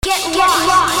We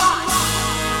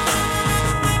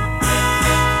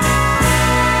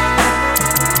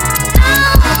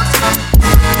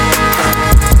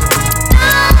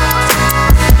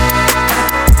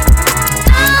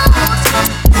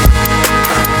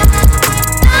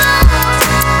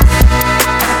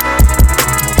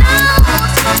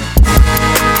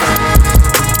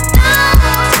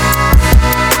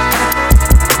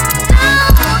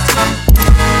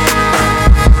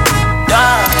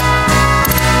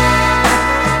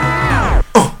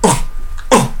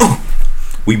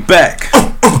back,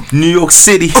 New York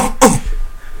City.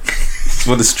 It's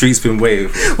what the streets been waiting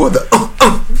for. What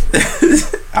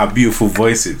the? Our beautiful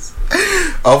voices.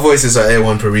 Our voices are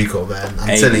A1 Perico, man.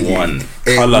 I'm telling you.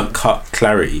 A1 color cut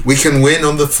clarity. We can win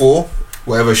on the 4,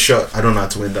 whatever shot. I don't know how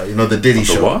to win that. You know the Diddy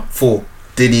shot. What? 4.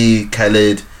 Diddy,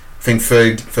 Khaled. I think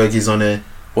Fergie's on there.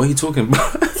 What are you talking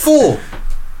about? 4.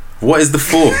 What is the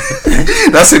 4?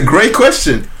 That's a great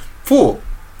question. 4.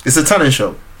 It's a talent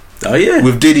show. Oh yeah.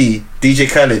 With Diddy, DJ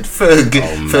Khaled,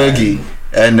 Fergie,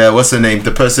 and what's her name? The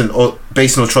person,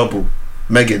 Bass No Trouble,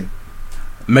 Megan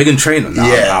Trainor. No,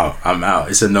 yeah. I'm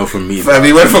out. It's a no from me.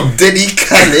 We went from Diddy,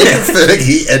 Khaled,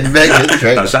 Fergie, and Megan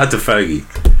Trainor. No, shout out to Fergie.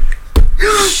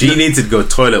 She needed to go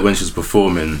toilet when she was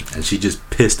performing, and she just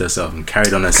pissed herself and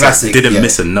carried on her Classic, set. Didn't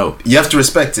miss a note. You have to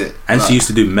respect it. And she used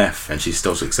to do meth, and she's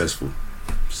still successful.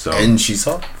 So and she's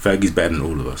hot. Fergie's better than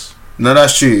all of us. No,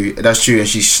 that's true. That's true. And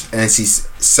she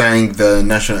sang the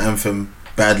national anthem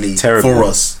badly. Terrible. For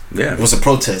us. Yeah, it was a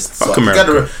protest. Fuck so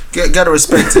America. You gotta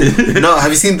respect it. No, have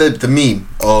you seen the meme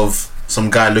of some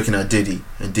guy looking at Diddy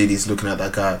and Diddy's looking at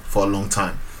that guy for a long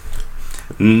time?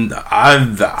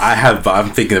 I have, but I'm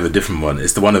thinking of a different one.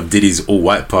 It's the one of Diddy's all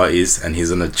white parties, and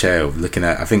he's on a chair looking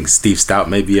at, I think, Steve Stout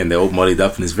maybe, and they're all mollied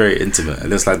up, and it's very intimate. It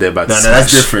looks like they're about to smash. No,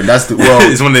 that's different. That's the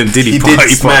it's one of them Diddy party. He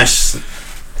did smash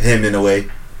him in a way.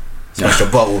 Smash a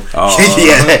bottle. Oh.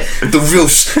 Yeah, the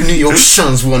real New York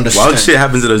Shuns will understand. Wild shit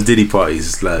happens at those Diddy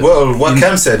parties. Like, well, what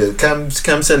Cam said it. Cam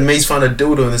said Mace found a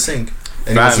dildo in the sink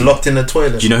and he was locked in the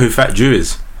toilet. Do you know who Fat Jew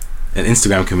is? An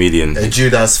Instagram comedian. A Jew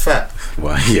that's fat.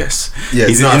 Well, yes. Yeah,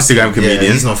 he's an Instagram comedian.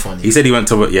 Yeah, he's not funny. He said he went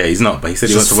to he's not, but he said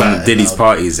he went to one of Diddy's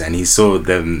parties and he saw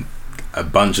them, a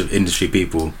bunch of industry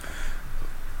people,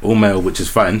 all male, which is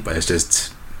fine, but it's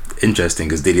just interesting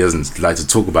because Diddy doesn't like to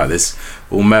talk about this.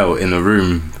 All male in a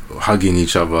room hugging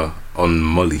each other on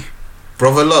Molly.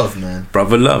 Brother love, man.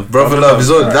 Brother love is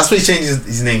all. That's why he changed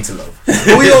his name to Love.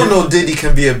 But we all know Diddy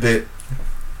can be a bit,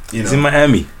 you know. He's in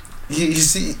Miami. You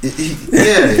see,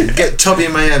 get chubby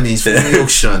in Miami. He's from New York,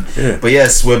 Sean. Yeah. But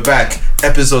yes, we're back.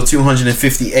 Episode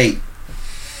 258.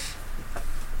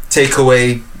 Take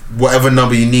away whatever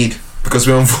number you need. Because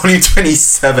we're on volume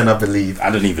 27, I believe.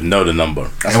 I don't even know the number.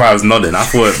 That's why I was nodding. I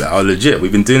thought that, oh, legit,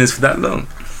 we've been doing this for that long.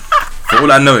 For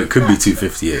all I know, it could be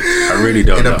 258. I really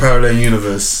don't know. In a parallel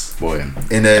universe. Boy,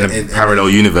 in a parallel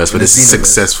universe where it's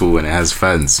successful and it has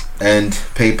fans. And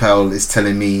PayPal is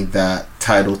telling me that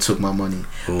Tidal took my money.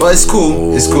 But it's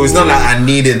cool. It's cool. It's not like I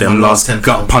needed them last 10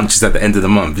 gut punches at the end of the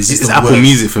month. It's Apple worst.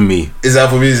 Music for me. It's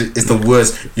Apple Music. It's the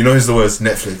worst. You know who's the worst?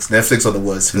 Netflix are the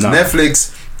worst. Because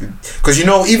Netflix... Because you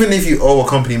know, even if you owe a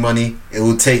company money, it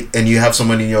will take, and you have some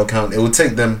money in your account, it will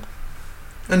take them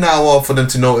an hour for them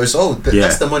to notice. Oh,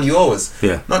 that's the money you owe us.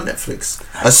 Yeah. Not Netflix.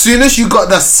 As soon as you got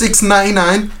that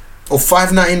 $6.99 or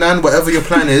 $5.99, whatever your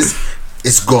plan is,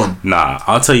 it's gone. Nah,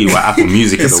 I'll tell you what. Apple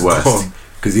Music is the worst.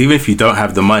 Because even if you don't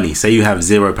have the money, say you have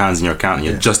 £0 in your account and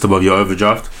you're just above your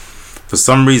overdraft, for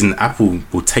some reason Apple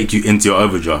will take you into your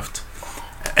overdraft.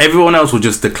 Everyone else will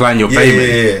just decline your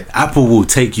payment. Yeah. Apple will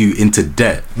take you into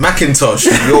debt. Macintosh,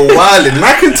 you're wilding.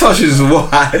 Macintosh is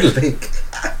wilding.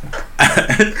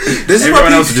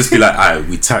 Everyone else will just be like, alright,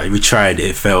 we tried,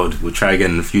 it failed. We'll try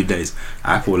again in a few days.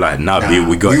 Apple like, we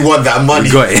want that money.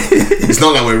 We got it. It's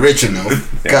not like we're rich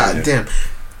enough. God damn.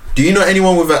 Do you know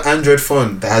anyone with an Android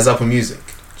phone that has Apple Music?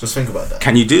 Just think about that.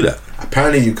 Can you do that?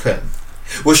 Apparently you can.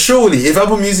 Well, surely, if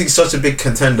Apple Music is such a big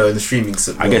contender in the streaming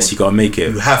world, I guess you gotta make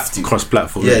it. You have to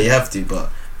cross-platform. Yeah, you have to.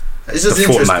 But it's just the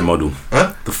interesting. Fortnite model.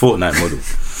 Huh? The Fortnite model.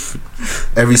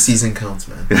 Every season counts,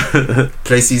 man.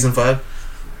 Play season 5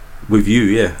 with you,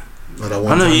 yeah.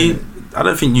 I know you. I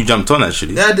don't think you jumped on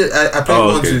actually. Yeah, I did. I played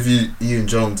once with you and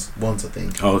Jones once, I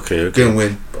think. Oh, okay. Didn't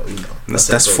win, but you know.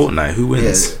 That's Fortnite. Who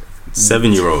wins? Yeah.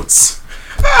 7-year-olds.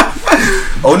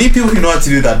 Only people who know how to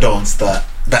do that dance, that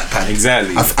pattern.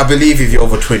 Exactly. I believe if you're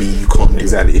over 20, you can't do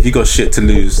exactly. If you got shit to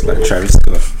lose, like Travis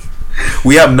Scott,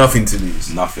 we have nothing to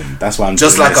lose. Nothing. That's why I'm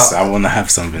just doing like this. I want to have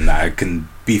something that I can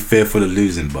be fearful of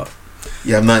losing, but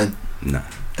I'm nothing. No.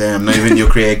 Damn, not even your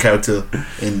creative character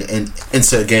in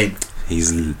insert game.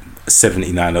 He's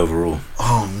 79 overall.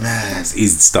 Oh man, it's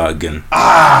easy to start again.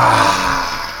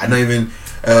 Not even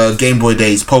Game Boy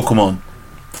days. Pokemon.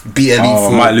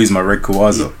 BLE4. I might lose my red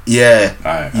Kawazo.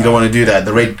 Yeah. You don't want to do that.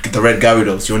 The red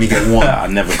Gyarados. You only get one. I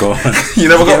never got one. You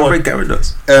never got one? Red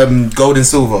Gyarados. Gold and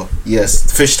Silver. Yes.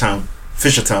 Fishertown,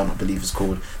 I believe it's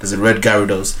called. There's a red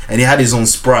Gyarados. And he had his own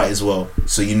sprite as well.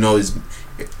 So you know his...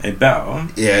 It better.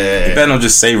 Yeah. You better not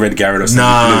just say red Gyarados.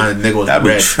 Nah, nigga was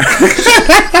red.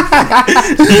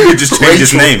 You could just change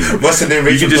his name. What's her name?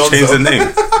 Rachel. You could just change the name.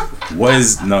 What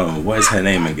is her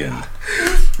name again?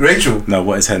 Rachel. No,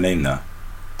 what is her name now?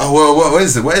 Oh, well, what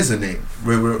is it? What is her name?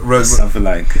 Something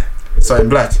like... Something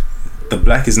black. The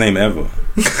blackest name ever.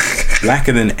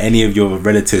 Blacker than any of your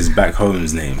relatives back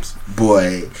home's names.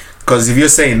 Boy. Because if you're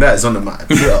saying that, it's on the map.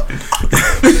 Yeah.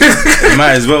 It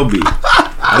might as well be.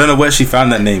 I don't know where she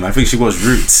found that name. I think she watched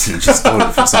Roots and she stole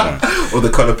it from someone. Or The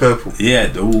Colour Purple.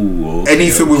 Yeah. Ooh, okay, any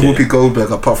film with Whoopi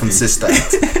Goldberg apart from Sister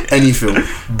Act. Any film.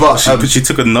 But she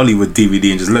took a Nollywood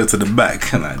DVD and just looked at the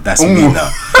back and like, that's me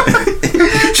now.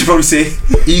 She probably say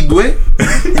Igwe.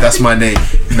 That's my name.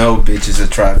 No, bitch, it's a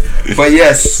trap. But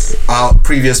yes, our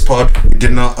previous pod we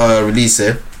did not release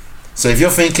it. So if you're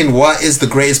thinking what is the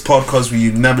greatest podcast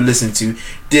you never listened to,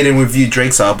 didn't review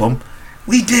Drake's album,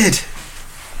 we did.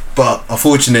 But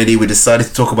unfortunately, we decided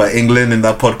to talk about England in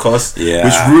that podcast,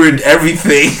 which ruined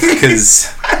everything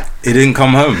because it didn't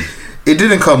come home. It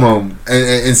didn't come home.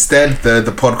 Instead,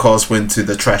 the podcast went to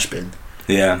the trash bin.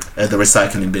 Yeah, the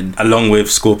recycling bin, along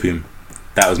with Scorpion.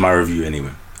 That was my review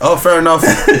anyway. Oh, fair enough.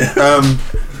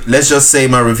 Let's just say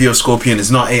my review of Scorpion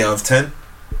is not 8 out of 10.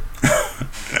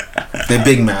 They're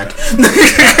big mad.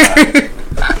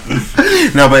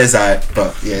 No, but it's alright.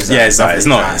 But yeah, it's alright. It's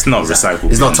not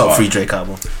recycled. It's not top 3 Drake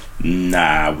album.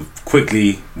 Nah,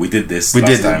 quickly we did this. We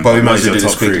did it, but we might as well do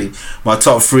this quickly. My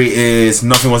top 3 is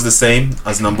Nothing Was the Same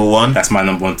as number 1. That's my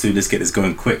number 1 too. Let's get this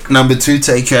going quick. Number 2,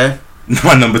 Take Care.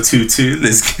 My number 2 too.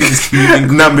 Let's get this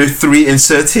moving. Number 3,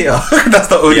 Insert Here. That's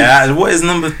the only. Yeah, what is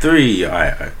number 3?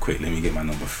 Alright, quick. Let me get my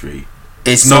number 3.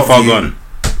 It's So Not Far You. Gone.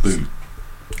 Boom.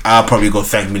 I'll probably go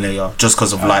Thank Me Later just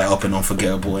because of Light Up and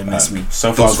Unforgettable. It missed me.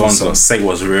 So Far Gone got Say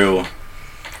What's Real.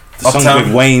 The Uptown. song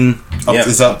with Wayne.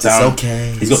 It's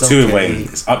okay. He's got 2 with Wayne.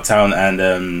 It's Uptown and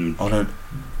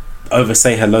Over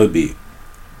Say Hello beat.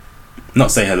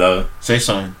 Not Say Hello. Say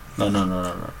something. No.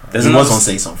 There's another one.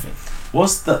 Say Something.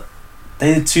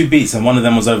 They did 2 beats and one of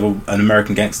them was over an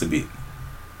American Gangster beat.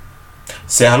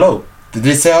 Say Hello. Did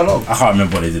they say hello? I can't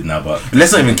remember what they did now, but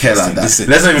let's not even care like that.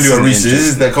 Let's not even do a research. This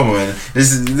is that. Come on, man.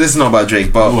 This is not about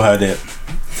Drake, but we all heard it.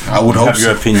 I would hope have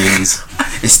your opinions.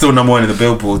 It's still number 1 in the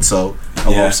Billboard, so I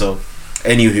hope so.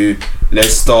 Anywho,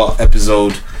 let's start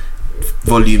episode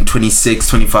volume 26,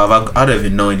 25. I don't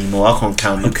even know anymore. I can't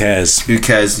count. Who cares?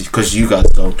 Because you guys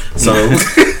don't. So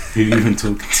who you even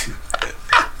talking to?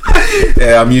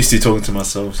 Yeah, I'm used to talking to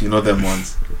myself. You know them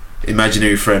ones.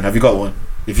 Imaginary friend. Have you got one?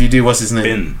 If you do, what's his name?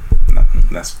 Bin. No,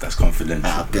 that's confidential.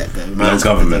 No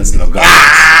government.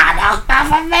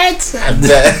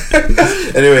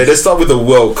 Anyway, let's start with the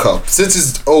World Cup. Since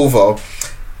it's over,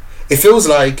 it feels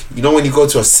like, you know, when you go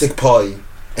to a sick party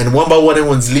and one by one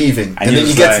everyone's leaving, and then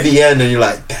you get to the end and you're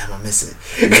like, damn, I miss it.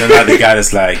 And then like the guy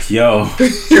that's like, yo,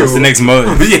 what's the next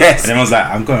motive? Yes. And everyone's like,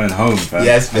 I'm going home, fam.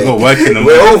 Yes, I've got work in the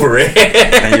We're morning. over it.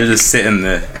 And you're just sitting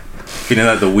there feeling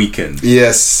like the weekend.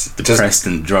 Yes. Depressed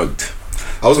and drugged.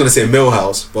 I was going to say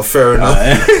Millhouse, but fair enough.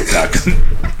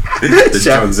 The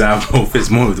drugs alcohol fits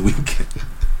more with the weekend.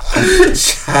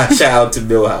 Shout out to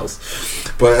Millhouse.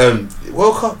 But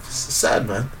World Cup, sad,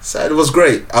 man. Sad. It was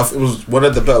great. It was one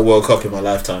of the better World Cup in my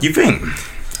lifetime. You think?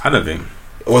 I don't think.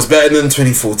 It was better than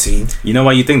 2014. You know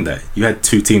why you think that? You had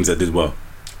 2 teams that did well.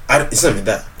 It's not even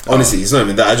that. Honestly, it's not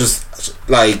even that. I just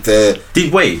like the.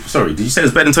 Did you say it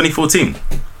was better than 2014?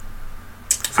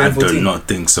 I do not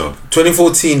think so.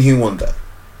 2014, who won that?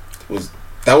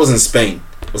 That was in Spain.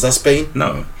 Was that Spain?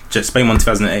 No, Spain won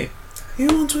 2008. Who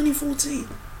won 2014?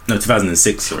 No,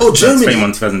 2006. Sorry. Oh, Germany. Spain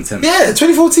won 2010. Yeah,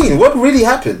 2014. What really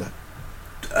happened?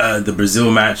 The Brazil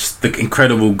match, the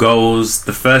incredible goals,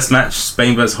 the first match,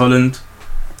 Spain versus Holland.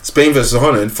 Spain versus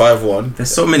Holland, 5-1. There's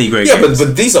so many great games.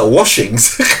 but these are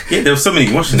washings. Yeah, there were so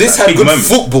many washings. This had good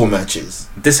football matches.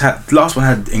 Last one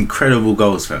had incredible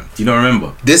goals, fam. Do you not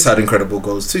remember? This had incredible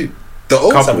goals too. The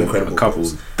old have incredible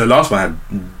goals. The last one had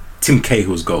Tim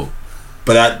Cahill's goal.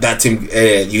 But that team,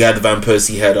 you had the Van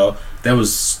Persie header. There were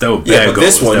but goals.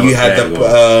 This one you had the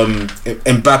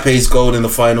Mbappe's goal in the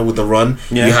final with the run.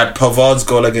 Yeah. You had Pavard's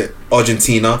goal against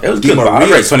Argentina. It was good, but I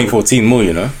rate 2014 more,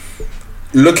 you know.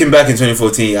 Looking back in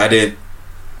 2014, I did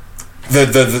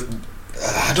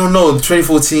I don't know,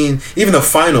 2014, even the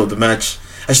final, the match.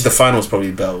 Actually, the final was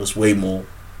probably better. It was way more.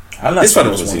 This one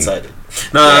was one-sided.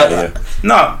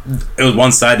 No, it was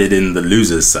one-sided in the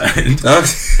losers' side.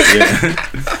 Yeah.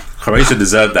 Croatia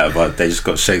deserved that, but they just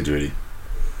got shagged really.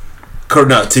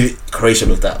 Croatia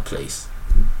looked out of place.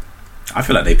 I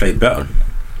feel like they played better.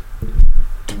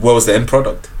 What was the end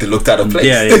product? They looked out of place.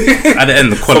 Yeah. At the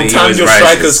end, the quality From time always your rises.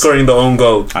 striker scoring the own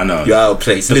goal, I know. you're out of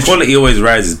place. The quality always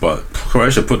rises, but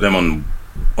Croatia put them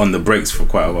on the brakes for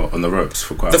quite a while, on the ropes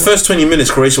for quite a while. The first 20 minutes,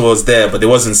 Croatia was there, but they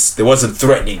wasn't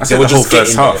threatening. They were just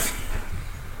first half.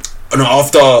 No,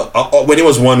 after when it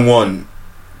was 1-1,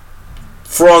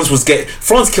 France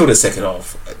killed the second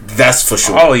half. That's for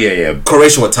sure. Oh yeah.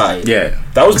 Croatia were tired. Yeah,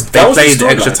 they played the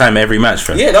extra time every match.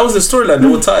 Fam. Yeah, that was the storyline. They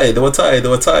were tired.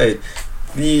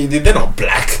 They're not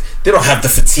black. They don't have the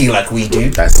fatigue like we do.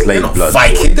 That's slave blood.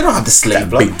 Viking. They don't have the slave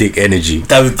blood. Big dick energy.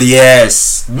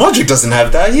 Yes. Modric doesn't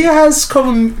have that. He has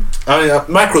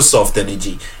Microsoft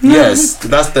energy. Yes,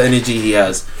 that's the energy he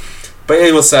has. But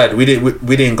it was sad. We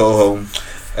didn't go home.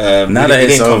 Now that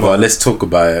it's over, let's talk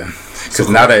about it. Because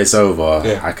now that it's over,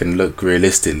 I can look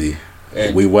realistically.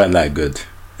 We weren't that good.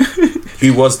 He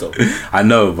was though. I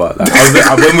know, but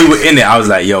when we were in it, I was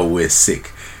like, "Yo, we're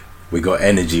sick. We got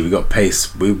energy. We got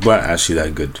pace. We weren't actually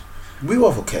that good. We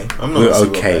were okay. I'm not. We were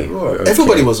okay.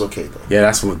 Everybody was okay though. Yeah,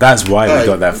 that's why we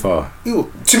got that far.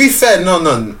 To be fair, no,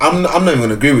 I'm not even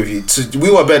gonna agree with you. We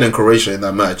were better than Croatia in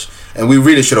that match, and we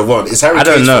really should have won. It's Harry. I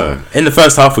don't know. Fault. In the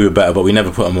first half, we were better, but we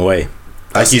never put them away.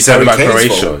 Like you said about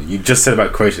Croatia, you just said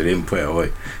about Croatia, they didn't put it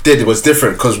away. It was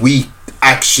different because we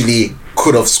actually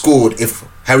could have scored if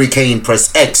Harry Kane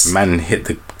pressed X. Man hit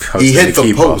the post. He hit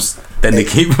the post. Then the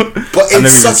keeper. But I've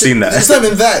never even seen that. It's not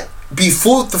even that.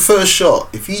 Before the first shot,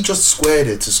 if he just squared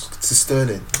it to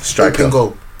Sterling, striker, open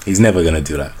goal. He's never gonna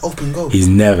do that. Open goal. He's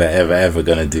never ever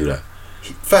gonna do that.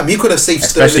 Fam, he could have saved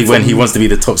Especially when he wants to be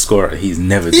the top scorer. He's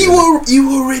never. You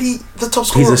were already the top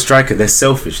scorer. He's a striker. They're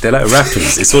selfish. They're like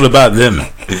rappers. It's all about them.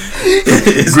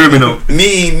 It's criminal.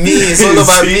 Me. It's all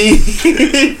about me.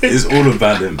 It's all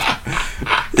about them.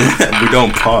 We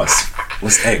don't pass.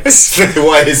 What's X?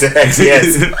 Why is it X?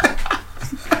 Yes.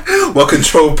 What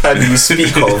control pad do you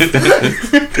speak of?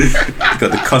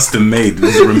 Got the custom made.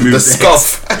 Remove the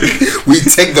scuff. We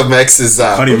take the X's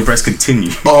out. Can't even press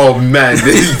continue. Oh man,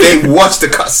 they watch the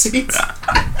cutscenes.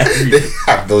 They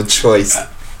have no choice.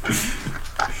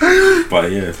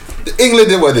 But yeah, England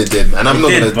did what they did, man. I'm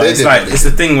not gonna. But it's like it's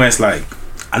the thing where it's like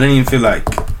I don't even feel like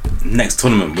next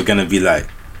tournament we're gonna be like,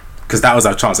 because that was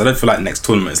our chance. I don't feel like next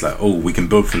tournament it's like, oh, we can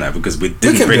build from that because we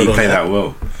didn't really play that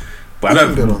well. But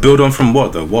I don't build on from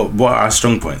what though? What are our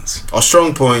strong points? Our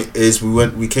strong point is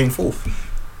we came fourth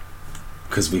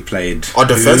because we played. Our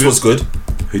defense was good.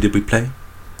 Who did we play?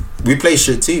 We played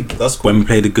shit team. That's cool. When we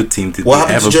played a good team, did we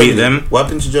ever beat them? What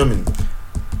happened to Germany?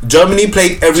 Germany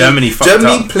played Germany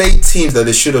played teams that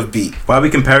they should have beat. Why are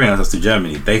we comparing ourselves to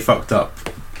Germany? They fucked up.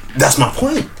 That's my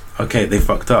point. Okay, they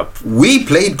fucked up. We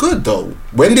played good though.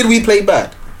 When did we play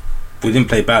bad? We didn't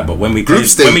play bad, but when we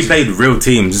played real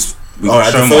teams.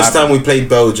 Alright, the first time we played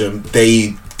Belgium,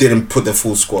 they didn't put the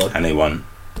full squad. And they won.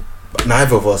 But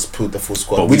neither of us put the full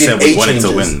squad. But we said we wanted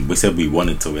to win. We said we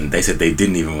wanted to win. They said they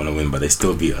didn't even want to win, but they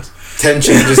still beat us. 10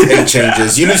 changes, 8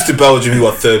 changes. You lose to Belgium, who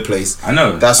are third place. I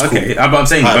know. That's okay. Cool. But I'm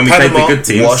saying, when we played the good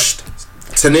teams... washed.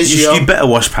 Tunisia... You better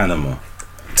wash Panama.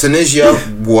 Tunisia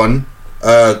won.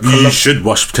 You should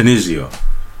wash Tunisia.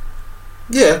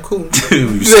 Yeah, cool.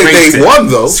 they won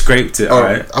though. Scraped it,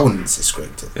 alright. I wouldn't say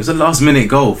scraped it. It was a last minute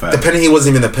goal, fam. The penalty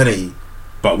wasn't even a penalty.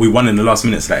 But we won in the last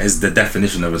minute, so that is the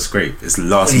definition of a scrape. It's the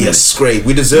last minute. Scrape.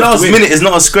 We deserved last minute is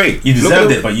not a scrape. You deserved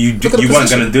it, but you weren't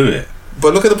going to do it.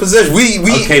 But look at the possession. We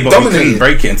okay, but dominated. We couldn't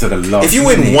break it until the last minute. If you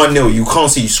win 1-0, you can't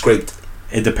say you scraped.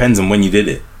 It depends on when you did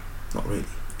it. Not really.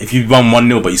 If you won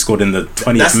 1-0 but you scored in the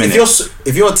 20th minute.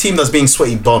 If you're a team that's being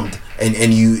sweaty bummed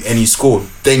and you scored,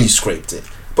 then you scraped it.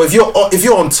 But if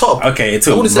you're on top, okay, it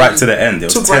took right to the end.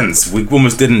 It was tense. We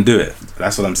almost didn't do it.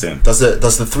 That's what I'm saying. Does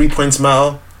the 3 points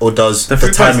matter, or does the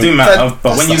 3 points do matter?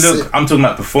 But when you look, I'm talking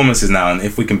about performances now, and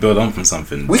if we can build on from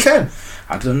something, we can.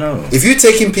 I don't know. If you're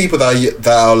taking people that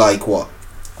are like what,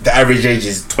 the average age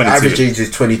is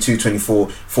 22, 24.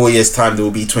 4 years time, they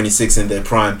will be 26 in their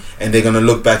prime, and they're gonna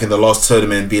look back in the last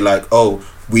tournament and be like, oh,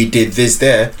 we did this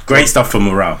there. Great stuff for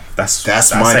morale. That's my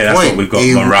point. That's what we've got.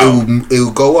 Morale. It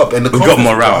will go up, and we've got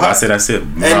morale. I say that's it.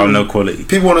 Morale, no quality.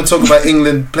 People want to talk about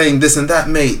England playing this and that,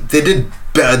 mate. They did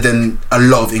better than a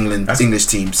lot of English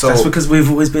teams. So that's because we've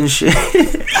always been shit.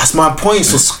 That's my point.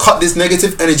 So cut this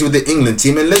negative energy with the England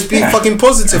team and let's be fucking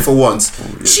positive for once.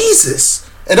 Jesus.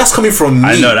 And that's coming from me.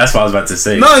 I know, that's what I was about to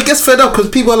say. No, it gets fed up because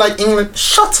people are like, England,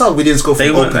 shut up, we didn't score for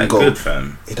open goal. Good,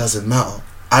 fam. It doesn't matter.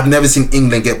 I've never seen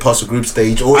England get past the group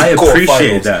stage or I quarterfinals.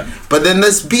 appreciate that. But then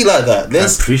let's be like that.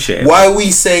 I appreciate why are we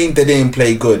saying they didn't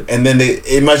play good? And then they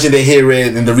imagine they hear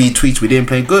it in the retweets, we didn't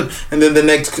play good. And then the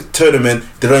next tournament,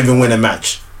 they don't even win a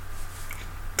match.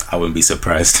 I wouldn't be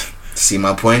surprised. See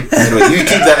my point? Anyway, you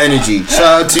keep that energy.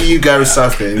 Shout out to you, Gary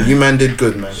Southgate. You man did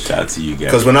good, man. Shout out to you, Gary.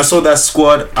 Because when I saw that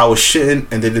squad, I was shitting,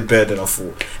 and they did better than I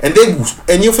thought.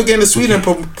 And you're forgetting the Sweden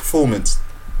performance.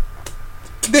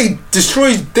 They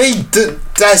destroyed. They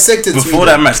dissected. Before Sweden.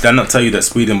 that match, did I not tell you that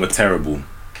Sweden were terrible?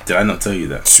 Did I not tell you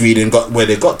that? Sweden got where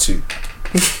they got to.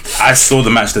 I saw the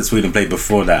match that Sweden played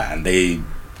before that, and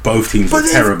both teams were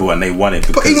terrible, and they won it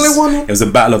because England won it. It was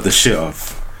a battle of the shit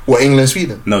off. What, England,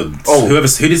 Sweden? No, who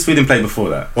did Sweden play before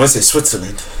that? I want to say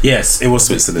Switzerland. Yes, it was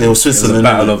Switzerland. It was Switzerland. It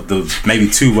was a battle of the maybe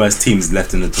two worst teams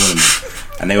left in the tournament,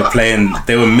 and they were playing.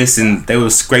 They were missing. They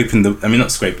were scraping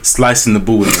slicing the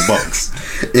ball in the box.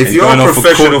 If you're a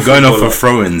professional going off for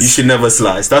throw-ins, you should never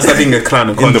slice. That's I think a clown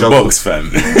of in the box,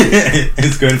 fam.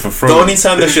 It's going for throw-ins. The only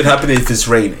time that should happen is if it's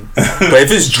raining, but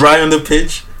if it's dry on the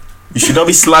pitch, you should not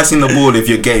be slicing the ball if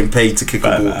you're getting paid to kick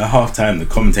a ball. At half time, the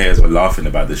commentators were laughing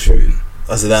about the shooting.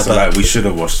 Was it that So bad? like, we should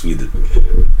have watched Sweden.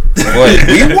 Boy,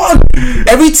 we won.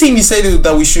 Every team you say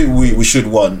that we should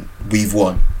won, we've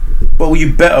won. Well,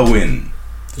 you better win.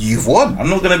 You've won. I'm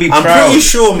not gonna be I'm proud. pretty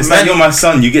sure, It's man. like you're my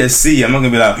son. You get a C. I'm not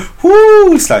gonna be like,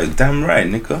 whoo. It's like, damn right,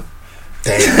 nigga.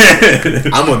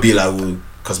 Damn. I'm gonna be like, woo,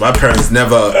 because my parents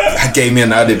never gave me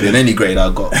an added in any grade I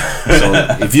got. So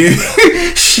if you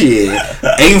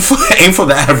aim for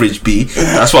the average B.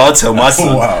 That's what I'll tell my son.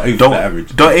 Oh, wow, aim for the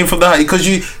average. Don't aim for that, because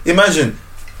you imagine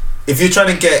if you're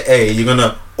trying to get A, you're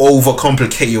gonna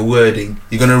overcomplicate your wording.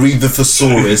 You're gonna read the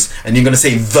thesaurus and you're gonna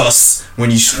say thus when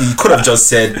you could have just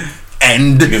said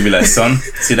end. You're gonna be like, son,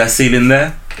 see that ceiling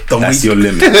there? That's your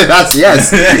limit. That's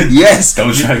yes.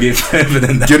 Don't try to get further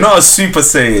than that. You're not a Super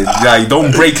Saiyan. Like,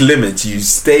 don't break limits. You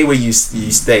stay where you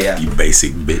stay at. You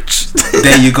basic bitch.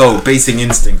 There you go. Basic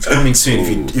instinct coming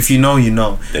soon. If you know, you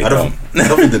know. I don't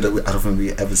think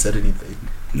we ever said anything.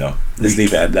 No, let's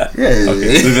leave it at that. Yeah.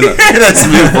 Okay, moving on. Let's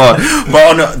move on.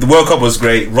 But the World Cup was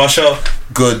great. Russia,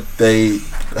 good. They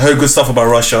heard good stuff about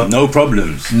Russia. No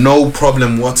problems. No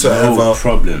problem whatsoever. No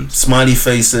problems. Smiley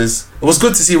faces. It was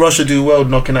good to see Russia do well,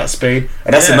 knocking out Spain,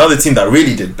 and that's another team that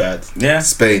really did bad. Yeah,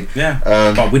 Spain. Yeah,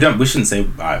 but we shouldn't say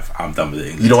I'm done with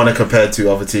it. You don't want to compare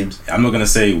to other teams. I'm not gonna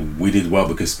say we did well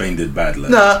because Spain did bad.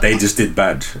 Like, nah, they just did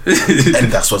bad.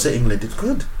 And that's what England did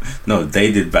good. No,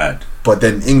 they did bad. But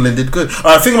then England did good.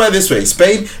 Alright, think about it this way: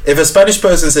 Spain. If a Spanish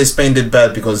person says Spain did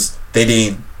bad because they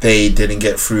didn't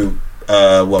get through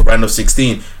round of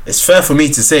 16, it's fair for me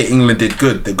to say England did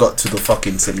good. They got to the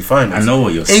fucking semi-finals. I know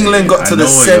what you're saying. England got to the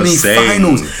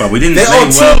semi-finals. But we didn't play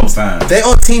well, fam. There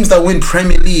are teams that win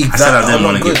Premier League. I said I didn't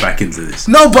want to get back into this.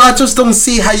 No, but I just don't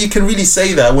see how you can really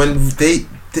say that when they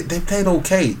played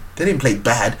okay. They didn't play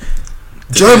bad.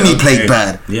 Germany played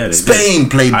bad. Yeah, Spain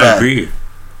played bad. I agree.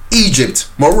 Egypt,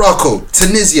 Morocco,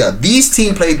 Tunisia. These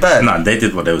teams played bad. Nah, they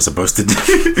did what they were supposed to do.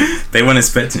 They weren't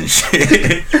expecting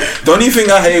shit. The only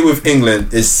thing I hate with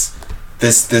England is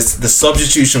the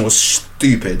substitution was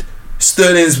stupid.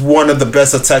 Sterling's one of the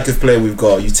best attacking players we've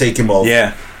got. You take him off.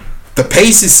 Yeah. The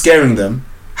pace is scaring them.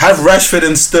 Have Rashford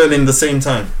and Sterling the same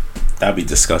time. That'd be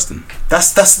disgusting.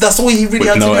 That's all he really with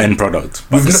had no to do. end product.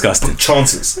 But disgusting.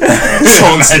 Chances.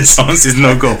 Chances,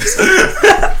 no goals.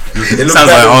 It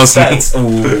sounds like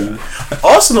Arsenal.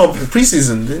 Arsenal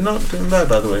preseason, they're not doing bad,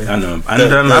 by the way. I know,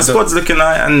 and our squad's looking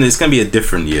like, and it's gonna be a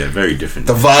different year, very different.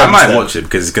 The vibes I might watch it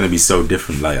because it's gonna be so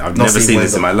different. Like I've never seen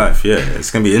this in my life. Yeah, it's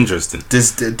gonna be interesting.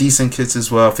 There's decent kids as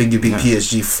well. I think you beat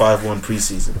PSG 5-1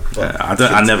 preseason.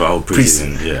 I never hold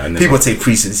preseason. Yeah, people take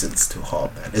preseason. It's too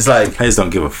hard, man. It's like players don't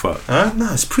give a fuck. Huh?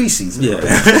 No, it's preseason. Yeah,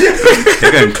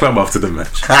 they're going club after the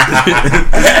match.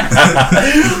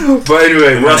 But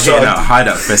anyway, Russia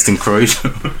hideout fest in Croatia.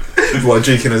 What,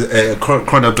 drinking a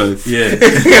Kronenberg? Yeah,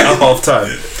 at half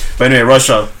time. But anyway,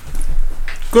 Russia.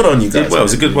 Good on you guys. Well, it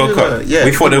was a good World Cup. Yeah,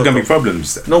 we thought there were going to be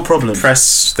problems. No problem.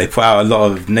 Press, they put out a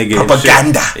lot of negative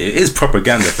propaganda. Shit. It is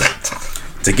propaganda.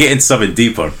 To get into something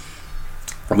deeper,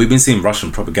 we've been seeing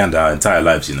Russian propaganda our entire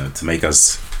lives, you know, to make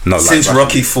us not since like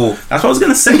Rocky 4. That's what I was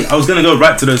going to say. I was going to go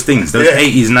right to those things, those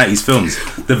 80s, 90s films.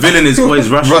 The villain is always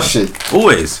Russian.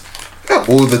 Always.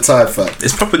 All the time, fam.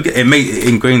 It's propaganda. It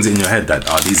ingrains it in your head that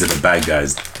these are the bad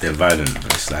guys. They're violent.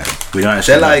 It's like we don't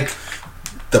actually. They're like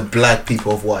the black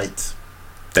people of white.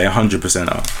 They 100%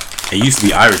 are. It used to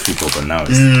be Irish people, but now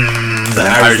it's the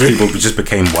Irish people just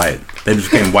became white. They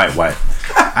just became white,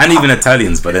 and even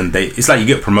Italians. But then it's like you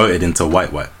get promoted into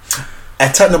white.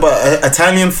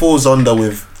 Italian falls under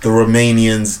with the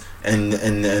Romanians and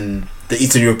the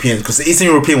Eastern Europeans, because the Eastern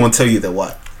European won't tell you they're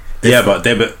white. Yeah, but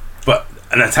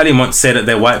an Italian won't say that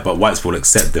they're white, but whites will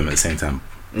accept them at the same time.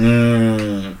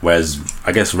 Whereas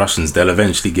I guess Russians, they'll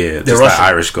eventually get it, just like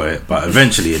Irish got it, but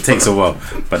eventually it takes a while,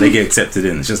 but they get accepted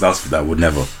in. It's just us that would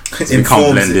never. So we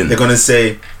can't blend in. They're gonna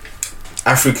say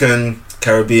African,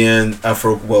 Caribbean,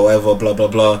 Afro, whatever, blah blah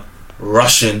blah.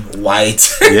 Russian, white.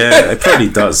 Yeah, it probably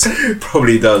does.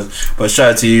 Probably does. But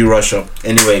shout out to you, Russia.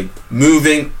 Anyway,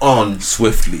 moving on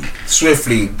swiftly.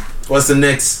 What's the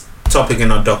next topic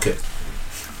in our docket?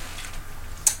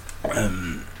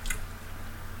 And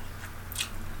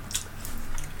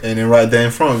then right there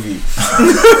in front of you.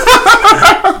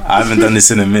 I haven't done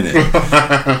this in a minute.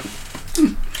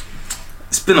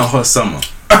 It's been a hot summer.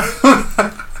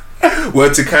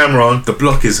 Word to Cameron. The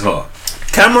block is hot.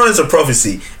 Cameron is a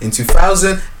prophecy. In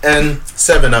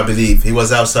 2007, I believe, he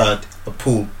was outside a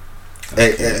pool,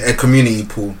 a community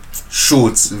pool,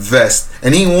 shorts, vest,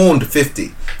 and he warned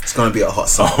 50. It's gonna be a hot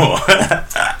summer.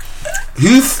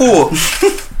 Who thought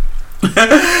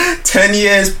 10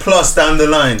 years plus down the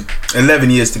line, 11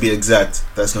 years to be exact,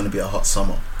 that's gonna be a hot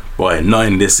summer? Boy, not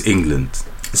in this England.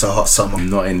 It's a hot summer.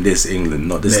 Not in this England.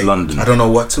 Not this London. I don't know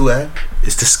what to wear.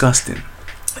 It's disgusting.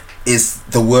 It's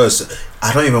the worst.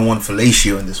 I don't even want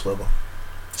fellatio in this weather.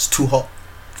 It's too hot.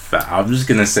 I'm just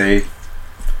gonna say,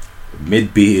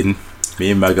 mid beating,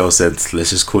 me and my girl said, let's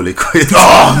just call it quits.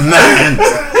 Oh man!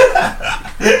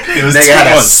 It was nigga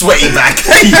had a sweaty back.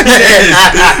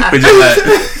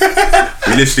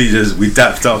 we literally we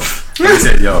dapped up. We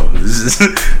said, yo, this is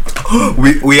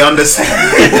we understand.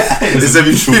 It's a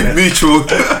mutual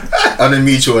on a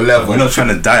mutual level. We're not trying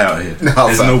to die out here. No,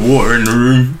 there's no water in the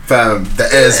room. Fam, the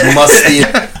air's musty.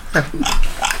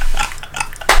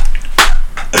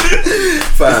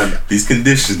 Fam, these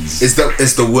conditions. It's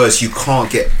the worst. You can't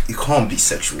be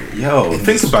sexual. Yo,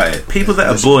 think about it. People that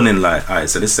are born in alright,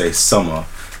 so let's say summer.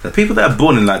 The people that are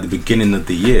born in the beginning of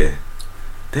the year,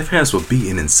 their parents were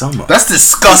beaten in summer. That's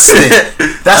disgusting.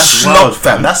 That's wild,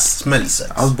 fam. That's smelly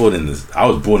sex. I was born in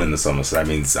the summer, so that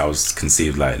means I was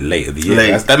conceived late of the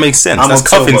year. That makes sense. That's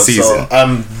cuffing season.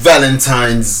 So,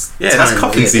 Valentine's. Yeah, that's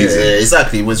cuffing season. Yeah,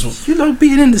 exactly. You know,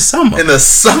 beating in the summer. In the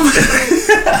summer.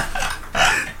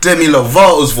 Demi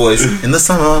Lovato's voice in the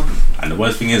summer. And the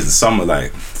worst thing is the summer,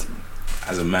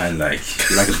 as a man,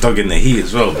 you're like a dog in the heat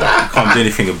as well, but you can't do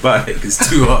anything about it. It's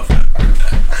too hot.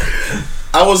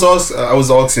 I was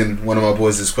asking one of my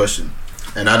boys this question,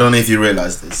 and I don't know if you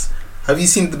realise this. Have you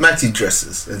seen the maxi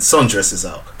dresses and sundresses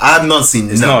out? I have not seen.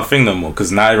 It's not a thing no more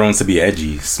because now everyone wants to be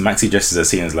edgy. Maxi dresses are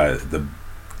seen as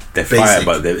they're fire,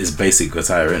 but it's basic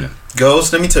attire in it.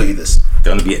 Girls, let me tell you this. They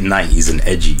want to be at 90s and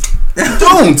edgy.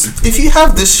 Don't! If you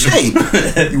have this shape,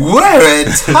 wear a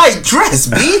tight dress,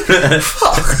 B.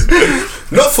 Fuck.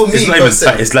 Not for me. It's not even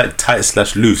tight. It's like tight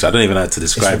 / loose. I don't even know how to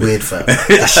describe it. It's weird, fam.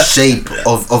 The shape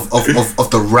of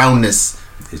the roundness.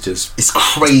 It's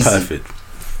crazy. It's perfect.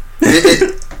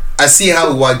 I see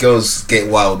how white girls get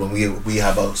wild when we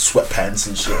have our sweatpants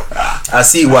and shit. I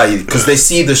see why, because they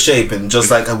see the shape and just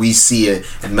like how we see it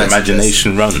in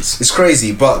imagination runs. It's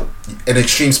crazy, but in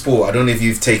extreme sport, I don't know if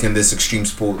you've taken this extreme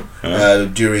sport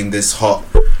during this hot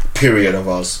period of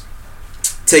ours.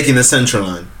 Taking the Central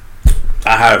Line.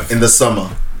 I have. In the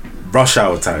summer. Rush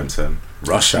hour time, Sam.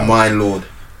 Rush hour. My lord.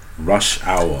 Rush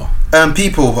hour.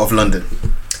 People of London.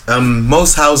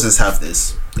 Most houses have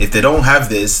this. If they don't have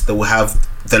this, they will have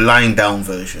the lying down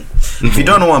version. If you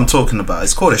don't know what I'm talking about,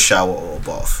 it's called a shower or a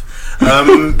bath.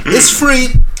 It's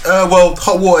free. Well,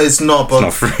 hot water is not, but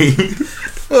it's not free.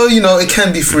 Well, it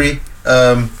can be free.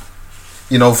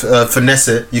 Finesse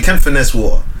it. You can finesse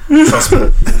water. Trust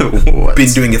me. Been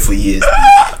doing it for years.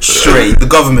 Straight. The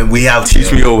government, we out here.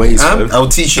 Teach me your ways. I'll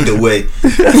teach you the way.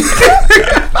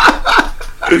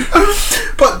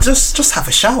 But just have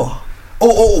a shower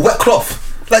or wet cloth.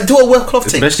 Do a wet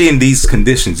cloth thing. Especially in these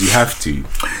conditions, you have to.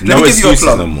 No excuses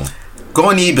no more. Go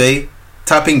on eBay,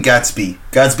 type in Gatsby.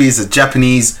 Gatsby is a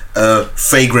Japanese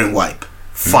fragrant wipe.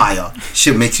 Fire.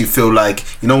 Shit makes you feel like,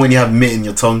 when you have mint in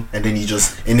your tongue and then you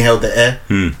just inhale the air,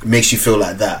 it makes you feel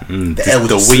like that. The air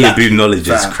the weeaboo knowledge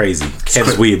is crazy.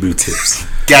 Kev's weeaboo tips.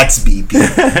 Gatsby.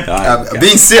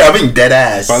 Being serious, I'm being dead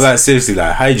ass. But seriously,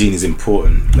 hygiene is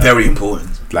important. Very important.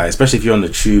 Especially if you're on the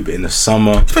tube in the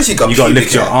summer, especially you got to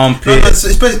lift your armpit.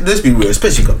 Let's be real.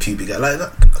 Especially if you got pubic hair.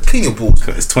 Clean your balls.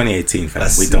 It's 2018, fam.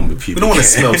 We're done with pubic. We don't want to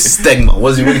smell stigma.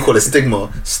 What does it really call it? Stigma.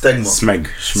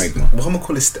 Schmegma. What am I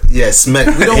call it? Smeg.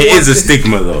 It is a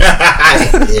stigma though.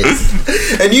 It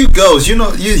is. And you girls,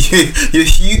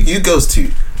 you girls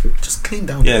too. Just clean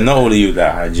down. Yeah, not all of you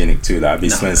that hygienic too. I'd be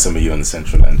smelling some of you on the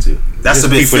Central Line too. That's just a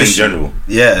bit people fishy. In general.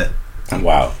 Yeah.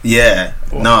 Wow. Yeah.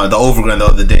 Wow. No, the overground the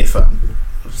other day, fam.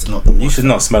 It's not the You should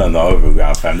not smell on the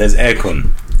overground, fam. There's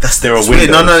aircon. There are windows.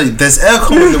 No, there's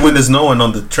aircon when there's no one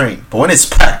on the train. But when it's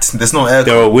packed, there's no aircon.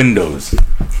 There are windows.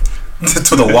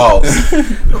 To the walls.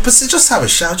 But just have a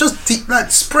shower. Just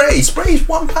spray. Spray is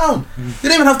 £1. You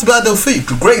don't even have to buy the feet.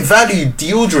 Great value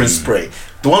deodorant spray.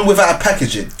 The one without a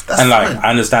packaging. That's and fine.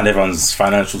 I understand everyone's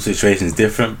financial situation is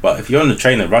different, but if you're on the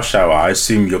train at rush hour, I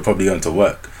assume you're probably going to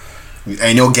work.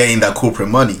 And you're getting that corporate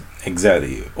money.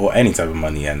 Exactly. Or any type of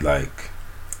money, and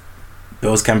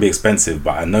bills can be expensive,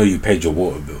 but I know you paid your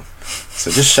water bill.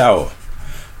 So just shower.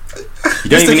 You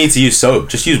don't even need to use soap.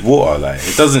 Just use water.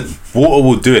 Water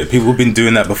will do it. People have been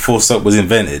doing that before soap was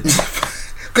invented.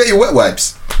 Get your wet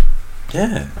wipes.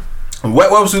 Yeah. And wet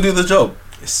wipes will do the job.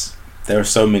 There are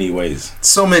so many ways.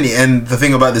 So many. And the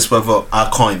thing about this weather, I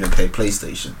can't even play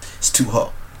PlayStation. It's too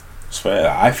hot. I swear,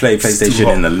 I play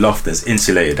PlayStation in the loft that's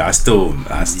insulated. I still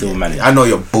manage. I know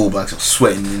your ball bags are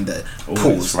sweating in there.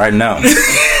 Pause. Right now.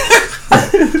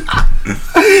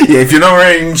 Yeah, if you're not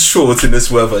wearing shorts in this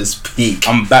weather, it's peak.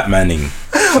 I'm Batmaning.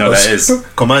 You know what that is?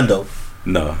 Commando.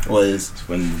 No. What is? It's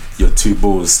when your two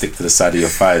balls stick to the side of your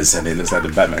thighs and it looks like the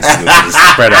Batman symbol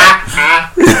spread out.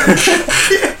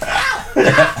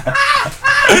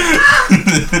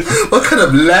 What kind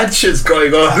of lad shit's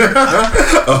going on?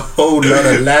 A whole lot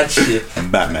of lad shit.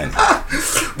 I'm Batman.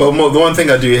 But the one thing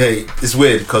I do hate is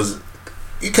weird because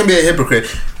you can be a hypocrite.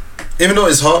 Even though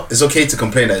it's hot, it's okay to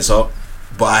complain that it's hot.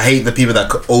 But I hate the people that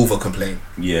over complain.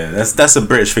 Yeah, that's a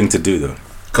British thing to do though.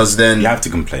 Because then you have to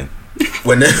complain.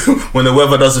 When the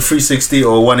weather does a 360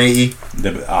 or 180,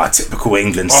 typical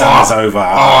England, summer's over.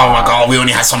 Oh my god, we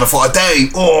only had summer for a day.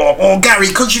 Oh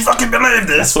Gary, could you fucking believe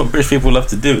this? That's what British people love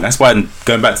to do. That's why,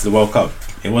 going back to the World Cup,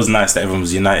 it was nice that everyone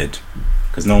was united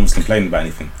because no one was complaining about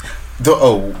anything. Just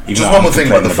one more thing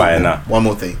about the football. One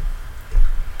more thing.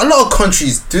 A lot of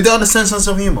countries, do they understand sense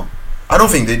of humour? I don't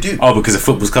think they do. Oh, because the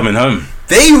football's coming home.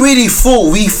 They really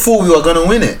thought we were gonna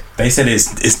win it. They said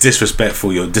it's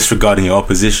disrespectful. You're disregarding your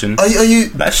opposition. Are you?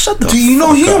 Shut the. Do you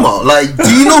know humour?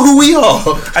 Do you know who we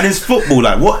are? And it's football.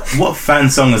 What fan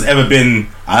song has ever been?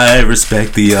 I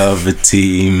respect the other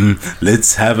team.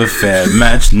 Let's have a fair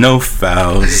match. No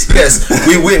fouls. Yes,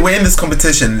 we're in this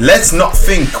competition. Let's not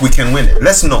think we can win it.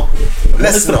 Let's not.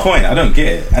 What's the point? I don't get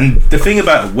it. And the thing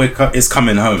about it's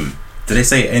coming home. Do they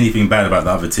say anything bad about the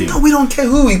other team? No, we don't care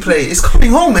who we play. It's coming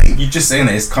home, mate. You're just saying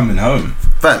that it's coming home.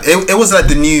 Fam, it was like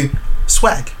the new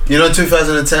swag. You know,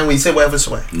 2010 when you say whatever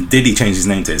swag. Diddy changed his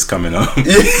name to It's Coming Home.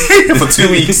 For 2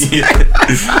 weeks.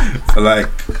 But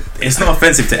it's not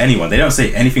offensive to anyone. They don't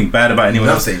say anything bad about anyone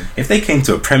else. If they came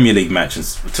to a Premier League match and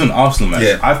to an Arsenal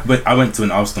match, I went to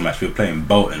an Arsenal match. We were playing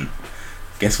Bolton.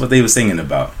 Guess what they were singing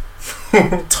about?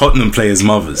 Tottenham players'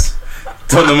 mothers.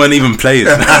 Tottenham weren't even players.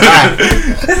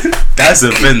 That's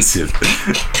offensive.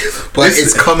 But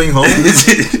it's coming home.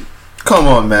 Come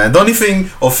on, man. The only thing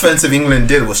offensive England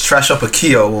did was trash up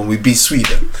IKEA when we beat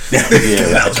Sweden.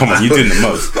 Come on, you're doing the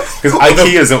most. Because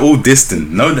IKEAs are all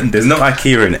distant. There's no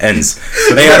IKEA in ends.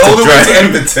 So they had all to the way to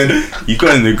Edmonton. You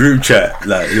got in the group chat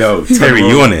yo, Terry,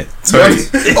 you on it? Sorry.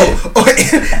 Hey,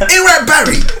 right,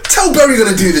 Barry. Tell Barry you're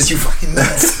gonna do this. You fucking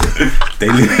nuts. They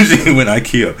literally went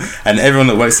IKEA, and everyone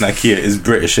that works in IKEA is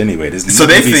British anyway. There's so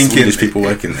they think Swedish people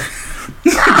working there.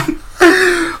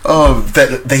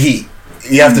 The heat.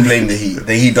 You have to blame the heat.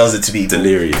 The heat does it to people.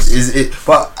 Delirious. Is it?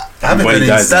 But I haven't been in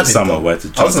the summer. Where to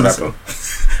Chance the Rapper.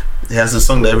 He has a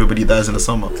song that everybody dies in the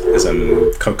summer. It's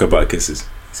Cocoa Butter Kisses. He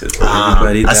says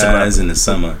everybody dies in the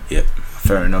summer. Yep.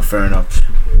 Fair enough.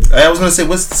 I was gonna say,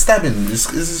 what's the stabbing? This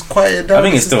is quiet down. I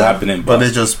think it's still happening, but they're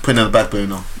just putting it on the back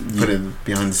burner, put it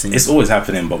behind the scenes. It's always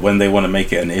happening, but when they want to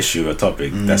make it an issue, a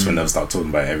topic, that's when they'll start talking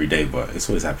about it every day. But it's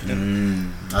always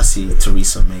happening. I see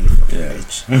Theresa May. Yeah.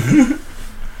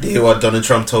 Do you hear what Donald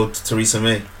Trump told Theresa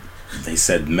May? They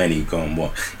said many. Go on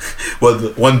what? Well, the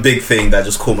one big thing that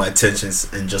just caught my attention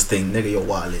and just think, nigga, you're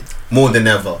wilding more than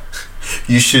ever.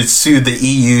 You should sue the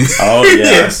EU. Oh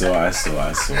yeah, I saw.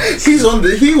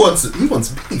 He wants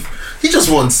beef. He just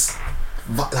wants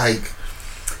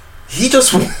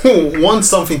wants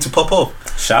something to pop up.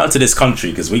 Shout out to this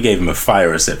country because we gave him a fire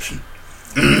reception.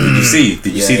 Did you see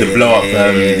the blow up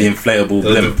the inflatable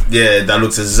blimp? That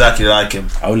looks exactly like him.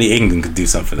 Only England could do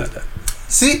something like that.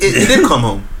 See, it did come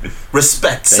home.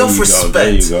 Respect, self-respect.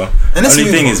 There you go. And the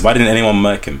only thing is, why didn't anyone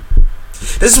murk him?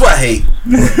 This is what I hate.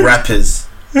 Rappers,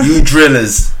 you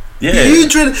drillers. Yeah. You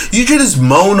drillers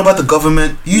moan about the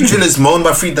government. You drillers moan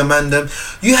about free demand.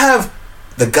 You have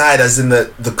the guy that's in a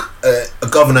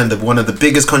governor in one of the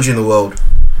biggest countries in the world.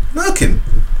 Murk him.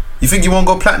 You think you won't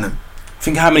go platinum?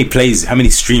 Think how many plays, how many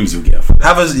streams you'll get.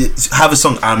 Have a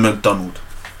song. I'm McDonald.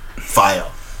 Fire.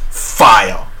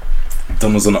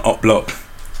 Donald's on the up block.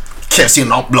 KFC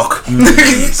and up block.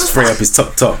 Spray up his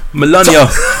top. Melania.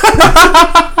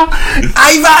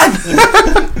 Ivan.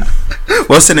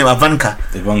 What's her name? Ivanka.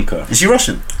 Is she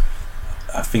Russian?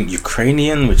 I think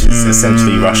Ukrainian, which is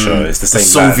essentially Russia. It's the same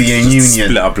Soviet land, Union.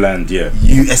 split up land, yeah.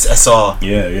 USSR.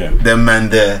 Yeah. Them man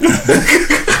there.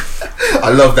 I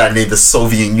love that name, the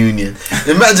Soviet Union.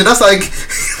 Imagine that's like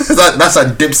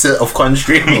Dipset of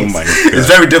country. Oh my God. It's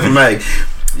very diplomatic.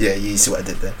 Yeah, you see what I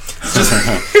did there.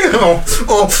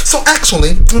 So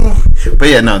actually, but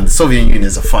yeah, no, the Soviet Union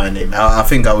is a fine name. I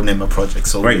think I would name a project.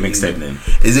 So great mixtape name.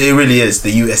 It really is.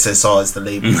 The USSR is the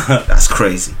label. That's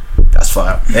crazy. That's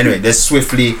fire. Anyway, let's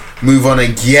swiftly move on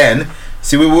again.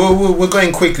 See, we're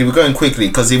going quickly. We're going quickly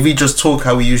because if we just talk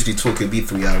how we usually talk, it'd be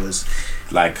 3 hours.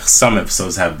 Like some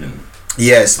episodes have been.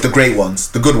 Yes, the great ones,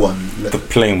 the good one, the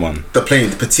plain one, the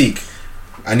Patique.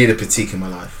 I need a Patique in my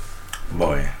life.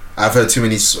 Boy, I've heard too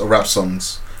many rap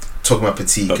songs talking about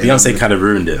Patique. But Beyonce kind of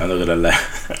ruined it. I'm not gonna lie.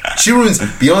 She ruins.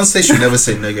 Beyonce should never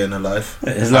say nigga in her life.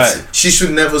 It's like she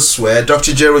should never swear.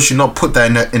 Dr. J.E.R should not put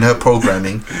that in her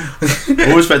programming.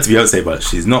 All respect to Beyonce, but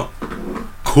she's not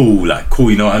cool. Like cool,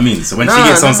 you know what I mean? So when she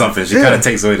gets on something, she kind of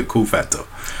takes away the cool factor.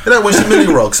 You know, when she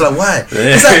Millie rocks, like why?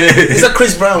 It's like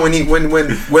Chris Brown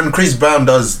when Chris Brown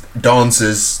does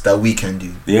dances that we can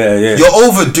do. Yeah. You're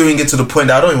overdoing it to the point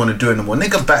that I don't even want to do it anymore.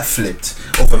 Nigga backflipped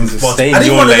off of I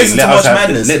didn't want to listen to Much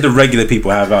Madness. Let the regular people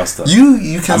have our stuff.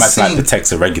 You can sing. I'm like protects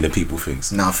the regular people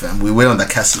things. Nah, fam, we went on that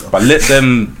Casio. But let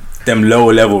them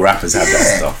lower level rappers have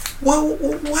that stuff. Why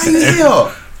are you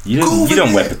here? You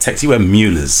don't wear Protects, you wear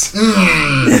Muellers.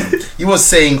 You were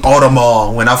saying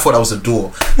Audemars when I thought I was a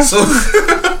door. So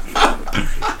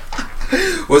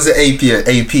what's it?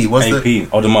 AP? What's AP?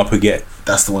 Audemars Piguet.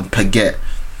 That's the one. Piguet.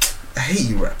 I hate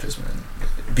you rappers, man.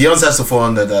 Beyonce has to fall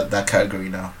under that category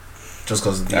now, just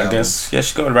because of the album. Guess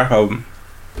she's got a rap album.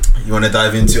 You want to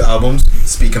dive into albums?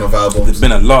 Speaking of albums, there's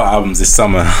been a lot of albums this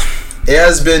summer. It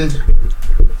has been.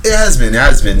 It's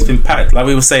been packed. Like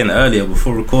we were saying earlier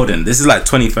before recording, this is like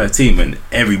 2013 when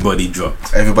everybody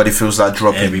dropped. Everybody feels like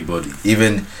dropping. Everybody.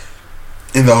 Even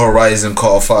in the Horizon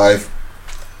Carter 5.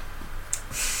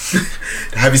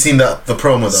 Have you seen the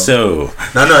promo though? So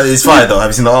no, it's fire though. Have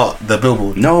you seen the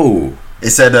billboard? No. It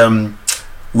said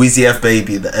Weezy F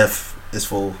baby. The F is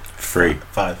for free.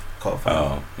 5. Carter 5.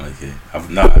 Oh, okay.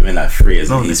 I mean like free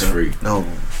as in he's free. No.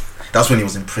 That's when he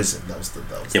was in prison. That was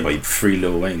yeah, but he free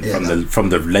Lil Wayne from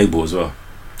the label as well.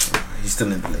 He's still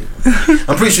in the label.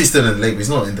 I'm pretty sure he's still in the label. He's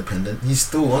not independent. He's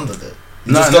still under there.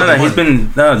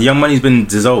 Young Money's been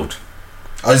dissolved.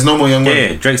 Oh, there's no more Young Money.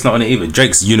 Yeah, Drake's not on it either.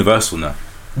 Drake's Universal now.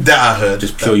 That I heard.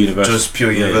 Just pure Universal. Just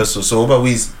pure Universal. So what about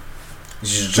Weezy?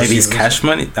 Maybe it's Cash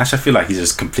Money. Actually, I feel like he's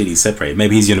just completely separated.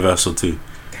 Maybe he's Universal too.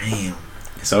 Damn.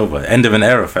 It's over. End of an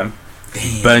era, fam.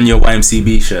 Damn. Burn your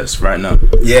YMCB shirts right now.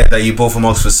 Yeah, that you bought from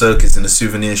Oxford Circus in the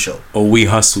souvenir shop. Or We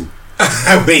Hustle.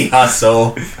 We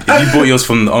Hustle. If you bought yours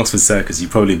from the Oxford Circus, you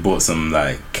probably bought some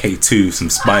like K2, some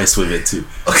spice with it too.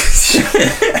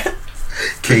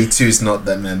 K2's not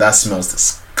that, man. That smells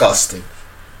disgusting.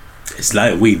 It's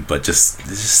like weed, but just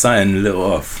something a little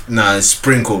off. Nah, it's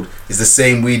sprinkled. It's the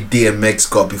same weed DMX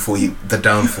got before the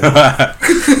downfall.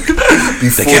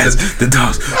 Before the cats, the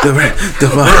dogs, the rat, the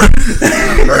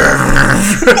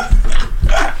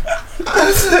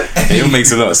it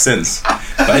makes a lot of sense.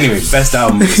 But anyway, best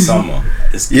album of the summer.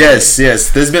 Yes.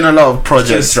 There's been a lot of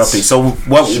projects dropping. So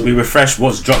what should we refresh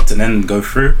what's dropped and then go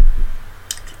through?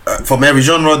 From every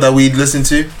genre that we listen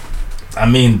to? I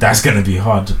mean, that's gonna be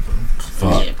hard.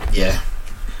 But yeah.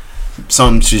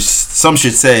 Some should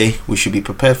say we should be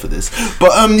prepared for this.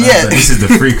 But yeah. This is the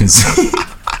frequency.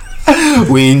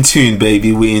 We in tune,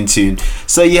 baby. We in tune.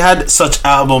 So you had such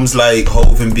albums like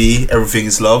Hove and B, Everything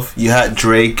Is Love. You had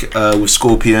Drake with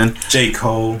Scorpion. J.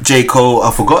 Cole.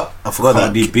 I forgot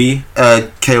Cardi that. B.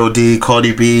 KOD,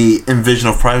 Cardi B, Invasion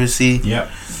of Privacy. Yep.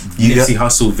 Nipsey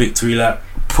Hussle, Victory Lap.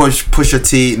 Pusha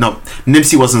T. No,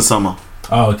 Nipsey wasn't summer.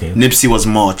 Oh, okay. Nipsey was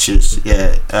Marches.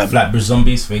 Yeah. Flatbush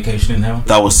Zombies, Vacation in Hell.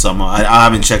 That was summer. I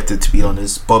haven't checked it, to be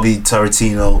honest. Bobby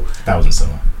Tarantino. That wasn't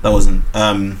summer. That wasn't.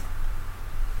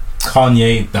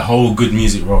 Kanye, the whole Good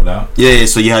Music rollout. Yeah,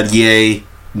 so you had Ye,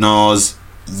 Nas,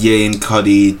 Ye and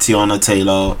Cudi, Tiana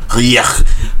Taylor,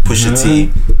 Pusha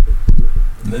T.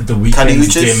 The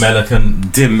Weeknd's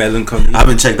Dear Melancholy. I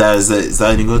haven't checked that. Is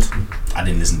that any good? I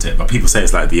didn't listen to it, but people say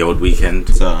it's like the old Weeknd.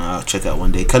 So I'll check out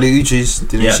one day. Kali Uchis,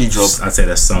 didn't she drop? I'd say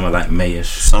that's summer like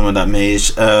Mayish.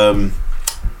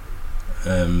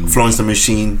 Florence the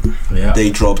Machine, they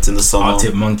dropped in the summer.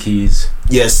 Arctic Monkeys,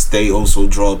 yes, they also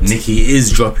dropped. Nicki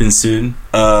is dropping soon.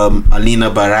 Alina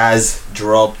Baraz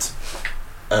dropped.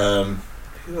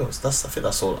 Who else? I think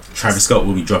that's all. Travis Scott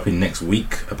will be dropping next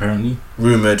week, apparently.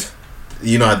 Rumored.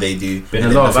 You know how they do. Been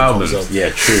a lot of albums. Yeah,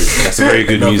 true. That's a very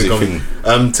good music thing.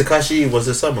 Tekashi, was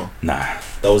it summer? Nah.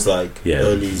 That was like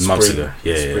early months spring. ago.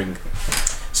 Yeah.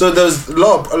 So there was a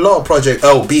lot of projects.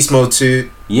 Oh, Beast Mode 2.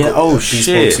 Yeah. Beast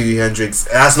Mode 2, Hendrix.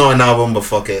 That's not an album, but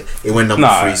fuck it. It went number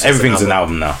 3. So everything's an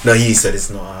album now. No, he said it's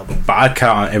not an album. But I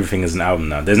count everything as an album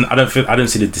now. I don't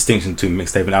see the distinction between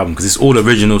mixtape and album because it's all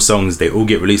original songs. They all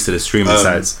get released to the streaming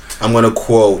sites. I'm gonna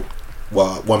quote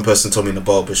what one person told me in the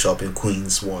barber shop in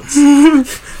Queens once.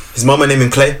 His mama naming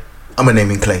Clay. I'm gonna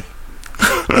name him Clay.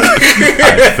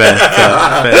 Fair.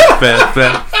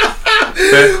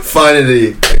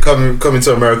 Finally, coming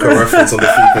to America reference on the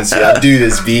frequency. I do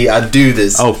this, B. I do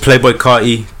this. Oh, Playboy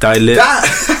Carti, Die Lit.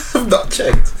 I've not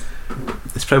checked.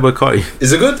 It's Playboy Carti.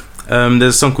 Is it good?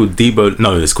 There's a song called Debo.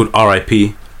 No, it's called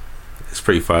R.I.P. It's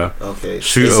pretty fire. Okay.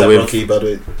 Shooter with Rocky, by the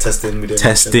way.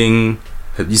 Testing.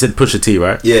 You said Pusha T,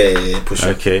 right? Yeah,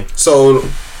 Pusha. Okay. So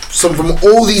from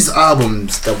all these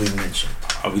albums that we mentioned,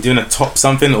 are we doing a top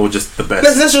something or just the best?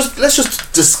 Let's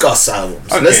just discuss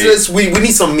albums. Okay. We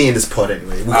need some meat in this pod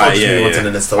anyway. We can't just move on to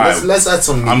the next top. Let's add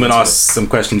some meat. I'm gonna ask some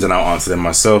questions and I'll answer them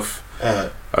myself.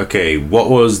 Okay, what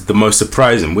was the most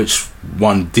surprising? Which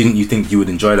one didn't you think you would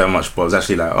enjoy that much, but was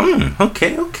actually like,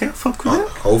 okay, fuck with it.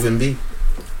 Hov and B.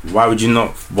 Why would you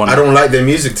not want? I don't like their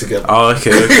music together. Oh,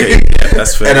 okay, yeah,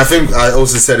 that's fair. And I think I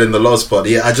also said in the last pod,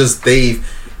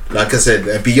 like I said,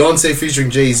 Beyonce featuring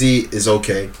Jay-Z is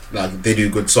okay. Like they do a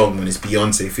good song when it's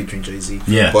Beyonce featuring Jay-Z.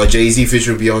 Yeah. But Jay-Z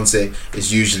featuring Beyonce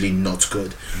is usually not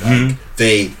good.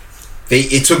 Like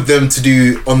it took them to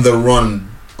do On the Run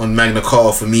on Magna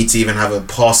Carta for me to even have a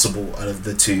passable out of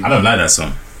the two. I don't like that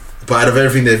song. But out of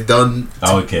everything they've done,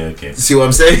 okay. See what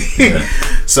I'm saying? Yeah.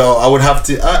 So I would have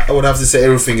to say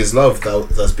Everything Is Love.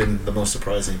 That's been the most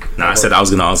surprising. I said I was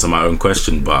gonna answer my own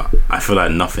question, but I feel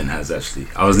like nothing has actually.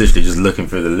 I was literally just looking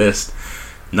through the list.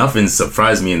 Nothing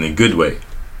surprised me in a good way.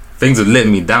 Things have let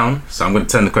me down, so I'm gonna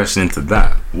turn the question into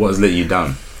that. What has let you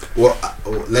down?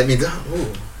 Let me down.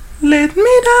 Ooh. Let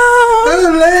me down.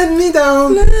 Let me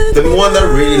down. The one that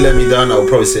really let me down, I would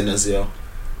probably say Nazir.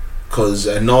 Because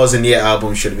Nas and Year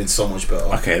album should have been so much better.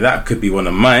 Okay, that could be one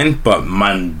of mine, but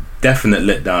my definite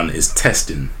letdown is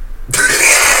Testing.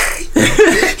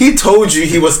 He told you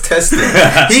he was testing.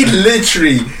 He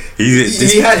literally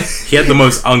he had the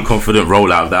most unconfident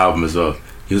rollout of the album as well.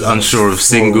 He was unsure of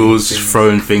singles,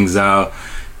 throwing things out.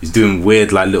 He's doing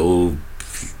weird like little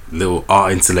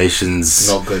art installations.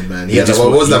 Not good, man.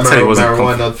 What was that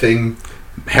marijuana thing?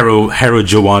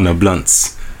 Marijuana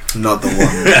blunts. Not the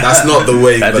one. That's not the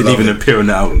way. That didn't even appear on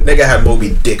the album. Nigga had Moby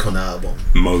Dick on the album.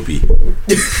 Moby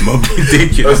Dick.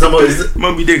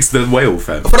 Moby Dick's the whale,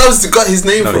 fam. But that was got his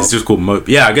name from. No, it's just called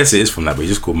Moby. Yeah, I guess it is from that, but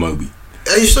he's just called Moby.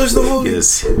 Are you sure it's not Moby?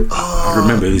 Yes. I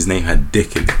remember his name had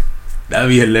Dick in it. That'd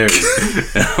be hilarious.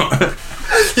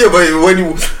 Yeah, but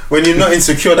when you're not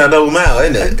insecure, that don't matter,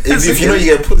 innit? If you know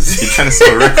you get pussy. You're trying to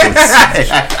sell records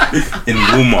in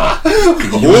Walmart.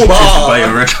 Walmart. Buy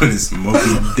a record is Moby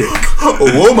Dick.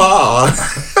 Walmart.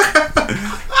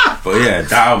 But yeah,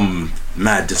 that album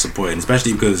mad disappointing,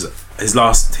 especially because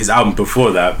his album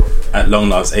before that, At Long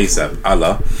Last ASAP,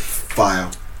 Allah, fire.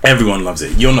 Everyone loves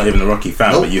it. You're not even a Rocky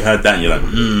fan, but you heard that and you're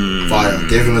like, fire.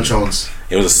 Give him a chance.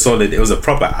 It was a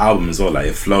proper album as well. Like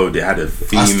it flowed. It had a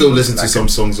theme. I still listen to some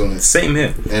songs on it. Same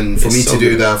here. And for me to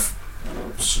do that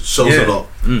shows a lot.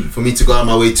 For me to go out of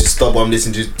my way to stop what I'm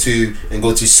listening to and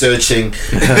go to searching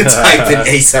and type in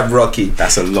ASAP Rocky.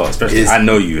 That's a lot. Especially I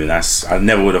know you, and I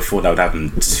never would have thought that would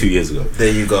happen 2 years ago.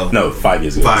 There you go. No, 5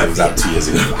 years ago. It was out 2 years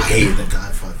ago. I hated the guy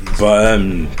 5 years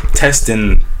ago. But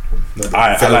Testing.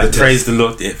 I like Praise the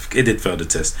Lord. It did fail the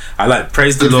test. I like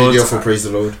Praise the Lord. Video for Praise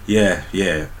the Lord. Yeah.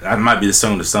 That might be the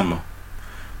song of the summer.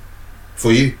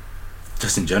 For you?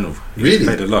 Just in general. Really?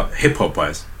 Played a lot. Hip hop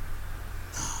wise.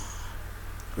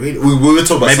 Really? We were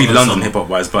talking about maybe London hip hop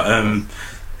wise, but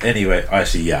anyway,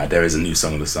 actually, yeah, there is a new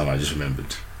song of the summer. I just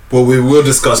remembered. Well, we will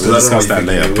discuss. We'll discuss that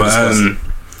later. But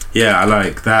yeah, I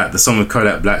like that. The song with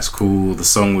Kodak Black's cool. The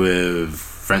song with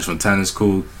French Montana's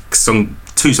cool.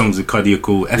 Two songs with Cuddy are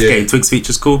cool. FK Twigs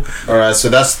features cool. Alright, so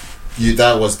that's you.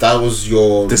 That was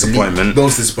your disappointment.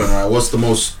 Most disappointment. Right? What's the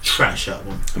most trash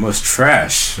album? The most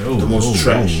trash. The most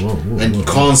trash. And you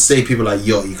can't say people like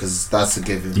Yachty because that's a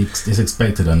given. It's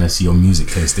expected unless your music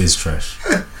taste is trash.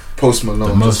 Post Malone.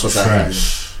 The most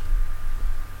trash.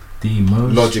 The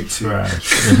most Logic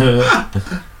trash.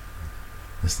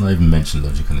 Let's not even mention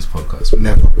Logic on this podcast.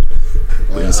 Never.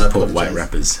 We don't support white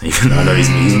rappers, even though I know he's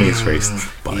mixed race,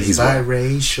 but he's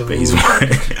biracial. But he's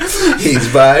white. He's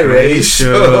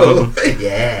biracial.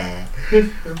 Yeah.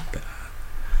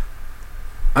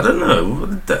 I don't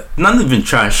know. None have been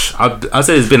trash. I'd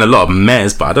say there's been a lot of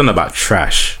mess, but I don't know about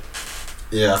trash.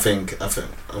 Yeah, I'm thinking.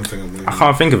 I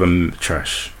can't think of a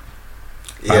trash.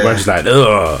 Yeah, I'm just like,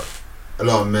 ugh. a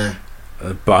lot of meh.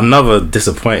 But another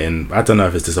disappointing. I don't know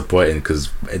if it's disappointing because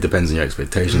it depends on your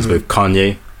expectations. With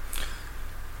Kanye,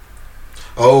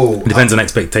 it depends on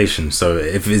expectations. So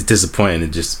if it's disappointing,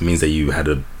 it just means that you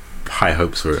had high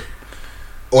hopes for it.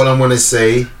 All I'm gonna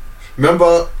say,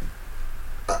 remember,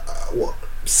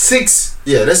 let's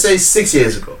say 6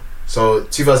 years ago. So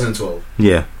 2012.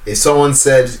 Yeah. If someone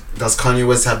said, "Does Kanye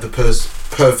West have the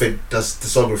perfect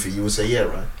discography?" you would say, "Yeah,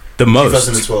 right." The most.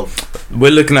 2012.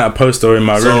 We're looking at a poster in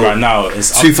my room right now.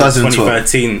 It's up to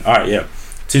 2013. All right, yeah.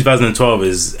 2012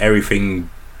 is everything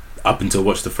up until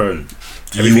Watch the Throne.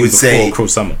 You would say Cruel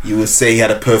Summer. You would say he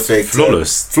had a perfect,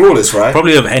 flawless, right?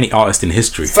 Probably of any artist in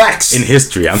history. Facts. In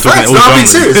history, I'm Facts. talking all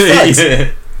genres.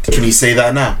 Yeah. Can you say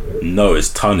that now? No, it's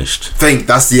tarnished. That's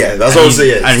what I'm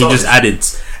saying. And he just added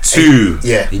two.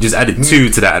 Yeah. He just added two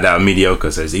to that are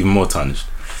mediocre, so it's even more tarnished.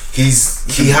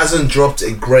 He hasn't dropped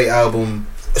a great album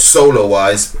solo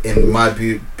wise in My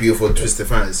Beautiful Twisted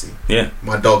Fantasy. Yeah.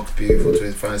 My Dog Beautiful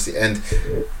Twisted Fantasy, and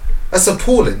that's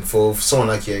appalling for someone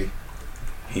like Ye.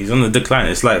 He's on the decline.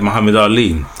 It's like Muhammad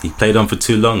Ali. He played on for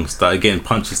too long, started getting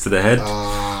punches to the head.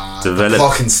 Developed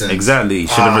Parkinson. Exactly. He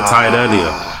should have retired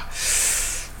earlier.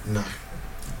 No.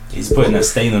 He's putting a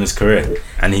stain on his career,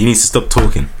 and he needs to stop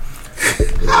talking.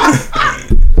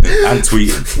 And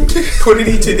tweeting. What did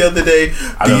he do the other day?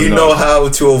 Do you know how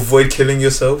to avoid killing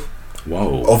yourself?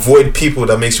 Whoa. Avoid people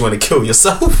that makes you want to kill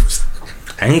yourself.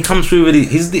 And he comes through with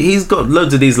he's got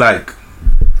loads of these like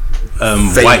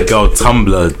white girl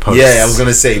Tumblr posts. Yeah, I was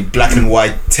gonna say black and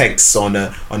white text on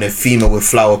a female with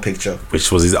flower picture,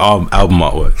 which was his album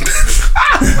artwork.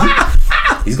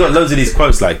 He's got loads of these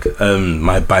quotes like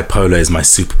my bipolar is my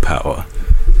superpower.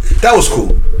 That was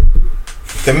cool.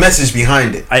 The message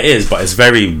behind it. It is, but it's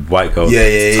very white girl. Yeah,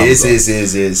 it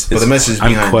is. But the message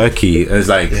behind I'm quirky. It's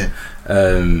like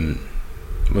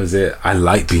was it? I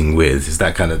like being weird. It's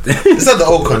that kind of thing. It's not the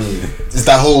old Kanye. It's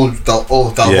that whole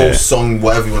song,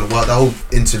 whatever you want. That whole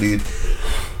interlude.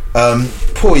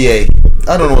 Poor Ye.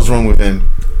 I don't know what's wrong with him.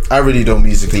 I really don't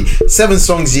musically. 7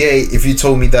 songs, Ye. If you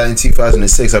told me that in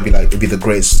 2006, I'd be like, it'd be the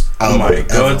greatest album. Oh my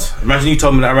god! Ever. Imagine you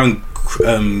told me that around.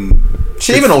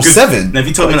 She even 07. If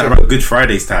you told me that around Good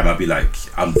Friday's time, I'd be like,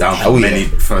 I'm down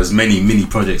for as many mini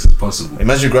projects as possible.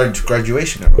 Imagine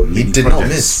graduation era. He did not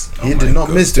miss. He did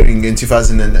not miss doing in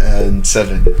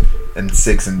 2007 and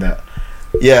 6 and that.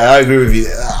 Yeah, I agree with you.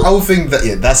 I would think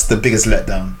that that's the biggest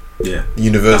letdown. Yeah,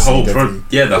 University.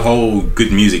 The whole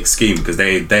good music scheme, because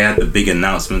they had the big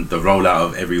announcement, the rollout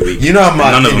of every week. You know,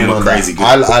 none of them were crazy good.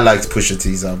 I liked Pusha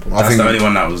T's album. That's the only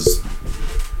one that was.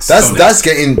 That's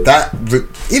getting that.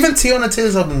 Even Tiana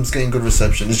Taylor's album's getting good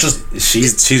reception. It's just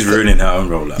she's ruining her own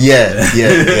rollout. Yeah.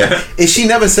 If she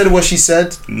never said what she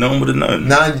said, no one would have known.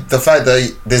 Now the fact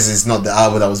that this is not the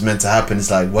album that was meant to happen,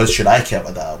 it's like, what should I care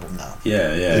about the album now?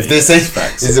 Yeah. If they say,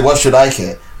 is it what should I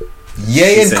care?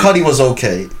 Ye and Cudi was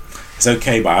okay. It's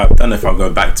okay, but I don't know if I'll go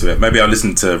back to it. Maybe I'll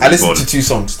listen to Reborn. I listened to 2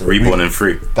 songs though. Reborn and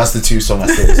Free. That's the 2 songs I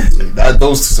still listen to.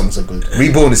 Those 2 songs are good.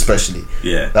 Reborn especially.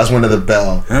 Yeah. That's one of the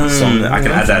better songs. I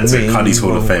can add that to Cudi's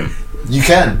Hall of Fame. You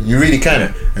can. You really can.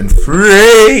 Yeah. And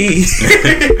Free.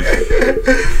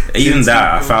 Even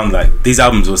that, I found like these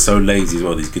albums were so lazy as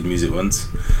well, these good music ones.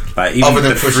 Like even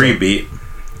the Free beat,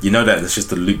 you know that it's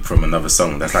just a loop from another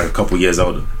song that's like a couple years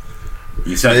older.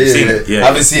 You've seen it? Yeah. I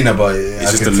haven't seen it, but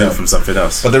it's just a loop from something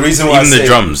else. But the reason why the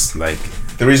drums, like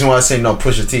the reason why I say not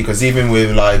Pusha T, because even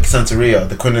with like Santeria,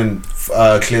 they couldn't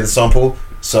clear the sample.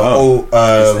 So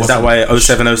is that why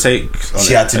 0708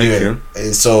 she had to do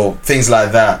it? So things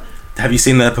like that. Have you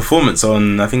seen their performance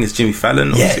on? I think it's Jimmy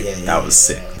Fallon. Yeah. That was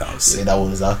sick. That was sick. That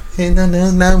was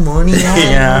morning.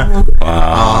 Yeah.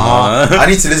 Wow. I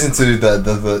need to listen to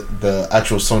the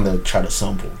actual song that tried to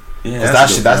sample. Yeah,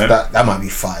 that might be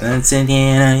fire.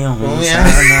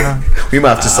 We might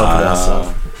have to sample that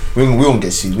song. We won't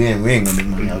get sued. We ain't gonna make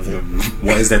money out of it.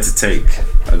 What is there to take?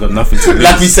 I got nothing to lose.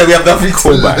 Like we said, we have nothing to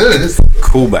lose.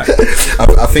 Callback.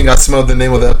 I think I smelled the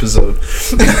name of the episode.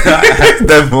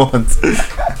 Them ones.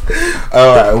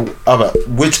 Alright.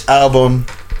 Which album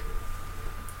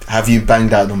have you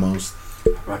banged out the most?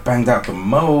 I banged out the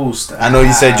most. I know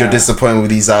you said you're disappointed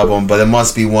with these albums, but there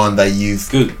must be one that you've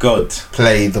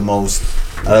played the most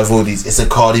out of all these. It's a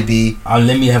Cardi B.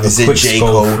 Let me have a quick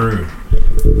scroll through.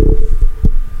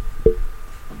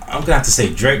 I'm gonna have to say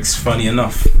Drake's. Funny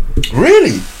enough.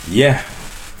 Really? Yeah.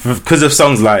 Because of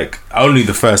songs like only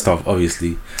the first half,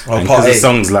 obviously, and because of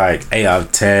songs like 8 out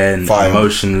of 10, Fire.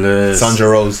 Emotionless, Sandra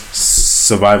Rose,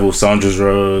 Survival, Sandra's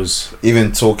Rose,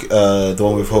 even the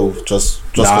one with Hove. Just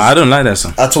I don't like that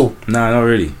song at all. Nah, not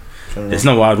really. It's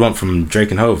not what I'd want from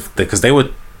Drake and Hove because they were.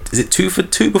 Is it 2 for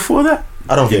 2 before that?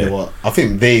 I don't think what. I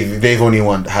think they've only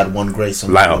had one great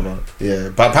song. Yeah,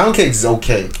 but Pound Cake is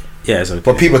okay. Yeah, it's okay.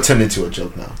 But people turn into a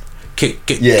joke now. Cake.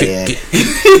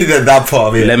 That part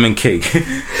of it. Lemon cake.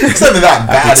 It's not that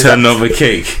bad. Turn over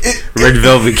cake. Red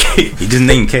velvet cake. He just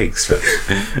named cakes.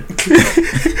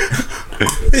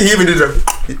 He even did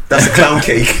that's a clown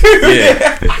cake.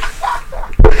 Yeah.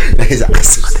 He's like,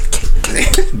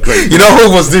 great. You know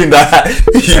who was doing that?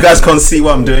 You guys can't see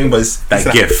what I'm doing, but it's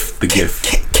the GIF.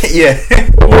 Yeah.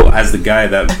 Or as the guy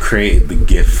that created the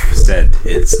GIF said,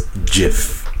 it's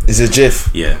GIF. Is it GIF?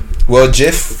 Yeah. Well,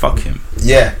 GIF. Fuck him.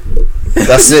 Yeah.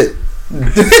 That's it.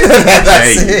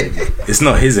 That's it. It's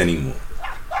not his anymore.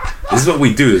 This is what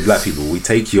we do as black people. We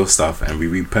take your stuff and we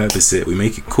repurpose it. We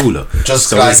make it cooler. Just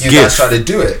so like you guys try to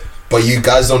do it, but you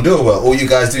guys don't do it well. All you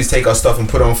guys do is take our stuff and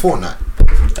put it on Fortnite.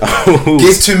 Oh.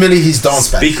 Give 2 million his dance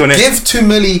back. Speak on it. Give 2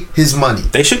 million his money.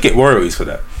 They should get royalties for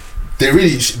that. They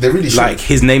really should. Like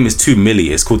his name is 2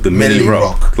 Milli. It's called the Milli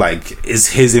Rock. Like it's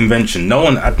his invention.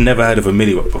 I'd never heard of a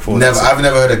Milli Rock before. Never. I've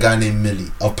never heard a guy named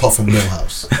Milli apart from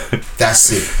Millhouse.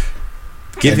 That's it.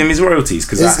 Give him his royalties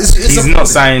because he's not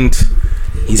signed.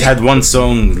 He's had one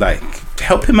song. Like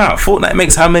help him out. Fortnite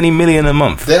makes how many million a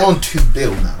month? They're on 2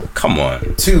 bill now. Come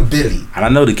on. 2 billion. And I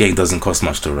know the game doesn't cost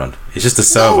much to run. It's just a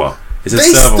server. No, it's a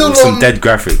server with some dead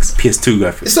graphics, PS2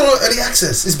 graphics. It's not on early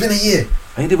access. It's been a year.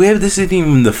 This isn't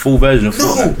even the full version of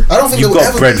Fortnite. No, I don't think you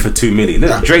got bread for 2 million.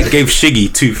 Look, Drake gave Shiggy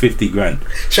 250 grand.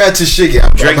 Shout out to Shiggy.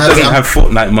 Drake doesn't have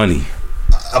Fortnite money.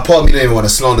 A part of me don't even want to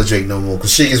slander Drake no more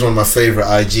because Shiggy's one of my favorite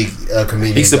IG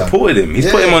comedians. He supported him.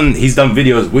 He's put him on. He's done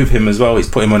videos with him as well. He's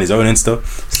put him on his own Insta.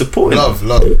 Support him. Love.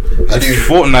 I do.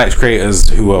 Fortnite creators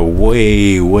who are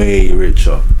way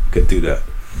richer could do that.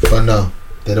 But no,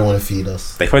 they don't want to feed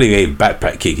us. They probably gave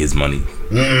Backpack Kick his money.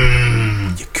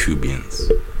 You Cubians.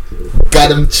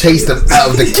 Got him, chased him out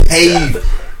of the cave.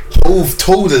 Hove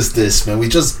told us this, man. We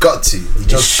just got to. Is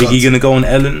Shiggy gonna go on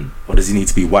Ellen, or does he need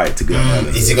to be white to go on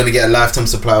Ellen? Is he gonna get a lifetime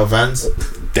supply of Vans?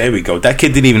 There we go. That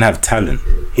kid didn't even have talent.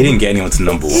 He didn't get anyone to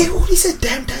number 1. Yeah, what he said,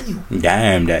 damn Daniel.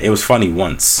 Damn that. It was funny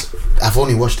once. I've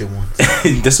only watched it once.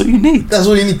 That's all you need. That's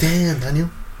all you need. Damn Daniel.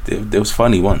 It was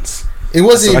funny once. It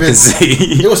wasn't even.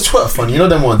 It was Twitter funny. You know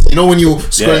them ones. You know when you're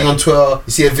scrolling on Twitter,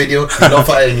 you see a video, you laugh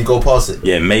at it, and you go past it.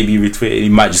 Yeah, maybe you retweet it. You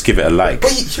might just give it a like.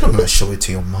 But you're not gonna show it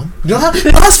to your mum. You know how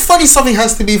funny something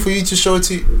has to be for you to show it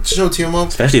to your mum.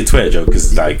 Especially a Twitter joke,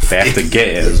 because like they have to get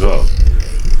it as well.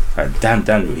 Like, damn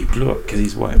Daniel, he blew up because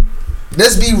he's white.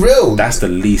 Let's be real. That's the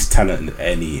least talent in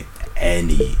any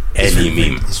meme.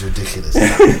 It's ridiculous.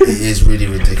 It is really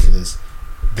ridiculous.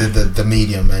 The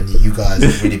media, man, you guys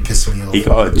are really pissing me off. He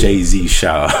got a Jay-Z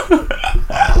shout.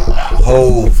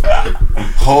 Hove.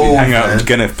 Hang out with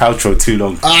Gwyneth Paltrow too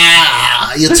long.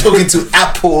 You're talking to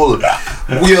Apple.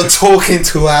 We are talking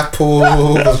to Apple.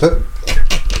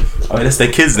 Oh, that's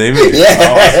their kid's name, isn't it?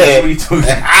 Yeah. What are you talking?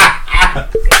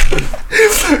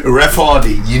 Ref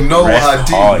Hardy. You know what I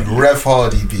do. Ref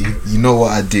Hardy, B. You know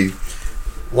what I do.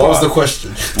 What was the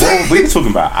question? Well, we were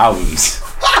talking about albums.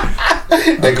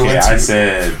 Okay, I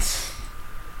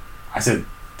said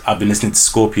I've been listening to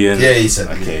Scorpion. Yeah, he said.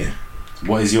 Okay, yeah.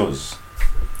 What is yours?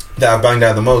 That I banged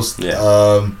out the most. Yeah.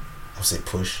 I'll say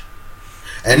Push.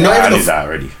 And I knew that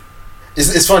already.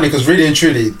 It's funny because really and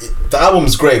truly, the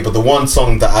album's great, but the one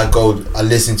song that I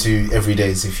listen to every day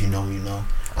is If You Know, You Know.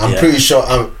 I'm pretty sure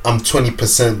I'm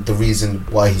 20% the reason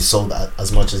why he sold that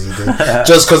as much as he did.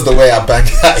 Just because the way I banged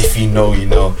that If You Know, You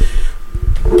Know.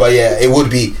 But yeah, it would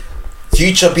be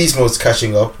Future Beast Mode's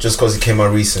catching up just because it came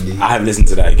out recently. I haven't listened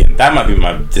to that again. That might be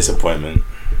my disappointment.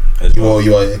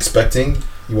 You are expecting?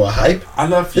 You are hype? I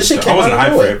love Future. I wasn't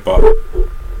hyped for it, but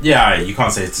yeah, you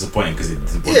can't say it's disappointing because it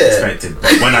wasn't expected.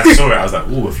 But when I saw it, I was like,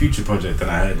 "Oh, a Future project,"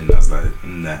 and I heard it, and I was like,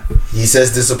 "Nah." He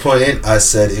says disappointing. I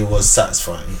said it was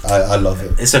satisfying. I love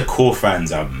it. It's a core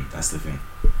fans album. That's the thing.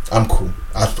 I'm cool.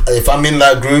 If I'm in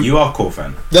that group, you are a core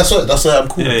fan. That's what I'm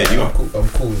cool. Yeah, with you are. I'm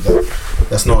cool with that.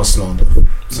 That's not a slander.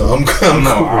 So I'm cool.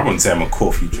 I wouldn't say I'm a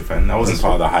core Future fan. I wasn't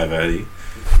part of the hype early.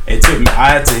 It took me. I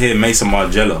had to hear Mason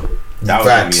Margiela. That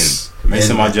was me in.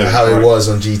 Mason Margiela. How it was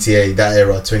on GTA that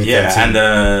era, 2013. Yeah,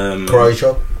 and Karate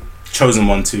Chop. Chosen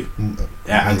One too.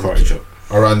 Yeah, and Karate Chop.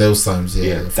 Around those times,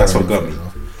 yeah. That's what got me.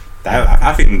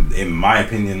 I think, in my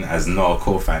opinion, as not a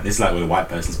core fan, it's like when a white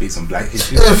person speaks on black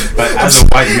issues. But as a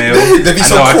white male,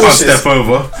 I can't step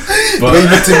over. But when you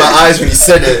looked in my eyes when you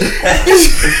said it,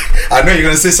 I know you're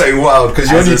gonna say something wild because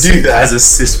you only do that as a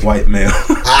cis white male.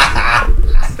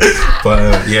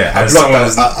 But yeah,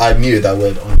 I muted that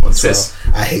word on Twitter.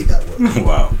 I hate that word.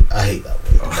 Wow, I hate that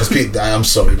word because I'm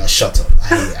sorry, like shut up.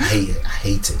 I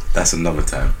hate it. That's another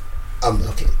time.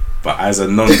 Okay. But as a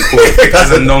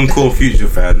non-core Future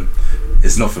fan,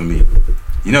 it's not for me.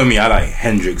 You know me, I like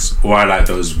Hendrix, or I like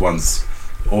those ones,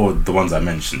 or the ones I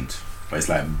mentioned, where it's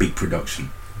like big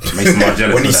production. It makes me more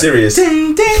jealous. When he's serious.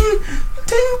 Ding, ding,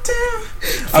 ding, ding.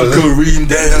 I'm Kareem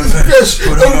down.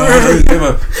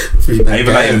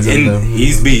 Even like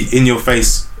he's be in your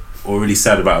face or really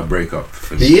sad about a breakup.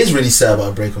 He is really sad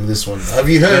about a breakup with this one. Have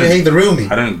you heard Hate the Real Me?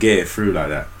 I don't get it through like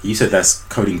that. You said that's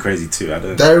coding crazy too. I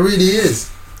don't. That really is.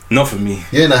 Not for me.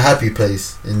 You're in a happy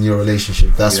place in your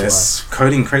relationship. That's why.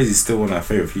 Coding Crazy is still one of my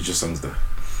favorite Future songs though.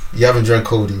 You haven't drank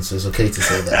codeine, so it's okay to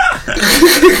say that.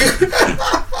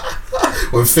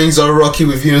 When things are rocky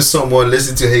with you and someone,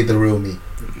 listen to Hate the Real Me.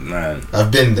 Man. I've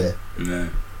been there. No.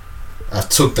 I've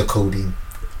took the codeine.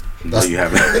 No, you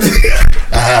haven't.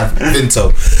 I have.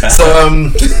 Vinto. So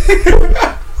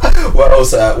what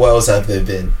else have there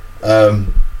been?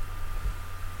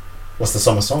 What's the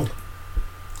summer song?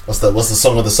 What's the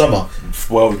song of the summer?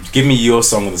 Well, give me your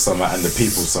song of the summer and the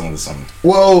people's song of the summer.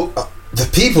 Well, the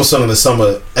people's song of the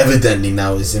summer evidently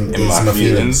now is in my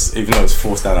feelings, even though it's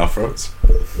forced down our throats.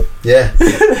 Yeah.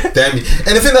 Damn.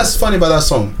 And the thing that's funny about that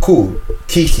song, cool,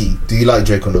 Kiki, do you like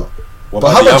Drake or not? What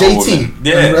but how about JT? Woman?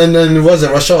 Yeah. And then was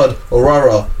it Rashad or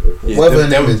Rara? Yeah, whatever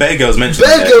there were Bear Girls mentioned.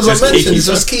 Bear Girls are mentioned. Kiki, it's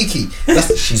just Kiki.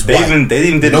 She's they white. even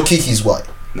did. You know Kiki's white.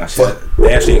 Nah,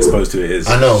 they actually exposed who it is.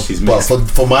 I know, she's but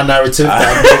for my narrative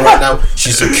that I'm doing right now,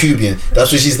 she's a Cuban. That's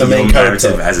why she's the main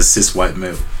character. As a cis white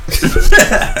male.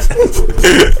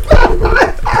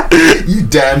 You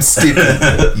damn skippy.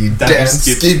 You damn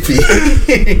skippy.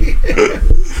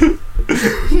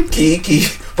 Kiki.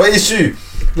 But it's true.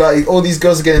 Like, all these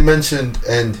girls are getting mentioned,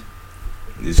 and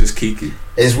it's just Kiki.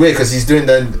 It's weird because he's doing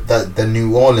the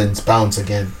New Orleans bounce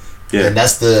again. Yeah. And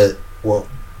that's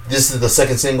this is the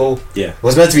second single. Yeah. It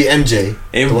was meant to be MJ.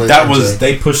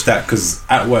 They pushed that because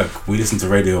at work we listen to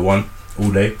Radio 1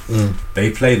 all day. They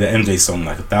play the MJ song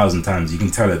like 1,000 times. You can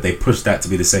tell that they pushed that to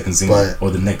be the second single or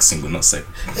the next single, not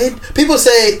second. People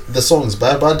say the song's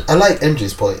bad, but I like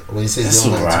MJ's part when he says it's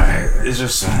alright. It's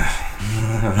just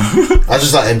I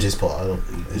just like MJ's part.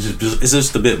 It's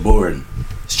just a bit boring.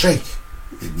 It's Drake.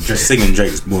 Just singing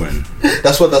Drake's boring.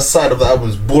 That's what that side of the album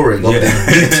is boring.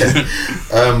 Yeah.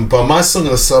 But my song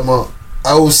of the summer,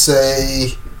 I would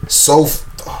say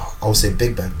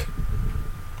Big Bang.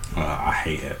 I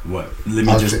hate it.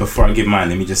 Before I give mine,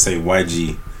 let me just say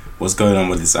YG. What's going on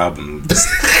with this album?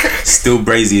 Still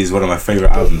Brazy is one of my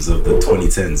favorite albums of the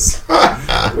 2010s.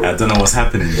 I don't know what's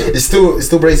happening. It's still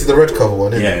Brazy, the red cover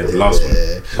one, isn't it? The last one.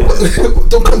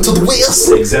 Don't come to the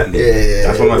wheels. Exactly. Yeah.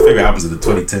 That's one of my favorite albums of the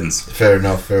 2010s. Fair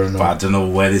enough. But I don't know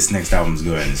where this next album's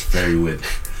going. It's very weird.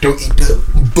 Don't eat the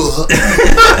butt.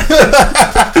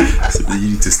 So you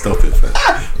need to stop it, fam.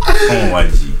 Come on,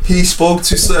 YG. He spoke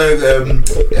to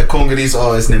a Congolese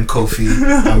artist named Kofi.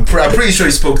 I'm pretty sure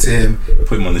he spoke to him.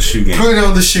 Put him on the shoe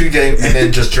game. And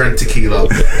then just drank tequila.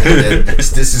 And then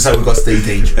this is how we got State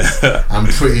Agents. I'm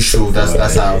pretty sure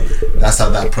that's how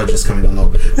that project's coming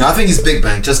along. Now I think it's Big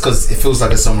Bang just because it feels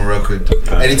like a summer record.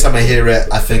 Anytime I hear it,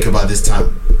 I think about this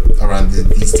time. Around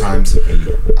these times,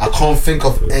 I can't think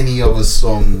of any other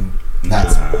song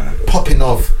that's popping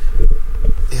off.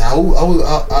 Yeah,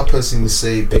 I personally would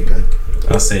say Big Bang.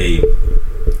 I'll say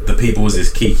The People's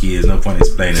is Kiki. There's no point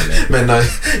explaining it. Man, no,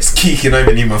 it's Kiki. I don't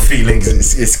even need my feelings.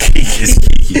 It's Kiki. It's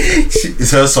Kiki.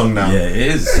 It's her song now. Yeah, it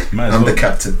is. I'm the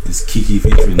captain. It's Kiki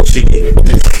featuring Chiki.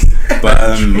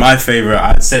 But my favorite,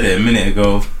 I said it a minute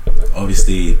ago.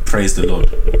 Obviously, Praise the Lord.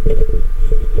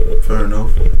 Fair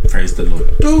enough. Praise the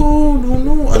Lord.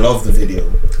 No. I love the video.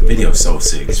 The video's so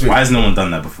sick. Why has no one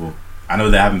done that before? I know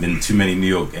there haven't been too many New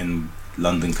York and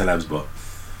London collabs, but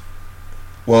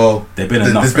there's been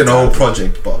enough. There's been a whole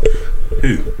project, but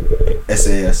who?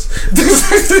 SAS.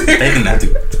 They didn't have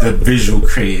the visual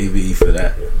creativity for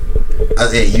that.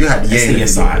 You had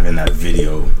SAS not having that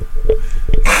video.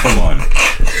 Come on.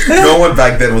 No one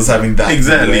back then was having that.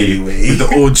 Exactly. With the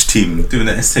Orge team doing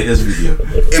the SAS video.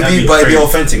 It'd be the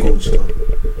authentic Orge though.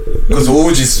 Because the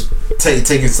Orge is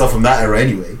taking stuff from that era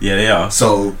anyway. Yeah, they are.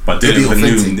 So, but doing it with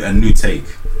a new take.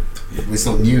 It's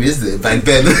not new, is it? Back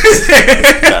then.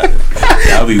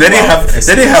 That'll be they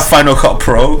didn't have Final Cut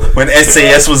Pro when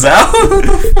SAS was out.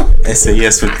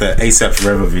 SAS with the ASAP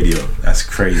Forever video. That's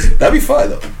crazy. That'd be fire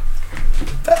though.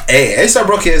 Hey, ASAP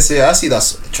Rocky SA, I see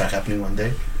that track happening one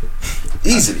day.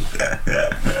 Easily.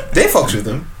 They fucked with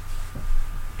them.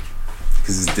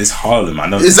 Because it's this Harlem, I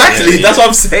know. Exactly, that's what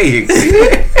I'm saying.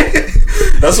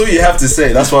 That's what you have to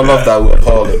say. That's why I love that word,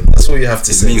 Harlem. That's what you have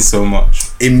to say. It means so much.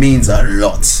 It means a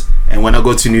lot. And when I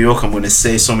go to New York, I'm gonna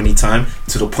say so many times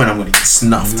to the point I'm gonna get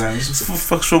snuffed. Like, what the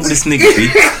fuck's wrong with this nigga, B?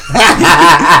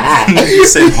 You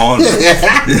said Harlem.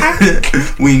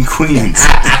 We in Queens.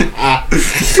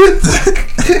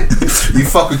 You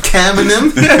fuck with Cam and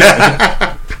them?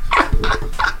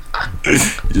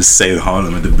 You just say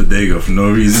Harlem at the bodega for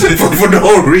no reason. for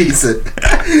no reason.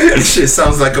 This shit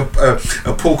sounds like a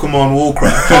Pokemon Warcry.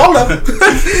 Harlem.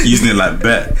 Using it like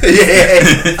bet.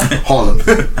 Yeah. Harlem.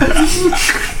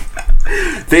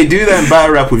 They do that in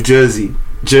battle rap with Jersey.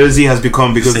 Jersey has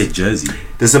become, because say Jersey.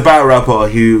 There's a battle rapper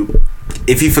who,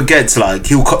 if he forgets, like,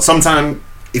 he'll cut sometime.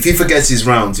 If he forgets his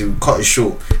rounds, he will cut it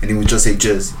short and he will just say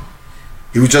Jersey.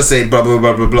 He would just say blah blah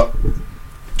blah blah blah.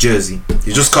 Jersey.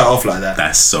 You just cut it off like that.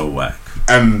 That's so whack.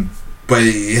 But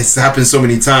it's happened so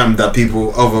many times that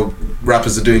other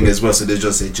rappers are doing it as well, so they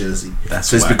just say Jersey. That's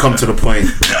so it's whack, become man. to the point.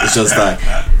 It's just like,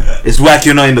 it's whack.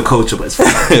 You're not in the culture, but it's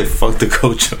Fuck the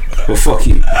culture. well, fuck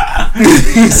you.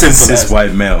 Simple Cis as.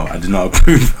 white male. I do not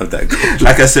approve of that culture.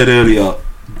 Like I said earlier,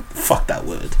 fuck that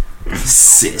word.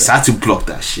 Cis. I had to block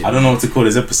that shit. I don't know what to call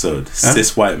this episode. Huh?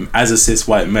 Cis white, as a cis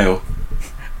white male.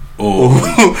 Or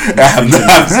I have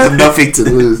nothing to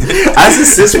lose. As a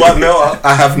cis white male,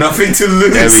 I have nothing to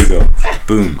lose. there we go.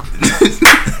 Boom.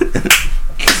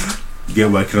 Get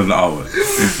working on the hour.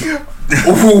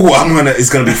 Ooh, it's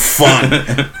gonna be fun.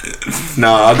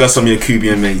 Nah, I got some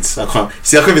Yakubian mates. I can't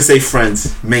even say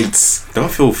friends, mates.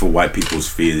 Don't feel for white people's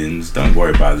feelings. Don't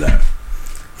worry about that.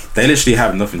 They literally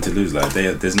have nothing to lose. Like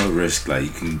there's no risk. Like you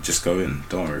can just go in.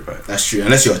 Don't worry about it. That's true,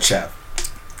 unless you're a chap.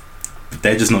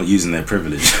 They're just not using their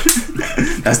privilege.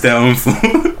 That's their own fault.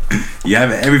 You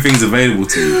have everything's available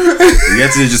to you. You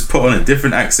have to just put on a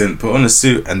different accent, put on a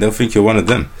suit, and they'll think you're one of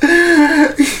them.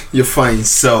 You're fine,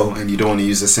 and you don't want to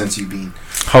use the sense you've been.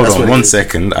 Hold on 1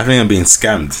 second. I think I'm being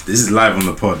scammed. This is live on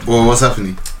the pod. Well, what's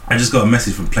happening? I just got a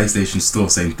message from PlayStation Store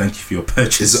saying thank you for your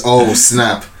purchase.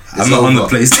 Snap. I'm not on the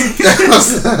PlayStation.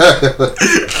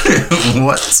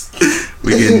 What?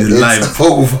 We're getting the live. It's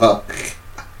over.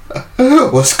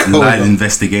 What's going live on?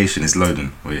 investigation is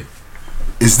loading. Wait.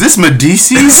 Is this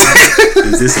Medici's?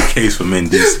 Is this a case for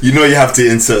Mendes? You know you have to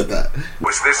insert that.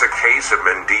 Was this a case of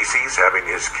Mendices having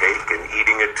his cake and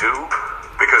eating it too?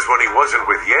 Because when he wasn't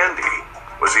with Yandy,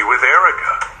 was he with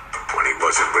Erica? When he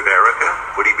wasn't with Erica,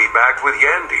 would he be back with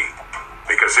Yandy?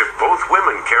 Because if both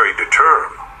women carried to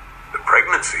term, the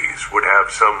pregnancies would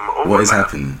have some overlap. What is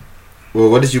happening? Well,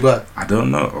 what did you buy? I don't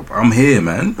know. I'm here,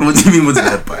 man. What do you mean, what did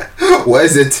I buy? What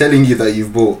is it telling you that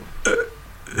you've bought?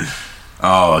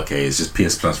 Oh, okay. It's just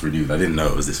PS Plus renewed. I didn't know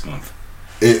it was this month.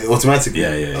 It automatically?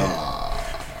 Yeah.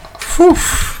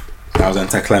 That was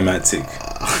anticlimactic.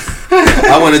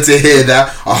 I wanted to hear that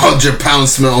 £100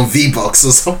 smell on V-Bucks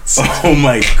or something. Oh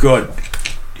my god.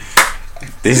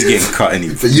 This is getting cut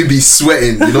anyway. But you be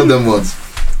sweating, you know them ones.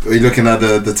 Are you looking at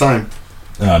the time?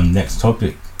 Next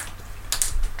topic.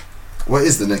 What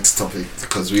is the next topic?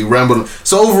 Because we rambled.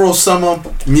 So overall summer,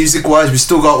 music wise, we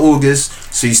still got August.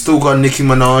 So you still got Nicki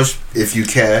Minaj, if you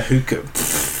care. Who could?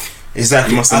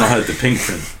 Exactly. You must have not heard the Pink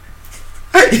Print.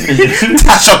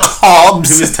 Tasha Cobbs.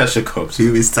 Who is Tasha Cobbs?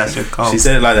 Who is Tasha Cobbs? She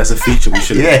said it like that's a feature we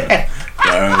should have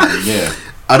Yeah. yeah.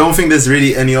 I don't think there's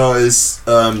really any artists.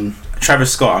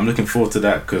 Travis Scott, I'm looking forward to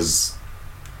that because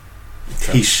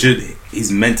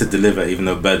he's meant to deliver even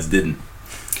though Birds didn't.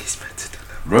 He's meant to deliver.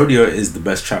 Rodeo is the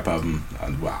best trap album.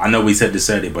 I know we said this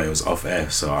earlier, but it was off air,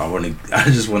 so I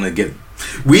just want to get.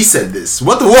 We said this.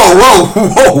 What the?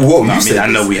 Whoa! No, You I said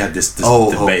know this. we had this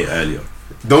debate earlier.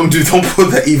 Don't put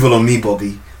that evil on me,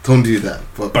 Bobby. Don't do that.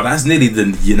 But that's nearly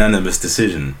the unanimous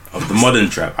decision of the modern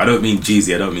trap. I don't mean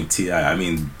Jeezy, I don't mean T.I. I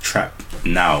mean trap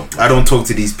now. I don't talk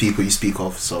to these people you speak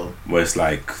of, so Where it's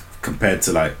like compared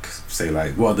to like say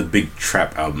like what are the big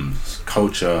trap albums?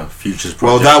 Culture, Futures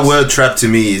well, Projects. that word trap to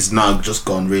me is now just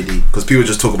gone really because people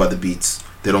just talk about the beats.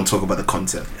 They don't talk about the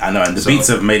content. I know, and the So- beats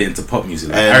have made it into pop music.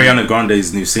 Like Ariana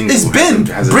Grande's new single. It's been.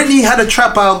 has a Britney had a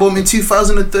trap album in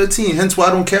 2013. Hence why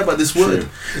I don't care about this word.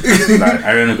 like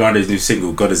Ariana Grande's new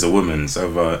single, "God Is a Woman," it's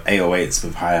over 808s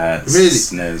with hi hats, Really?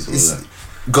 snares, all It's- that.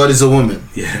 God is a woman.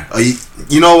 Yeah. Are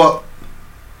you know what?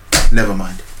 Never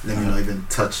mind. Let me not even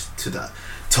touch to that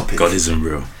topic. God isn't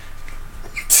real.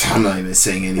 I'm not even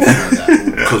saying anything like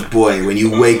that. Because boy, when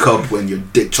you wake up when your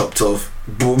dick chopped off,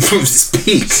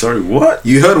 speak. Sorry, what?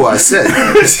 You heard what I said.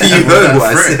 You heard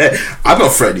what I said. I'm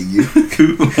not threatening you.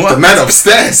 What? The man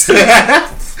upstairs.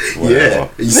 Whatever. Yeah.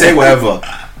 You say whatever.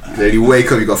 Then you wake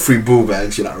up, you got 3 ball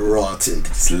bags, you're like rotted.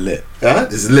 It's lit. Huh?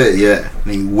 It's lit, yeah.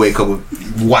 Then you wake up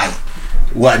with white.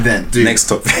 What then? Dude. Next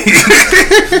topic.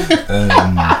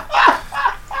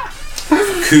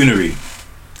 Coonery.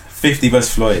 50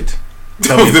 vs Floyd.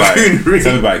 Tell me about it.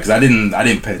 Because I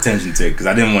didn't pay attention to it because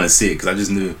I didn't want to see it because I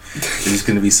just knew there's just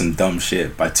gonna be some dumb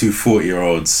shit by two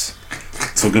 40-year-olds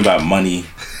talking about money.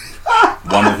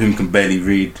 One of whom can barely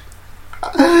read.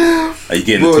 Are you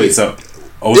getting the tweets up?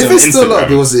 Or was it it's still up,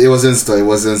 it was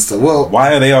Insta. Well,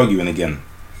 why are they arguing again?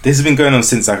 This has been going on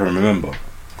since I can remember.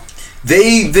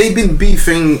 They've been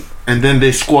beefing and then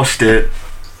they squashed it.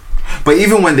 But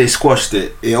even when they squashed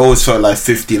it, it always felt like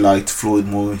 50 liked Floyd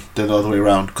more than the other way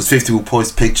around. Because 50 would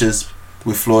post pictures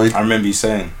with Floyd. I remember you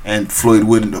saying. And Floyd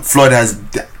wouldn't. Floyd has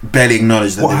barely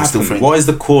acknowledged that they were still friends. What is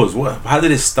the cause? How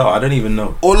did it start? I don't even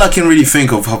know. All I can really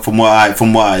think of from what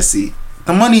I see,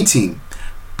 the money team.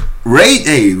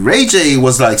 Ray J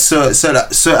was like Sir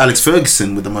Alex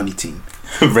Ferguson with the money team.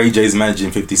 Ray J's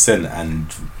managing 50 Cent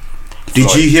and.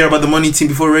 Did you hear about the money team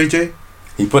before Ray J?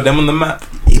 He put them on the map.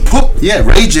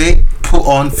 Ray J put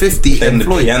on 50 and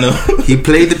Floyd. Piano. He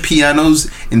played the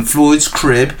pianos in Floyd's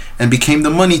crib and became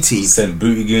the money team. Sent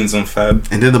Booty Goons on Fab.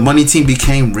 And then the money team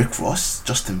became Rick Ross,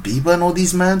 Justin Bieber and all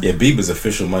these man. Yeah, Bieber's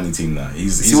official money team now.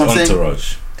 He's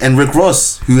entourage. And Rick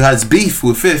Ross, who has beef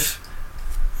with Fifth.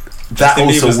 That Justin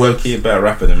also worked. He's a better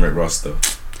rapper than Rick Ross though.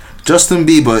 Justin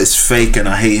Bieber is fake and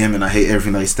I hate him and I hate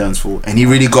everything that he stands for. And he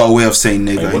really got a way of saying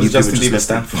nigga. Wait, what does Justin Bieber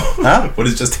stand for? Huh? What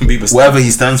does Justin Bieber stand for? Whatever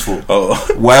he stands for. Oh.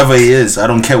 Whatever he is. I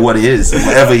don't care what he is.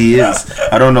 Whatever he is.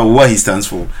 I don't know what he stands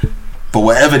for. But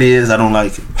whatever it is, I don't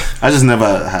like him. I just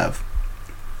never have.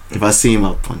 If I see him,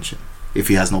 I'll punch him. If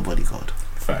he has no bodyguard.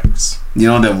 Facts. You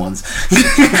know them ones.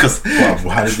 Wow,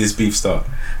 how did this beef start?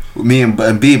 Me and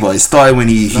Bieber, it started when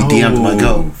he DM'd my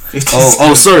girl.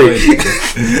 Oh, sorry.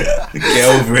 Get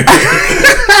over it.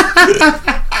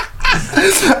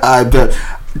 But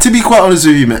to be quite honest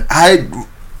with you, man,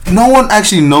 no one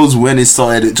actually knows when it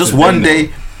started. Just one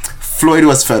day, Floyd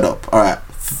was fed up. All right.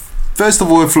 First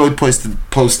of all, Floyd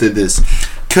posted this.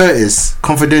 Curtis,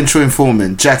 confidential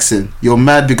informant, Jackson, you're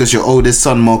mad because your oldest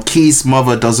son Marquis'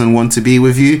 mother doesn't want to be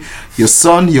with you. Your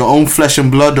son, your own flesh and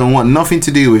blood, don't want nothing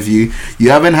to do with you.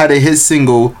 You haven't had a hit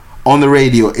single on the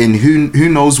radio in who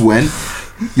knows when.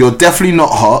 You're definitely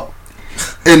not hot.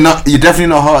 You're definitely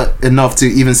not hot enough to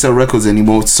even sell records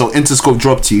anymore. So Interscope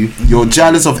dropped you. You're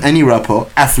jealous of any rapper,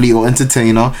 athlete or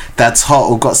entertainer that's hot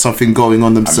or got something going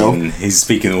on themselves. I mean, he's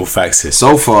speaking all facts here.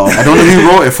 So far, I don't know who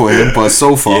wrote it for him, but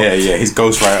so far, yeah, he's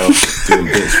ghostwriter doing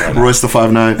bits right now. Royce the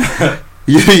 5'9".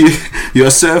 You're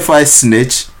a certified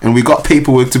snitch, and we got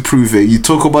paperwork to prove it. You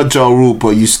talk about Ja Rule,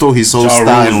 but you stole his whole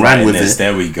style and ran with it.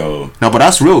 There we go. No, but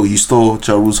that's real. You stole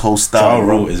Ja Rule's whole style. Ja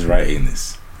Rule is writing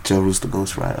this. Ja Rule's the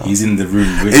ghostwriter. He's in the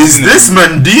room. Is this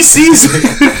man DC's?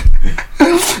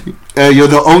 You're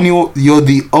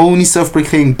the only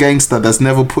self-proclaimed gangster that's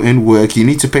never put in work. You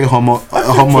need to pay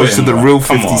homage to the real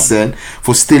 50 Cent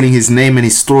for stealing his name and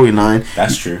his storyline.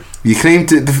 That's true.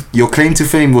 Your claim to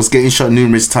fame was getting shot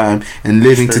numerous times and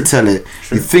living to tell it.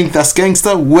 True. You think that's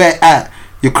gangster? Where at?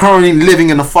 You're currently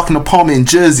living in a fucking apartment in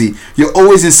Jersey. You're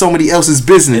always in somebody else's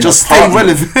business. Just stay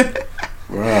relevant.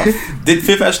 Did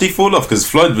Fifth actually fall off? Because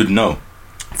Floyd would know.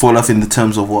 Fall off in the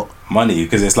terms of what? Money,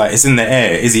 because it's in the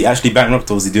air. Is he actually bankrupt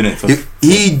or is he doing it for...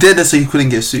 He did it so he couldn't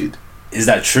get sued. Is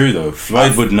that true though?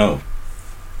 Floyd would know.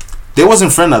 They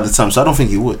wasn't friends at the time, so I don't think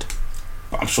he would.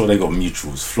 But I'm sure they got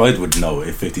mutuals. Floyd would know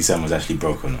if 50 Cent was actually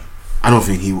broke or not. I don't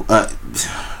think he...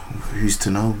 who's to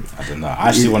know? I don't know. I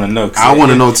actually want to know. I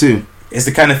want to know too. It's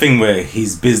the kind of thing where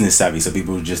he's business savvy, so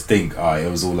people would just think,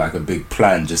 it was all like a big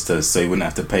plan so he wouldn't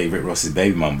have to pay Rick Ross's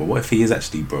baby mum. But what if he is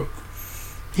actually broke?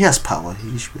 He has power.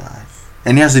 He should be alright.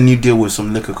 And he has a new deal with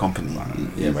some liquor company.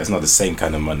 Yeah, but it's not the same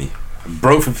kind of money.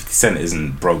 Broke for 50 Cent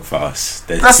isn't broke for us.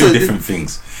 They're two different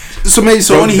things. So maybe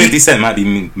only 50 Cent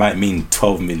might mean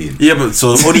 12 million. Yeah, but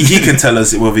so only he can tell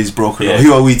us whether he's broke or not.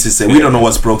 Who are we to say? We don't know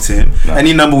what's broke to him. No.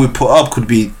 Any number we put up could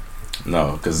be...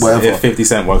 No, because if 50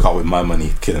 Cent woke up with my money,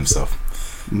 he'd kill himself.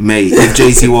 Mate, if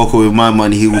JT walk away with my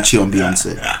money, he would cheat on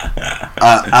Beyonce.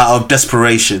 Out of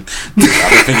desperation. I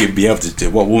don't think he'd be able to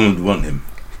do. What woman would want him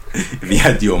if he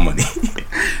had your money?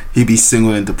 He'd be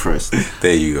single and depressed.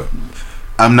 There you go.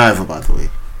 I'm neither, by the way.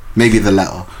 Maybe the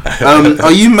latter.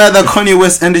 Are you mad that Kanye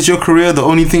West ended your career? The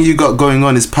only thing you got going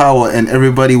on is power, and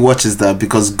everybody watches that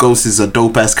because Ghost is a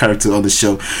dope ass character on the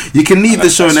show. You can leave the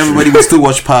show and everybody will still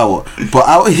watch Power, but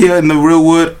out here in the real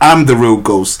world, I'm the real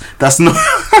Ghost. That's not.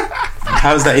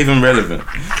 How's that even relevant?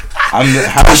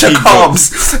 Tasha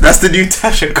Cobbs. That's the new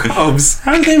Tasha Cobbs.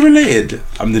 How are they related?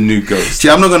 I'm the new Ghost. See,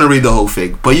 I'm not gonna read the whole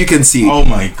thing, but you can see. Oh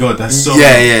my god, that's so.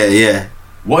 Yeah.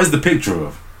 What is the picture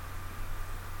of?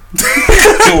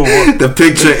 The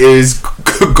picture is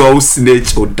go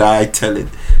snitch or die telling.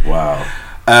 Wow.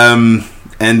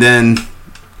 And then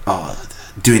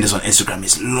doing this on Instagram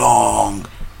is long.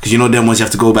 because you know them ones you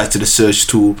have to go back to the search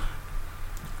tool.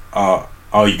 You're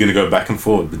gonna go back and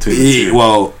forth between the two?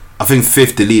 Well, I think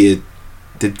Fifth deleted.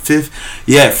 Did Fifth?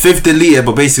 Yeah, Fifth deleted,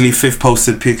 but basically Fifth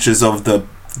posted pictures of the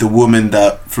woman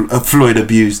that Floyd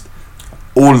abused.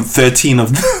 All 13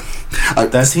 of them.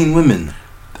 13 women.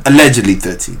 Allegedly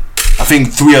 13. I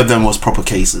think 3 of them was proper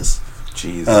cases.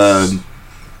 Jesus.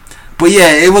 But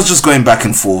yeah, it was just going back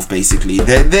and forth. Basically,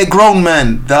 they're grown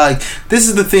men. Like, this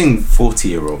is the thing.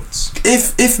 40-year-olds.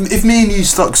 If me and you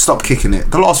stop kicking it,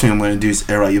 the last thing I'm going to do is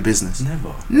air out your business.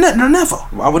 Never. No, never.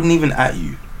 I wouldn't even at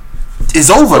you. It's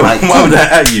over. Like, why would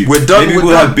I at you? We're done. Maybe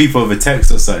we'll have beef over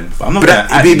text or something. But I'm not gonna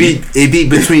at you. It be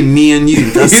between me and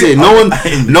you. That's it. No one.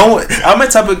 I'm the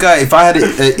type of guy. If I had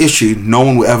an issue, no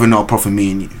one would ever know apart from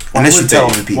me and you. Unless you tell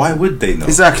other people. Why would they know?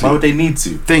 Exactly. Why would they need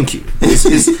to? Thank you.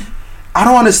 It's I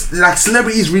don't understand. Like,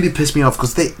 celebrities really piss me off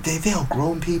because they are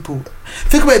grown people.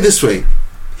 Think about it this way: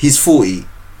 he's 40.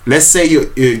 Let's say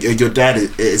your dad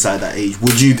is at that age.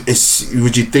 Would you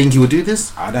think he would do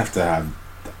this?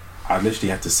 I'd literally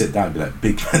have to sit down and be like,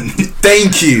 big man.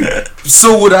 Thank you.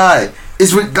 So would I.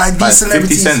 It's like these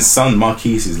celebrities. 50 Cent's son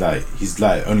Marquise is he's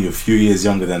only a few years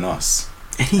younger than us,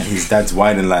 and his dad's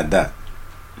whining like that.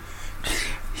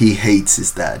 He hates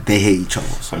his dad. They hate each other.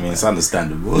 I mean, it's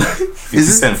understandable. 50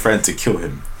 Cent threatened to kill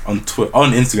him on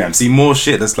Instagram. See more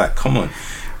shit that's like, come on,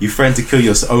 you threatened to kill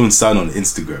your own son on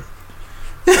Instagram.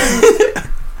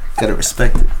 Gotta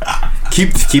respect it.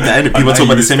 Keep that energy. People talk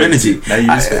about the same energy.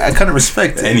 I kind of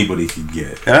respect it. Anybody could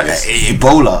get it.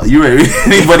 Ebola.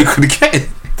 Anybody could get it.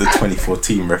 The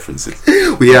 2014 references.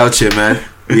 We out here, man.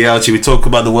 We out here. We talk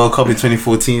about the World Cup in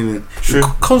 2014. True. It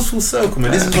comes full circle,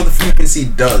 man. This is what the frequency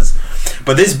does.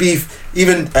 But this beef,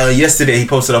 even yesterday, he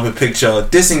posted up a picture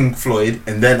dissing Floyd,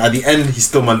 and then at the end, he's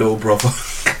still my little brother.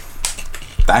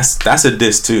 That's a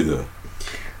diss too, though.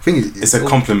 I think it's a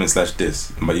compliment /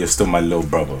 diss, but you're still my little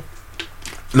brother.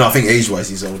 No, I think age-wise,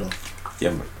 he's older.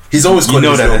 Yeah, but he's always called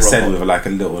his little brother. Said with like a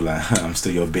little I'm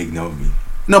still your big homie.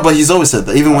 No, but he's always said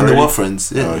that, even when they were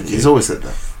friends. Yeah, okay. He's always said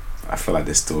that. I feel like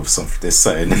there's still there's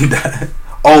something in that.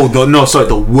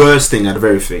 The worst thing out of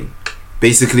everything.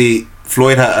 Basically,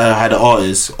 Floyd had an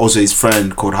artist, also his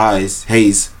friend called Hayes,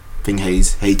 I think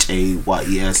Hayes, H.E.R,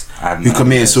 who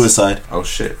committed suicide. Oh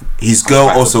shit! His girl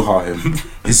also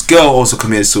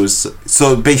committed suicide.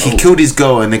 So basically, he killed his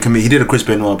girl and then he did a Chris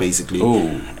Benoit basically.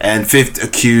 Ooh. And Fifth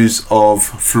accused of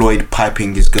Floyd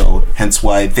piping his girl. Hence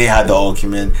why they had the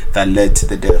argument that led to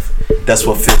the death. That's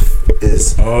what Fifth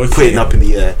is putting up in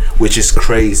the air, which is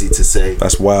crazy to say.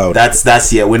 That's wild.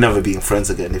 That's we're never being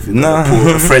friends again if you're gonna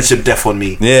pull a friendship death on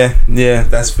me. Yeah,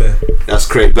 that's fair. That's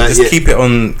great. But just keep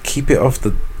it off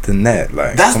the net.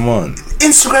 Like, come on.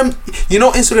 Instagram,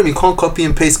 Instagram, you can't copy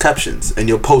and paste captions and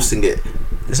you're posting it.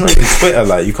 It's not even Twitter.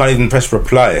 Like, you can't even press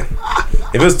reply.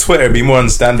 If it was Twitter, it'd be more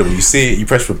understandable. You see it, you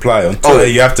press reply. On Twitter,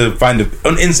 you have to on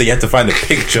Insta, you have to find a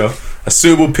picture, a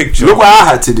suitable picture. Look what I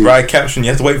had to do. Right caption. You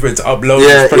have to wait for it to upload.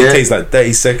 It probably takes like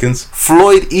 30 seconds.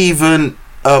 Floyd even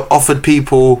offered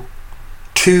people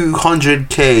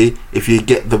 $200K if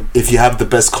you have the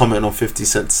best comment on 50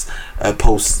 Cent's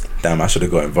post. Damn, I should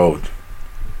have got involved.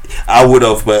 I would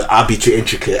have, but I'd be too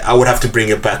intricate. I would have to bring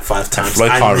it back 5 times. And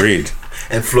Floyd can't read.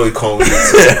 And Floyd can't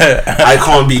read. I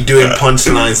can't be doing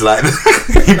punchlines like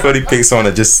that. You probably pick someone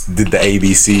that just did the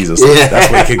ABCs or something. Yeah.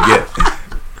 That's what you could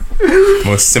get.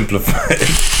 More simplified.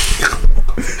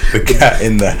 The cat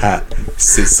in the hat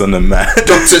sits on the mat.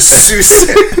 Dr. Seuss.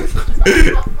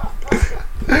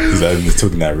 He's like, we're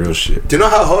talking that real shit. Do you know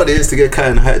how hard it is to get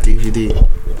Cat in the Hat DVD?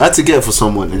 I had to get it for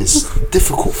someone and it's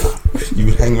difficult, fam.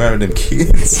 You hang around with them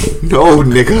kids? No,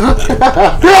 nigga.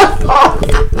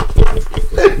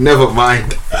 Never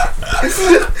mind.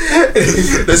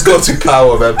 Let's go to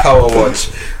Power, man. Power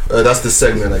Watch. That's the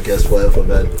segment, I guess. Whatever,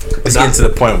 man. It's getting to the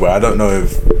point where I don't know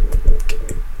if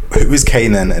who is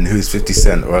Kanan and who is 50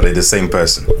 Cent, or are they the same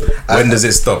person? When does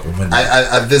it stop?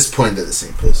 At this point, they're the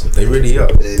same person. They really are.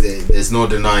 There's no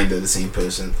denying they're the same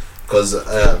person. Because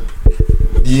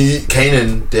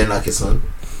Kanan didn't like his son.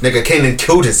 Nigga, Kanan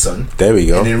killed his son. There we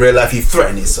go. And in real life, he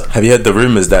threatened his son. Have you heard the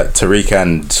rumors that Tariq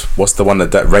and what's the one that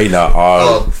Raina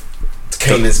are?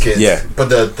 Kanan's kids. Yeah. But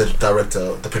the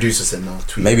director, the producer said no.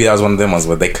 Maybe that was one of them ones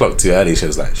where they clocked too early. She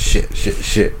was like, shit.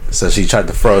 So she tried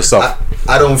to throw us off.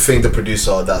 I don't think the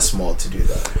producer are that smart to do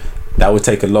that. That would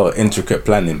take a lot of intricate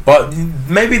planning. But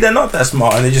maybe they're not that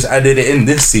smart and they just added it in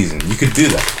this season. You could do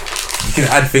that. You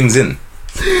can add things in.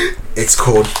 It's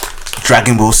called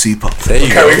Dragon Ball Super. There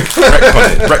you go.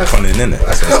 Retconning, innit?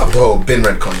 That's what's oh, been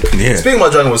retconning. Yeah. Speaking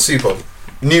about Dragon Ball Super,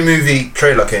 new movie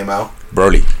trailer came out.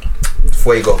 Broly.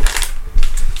 Fuego.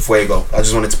 I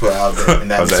just wanted to put it out there in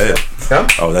that. Oh, that it? Yeah?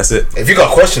 Oh, that's it. If you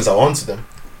got questions, I'll answer them.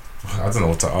 I don't know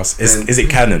what to ask. Is it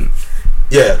canon?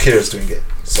 Yeah, Kira's doing it.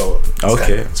 So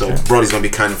okay. So Broly's gonna be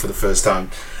canon for the first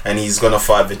time, and he's gonna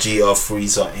fight Vegeta,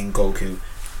 Frieza, and Goku,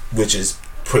 which is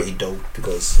pretty dope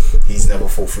because he's never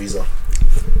fought Frieza.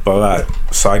 But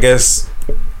like, so I guess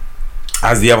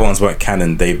as the other ones weren't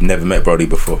canon, they've never met Broly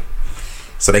before,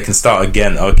 so they can start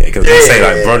again. Okay, because they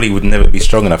say Broly would never be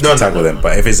strong enough to tackle them.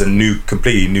 But if it's a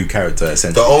completely new character,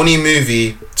 essentially, the only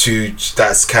movie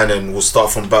that's canon will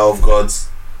start from Battle of Gods,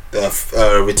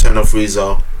 Return of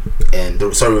Frieza, and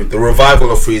the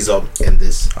revival of Frieza in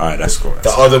this. Alright, that's cool.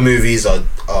 The other movies are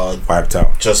wiped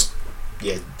out. Just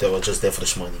they were just there for the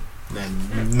shmoney.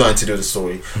 And nothing to do with the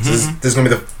story. So there's gonna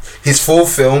be his full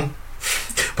film,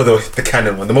 but the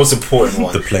canon one, the most important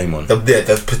one, the plain one, the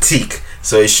Patique.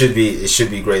 So it should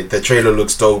be great. The trailer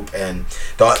looks dope, and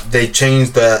they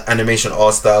changed the animation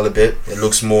art style a bit. It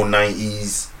looks more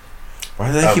 90s.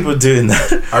 Why do they keep on doing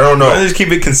that? I don't know. Why don't they just keep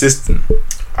it consistent?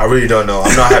 I really don't know.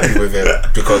 I'm not happy with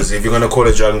it because if you're gonna call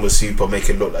it Dragon Ball Super, make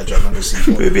it look like Dragon Ball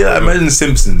Super. It'd be like, imagine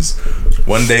Simpsons.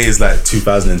 One day is like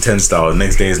 2010 style,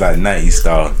 next day is like 90s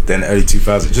style, then early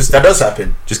 2000s. That does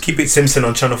happen. Just keep it Simpson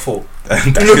on Channel 4.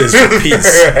 And that just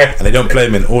repeats, and they don't play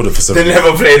them in order for some reason. They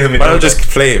never play them in order. Why don't just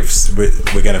play it?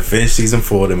 We're gonna finish season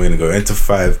 4, then we're gonna go into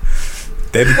 5.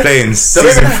 They'll be playing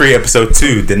season 3, episode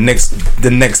 2. The next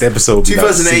episode will be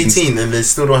 2018, and they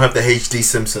still don't have the HD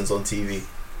Simpsons on TV.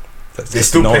 They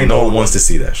still no one wants to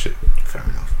see that shit. Fair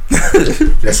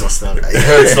enough. Let's not start that. It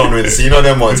hurts not really. So you know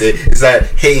them ones. It's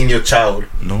like hating your child.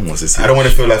 No one wants to see. I don't want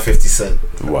to feel like 50 Cent.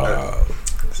 Wow.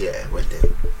 Yeah, we're there.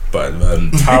 But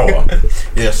Power.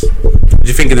 Yes. What do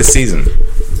you think of this season?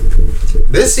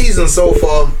 This season so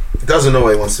far, it doesn't know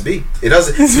where it wants to be. It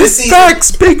doesn't. This season,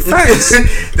 facts, big facts.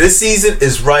 This season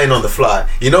is writing on the fly.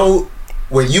 You know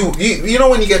when you know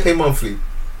when you get paid monthly,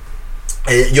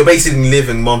 you're basically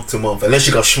living month to month, unless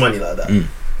you got shmoney like that.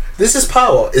 This is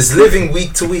Power. It's living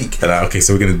week to week. Okay,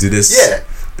 so we're gonna do this. Yeah.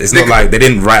 It's not like they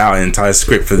didn't write out an entire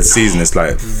script for the season. It's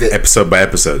like episode by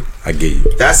episode. I get you.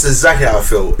 That's exactly how I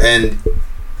feel, and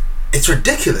it's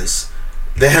ridiculous.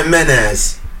 The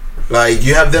Jimenez, like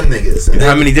you have them niggas. And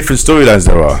how many different storylines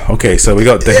there are? Okay, so we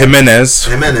got the Jimenez.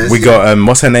 We got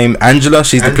what's her name? Angela.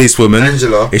 She's the policewoman.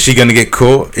 Angela. Is she gonna get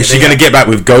caught? Is she gonna get back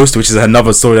with Ghost, which is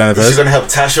another storyline of hers? She's gonna help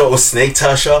Tasha or Snake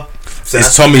Tasha. So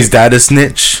is Tommy's dad a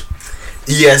snitch?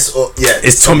 Yes, or yeah.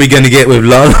 Is Tommy gonna get with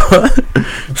Lala?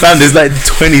 Fam, there's like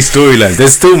 20 storylines.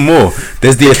 There's still more.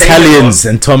 There's the Italians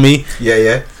and Tommy.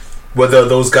 Yeah. Whether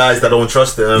those guys that don't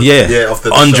trust them. Yeah. After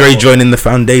the Andre show. joining the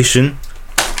foundation.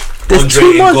 There's Andre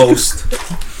too much.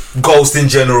 and Ghost in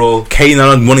general.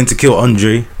 Kanan wanting to kill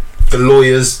Andre. The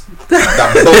lawyers.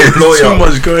 That bold lawyer. Too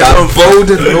much going on. That bold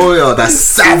lawyer. That's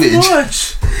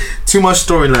savage. Too much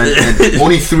storyline, and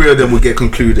only 3 of them will get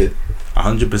concluded.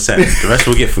 100%. The rest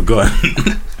will get forgotten.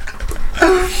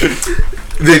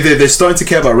 They're starting to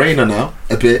care about Reina now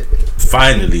a bit.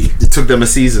 Finally, it took them a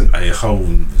season. How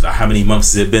many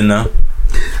months has it been now?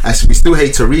 Actually, we still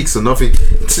hate Tariq, so nothing.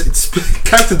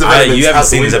 Character development. You haven't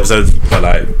seen this episode, but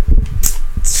like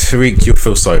Tariq, you'll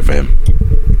feel sorry for him.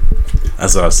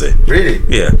 That's what I'll say. Really?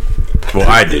 Yeah. Well,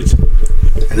 I did.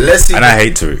 And I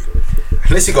hate Tariq.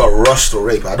 Unless he got rushed or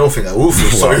raped, I don't think I will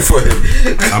feel sorry for him.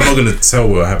 I'm not gonna tell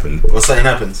what happened. What something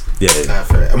happens? Yeah.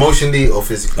 Fair. Emotionally or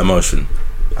physically? Emotion.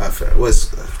 Fair. We'll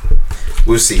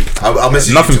see. I'll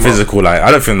message nothing you tomorrow. physical. Like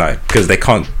I don't think because they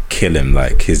can't kill him.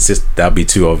 Like it's just that'd be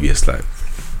too obvious. Like.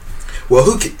 Well,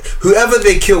 whoever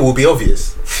they kill will be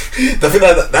obvious. The thing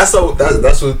that's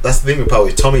the thing with Power.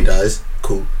 If Tommy dies,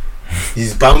 cool.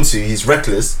 He's bound to. He's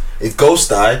reckless. If Ghost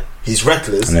die, he's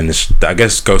reckless. And then I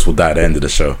guess Ghost will die at the end of the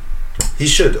show. He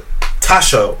should.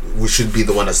 Tasha should be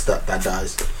the one that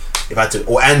dies. If I had to,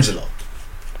 or Angela.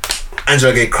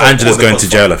 Angela's going to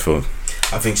jail. I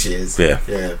think she is. Yeah.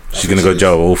 She's gonna go to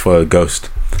jail all for a Ghost.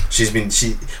 This is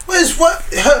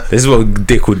what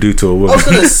Dick would do to a woman. I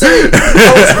was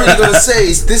really gonna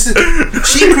say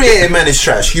she created Man is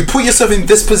Trash. You put yourself in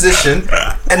this position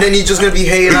and then you're just gonna be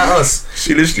hating at us.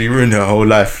 She literally ruined her whole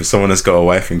life for someone that's got a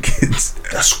wife and kids.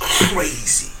 That's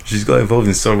crazy. She's got involved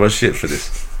in so much shit for this.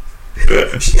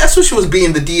 That's what she was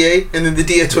being the DA, and then the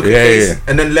DA took her case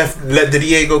and then let the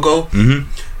Diego go.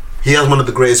 He has one of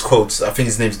the greatest quotes. I think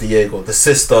his name's Diego, the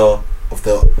sister of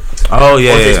the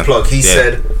plug. He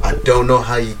said, "I don't know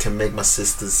how you can make my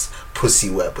sister's pussy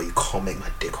wet, but you can't make my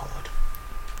dick hard."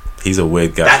 He's a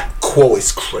weird guy. That quote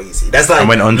is crazy. That's like, and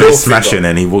when Andre's smashing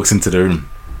and he walks into the room,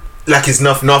 like it's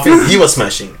nothing. He was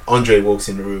smashing. Andre walks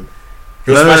in the room.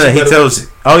 He tells.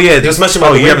 Oh yeah, he was smashing.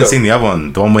 You haven't seen the other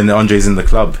one, the one when Andre's in the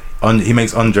club. He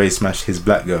makes Andre smash his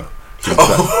black girl.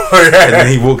 And then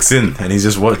he walks in and he's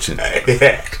just watching.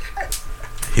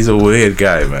 He's a weird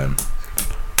guy, man.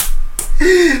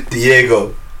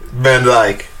 Diego, man,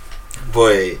 like,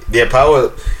 boy, yeah,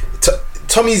 power.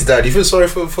 Tommy's dad. You feel sorry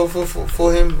for him?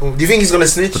 Or do you think he's gonna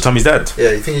snitch? For Tommy's dad?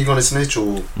 Yeah, you think he's gonna snitch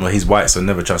or? Well, he's white, so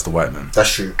never trust a white man.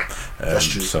 That's true. That's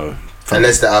true. So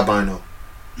unless they're albino.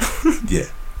 Yeah.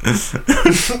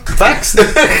 Facts.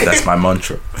 That's my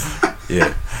mantra.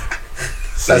 Yeah.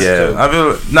 So That's yeah, cool. I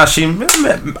feel Nashim.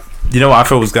 You know what I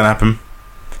feel was gonna happen?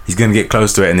 He's gonna get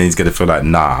close to it, and then he's gonna feel like,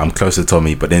 nah, I'm close to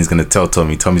Tommy. But then he's gonna tell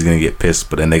Tommy. Tommy's gonna get pissed,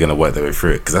 but then they're gonna work their way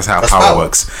through it because that's how power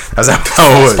works. That's how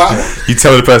power works. Power. You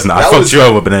tell the person, I fucked you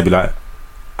over, but then be like,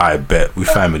 I bet we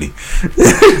family.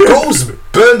 Bros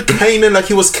burned Kanan like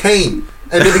he was Kane,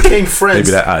 and they became friends.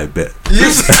 They be like, I bet.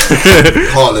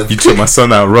 Harlem. You took my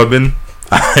son out, Robin.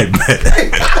 I bet.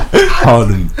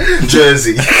 Harlem.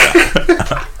 Jersey.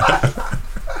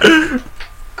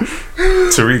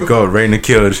 Tariq got Raina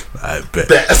killed. I bet.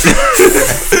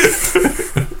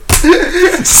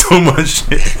 So much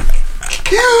shit.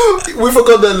 We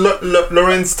forgot that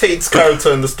Lorenz Tate's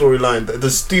character in the storyline, the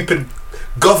stupid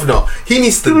governor. He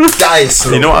needs to die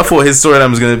slowly. You know what I thought his storyline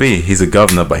was going to be? He's a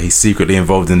governor, but he's secretly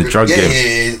involved in the drug game.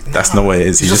 Yeah. That's not what it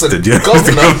is. He's just a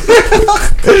governor.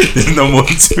 There's no more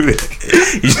to it.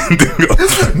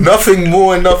 Nothing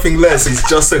more and nothing less. He's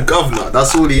just a governor.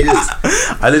 That's all he is.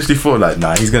 I literally thought like,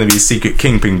 nah, he's going to be a secret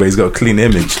kingpin, but he's got a clean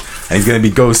image. And he's going to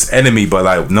be Ghost's enemy, but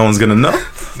like, no one's going to know.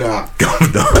 Nah.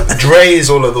 Governor. Dre is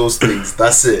all of those things.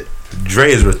 That's it.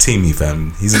 Dre is Rotimi,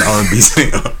 fam. He's an R&B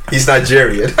singer. He's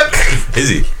Nigerian. Is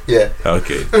he? Yeah.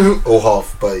 Okay. Or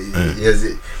half, but he has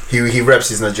it. He reps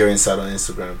his Nigerian side on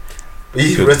Instagram.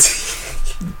 But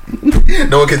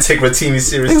no one can take Rotimi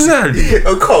seriously. Exactly.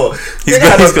 Oh, cool. He's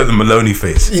got the Maloney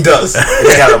face. He does.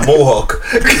 He had a mohawk.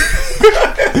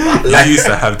 I used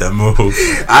to have that mohawk.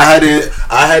 I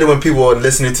had it when people were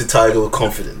listening to Tidal with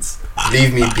confidence.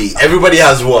 Leave me be. Everybody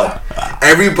has one.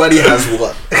 Everybody has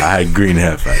one. I had green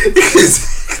hair, fam.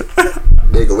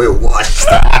 Nigga, we're washed.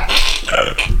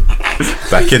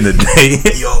 Back in the day.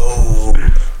 Yo,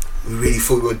 we really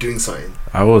thought we were doing something.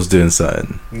 I was doing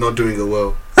something. Not doing it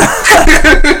well.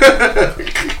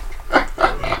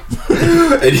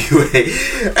 Anyway,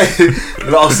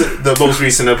 the most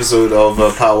recent episode of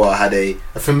Power had a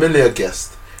familiar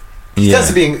guest. He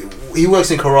works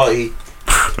in karate.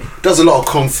 Does a lot of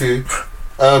kung fu.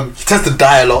 He tends to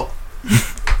die a lot.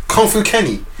 Kung Fu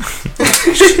Kenny.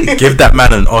 Give that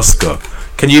man an Oscar.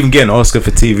 Can you even get an Oscar for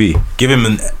TV? Give him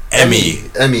an Emmy,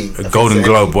 a Golden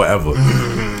Globe, whatever.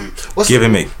 Give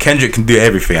him it. Kendrick can do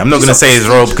everything. I'm not going to say his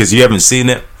role because you haven't seen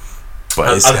it.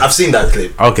 But I've seen that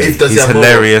clip. Okay, he's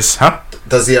hilarious.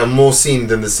 Does he have more scene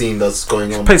than the scene that's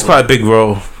going on? He plays quite a big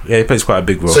role. Yeah, he plays quite a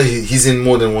big role. So he's in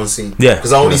more than one scene? Yeah.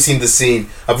 Because I only seen the scene.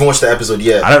 I haven't watched the episode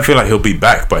yet. I don't feel like he'll be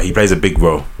back, but he plays a big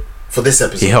role. For this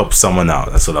episode? He helps someone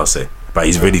out, that's what I'll say. But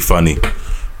he's really funny.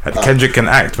 Kendrick can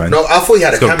act, man. No, I thought he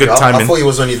had a cameo. I thought he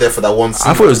was only there for that one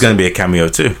scene. I thought it was going to be a cameo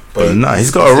too. But no,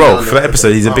 he's got a role. For that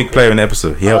episode, he's a big player in the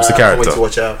episode. He helps the character. To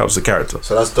watch out. Helps the character.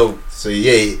 So that's dope. So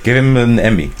yeah. Give him an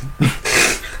Emmy.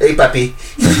 Hey, papi.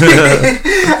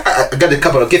 I got a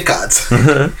couple of gift cards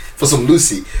for some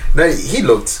Lucy. No, he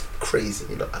looked crazy.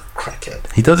 He looked like a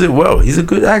crackhead. He does it well. He's a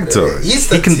good actor.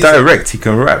 He can direct. He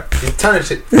can rap. He's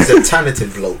talented. He's a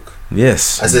talented bloke.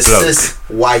 Yes. As a cis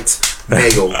white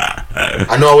male.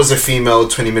 I know I was a female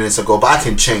 20 minutes ago, but I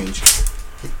can change.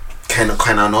 Can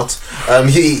I not?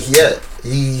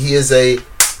 He is a.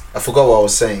 I forgot what I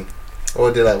was saying.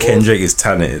 What did I? Kendrick is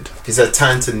talented. He's a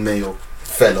talented male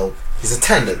fellow. He's a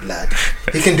talented lad.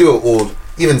 He can do it all,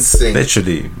 even sing.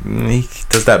 Literally, he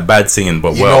does that bad singing,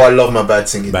 but you know I love my bad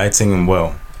singing. Bad singing,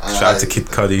 well. Shout out to Kid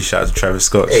Cudi. Shout out to Travis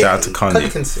Scott. Shout out to Kanye.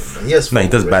 Cudi can sing. He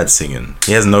does bad singing.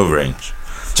 He has no range.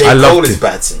 J. Cole is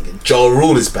bad singing. Ja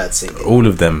Rule is bad singing. All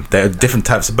of them. There are different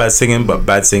types of bad singing, but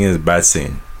bad singing is bad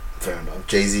singing. Fair enough.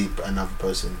 Jay-Z, another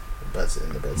person. Bad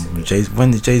singing.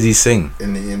 When did Jay-Z sing?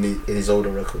 In his older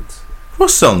records. What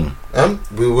song?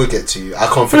 We will get to you. I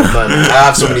can't think of mine. I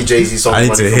have so many Jay-Z songs. I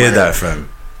need to hear that, fam.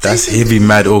 He'd be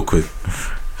mad awkward.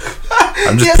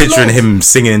 I'm just picturing him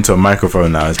singing into a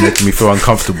microphone now. It's making me feel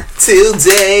uncomfortable. Till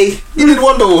day, you did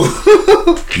wonderful.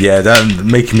 Yeah, that's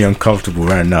making me uncomfortable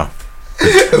right now.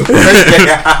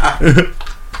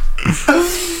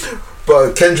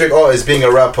 But Kendrick is being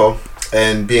a rapper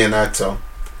and being an actor.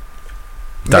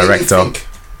 Director.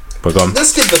 Let's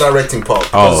skip the directing part.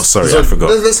 Oh, sorry, I forgot.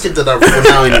 Let's skip the directing for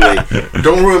now anyway.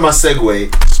 Don't ruin my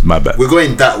segue. It's my bad. We're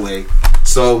going that way.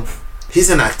 So, he's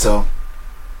an actor.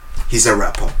 He's a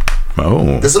rapper.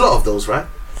 Oh. There's a lot of those, right?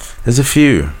 There's a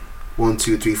few. 1,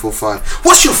 2, 3, 4, 5.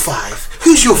 What's your 5?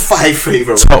 Who's your 5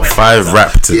 favorite? Top 5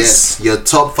 Raptors. Yes, your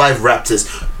top 5 Raptors.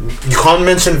 You can't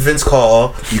mention Vince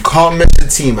Carter. You can't mention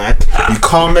T-Mac. You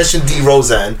can't mention D.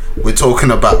 Roseanne. We're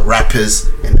talking about rappers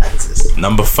and actors.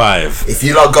 Number 5. If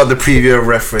you lot got the preview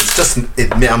reference, just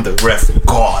admit I'm the ref.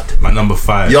 God. My number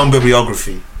 5. Young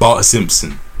bibliography. Bart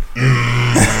Simpson.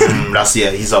 That's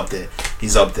he's up there.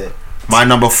 He's up there. My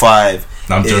number 5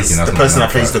 No, I'm joking. is That's the not person my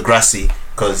that plays number Degrassi,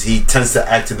 because he tends to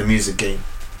act in the music game.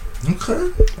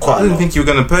 Okay. Quite I didn't think you were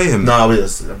gonna pay him. No,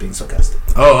 I'm being sarcastic.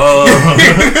 Oh.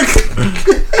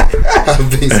 I'm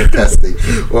being sarcastic.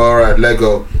 Well, alright,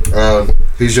 Lego.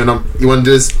 Who's your number? You want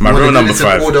this? My real number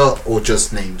 5. Order or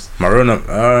just names? My real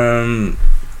number.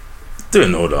 Do it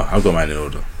in order. I've got mine in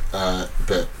order.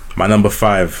 Bet. My number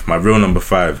 5. My real number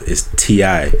 5 is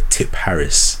T.I. Tip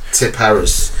Harris. Tip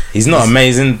Harris. He's not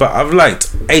amazing, but I've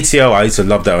liked H.E.R. I used to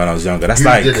love that when I was younger. That's Who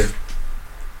like did it?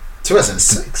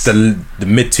 2006. the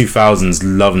mid 2000s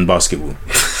Love and Basketball.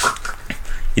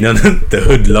 You know, the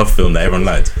hood love film that everyone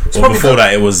liked. Or before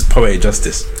that, it was Poetic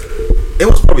Justice. It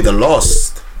was probably the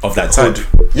last of that time.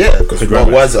 Yeah, because Hood what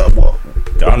was it? What?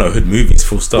 There are no hood movies,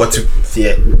 full stop.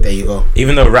 Yeah, there you go.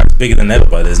 Even though rap's bigger than ever,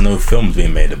 but there's no films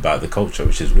being made about the culture,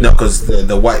 which is weird. No, because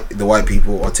the white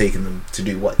people are taking them to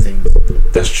do white things.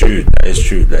 That's true. That is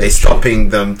true. They're stopping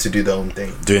them to do their own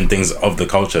thing. Doing things of the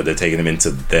culture, they're taking them into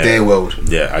their world.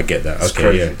 Yeah, I get that. It's okay,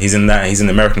 crazy. yeah. He's in that. He's an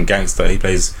American gangster.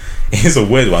 He's a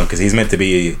weird one because he's meant to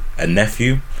be a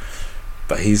nephew,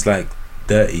 but he's like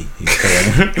dirty.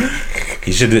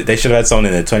 They should have had someone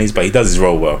in their 20s, but he does his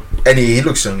role well. And he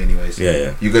looks young anyways.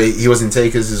 Yeah. He was in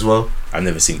Takers as well. I've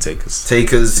never seen Takers.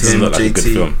 Takers, Doesn't him, look like JT. a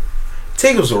good film.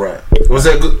 Takers alright. Was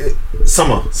that good?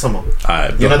 Summer.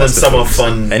 You know them summer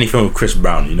fun. Any film with Chris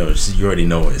Brown, you already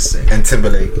know what it's saying. And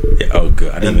Timberlake. Yeah, oh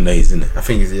good. I didn't even know he's in it. I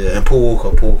think he's and Paul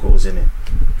Walker was in it.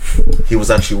 He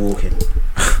was actually walking.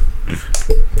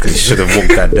 Because he should have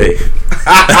walked that day.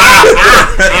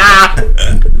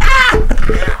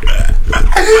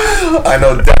 I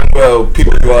know damn well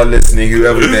people who are listening,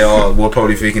 whoever they are, were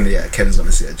probably thinking, yeah, Ken's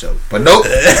gonna say a joke, but nope,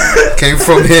 came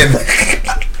from him.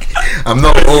 I'm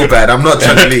not all bad. I'm not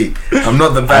Chuck Lee. I'm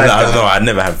not the bad guy. I don't know. I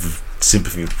never have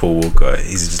sympathy with Paul Walker.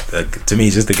 He's just to me,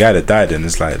 he's just the guy that died, and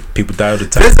it's like people die all the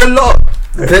time. There's a lot.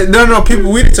 No, people.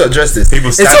 We need to address this.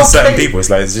 People stand certain people. It's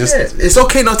like it's just. Yeah, it's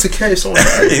okay not to care if someone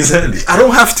dies. Exactly. I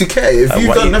don't have to care if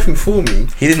you've done nothing for me.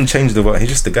 He didn't change the world. He's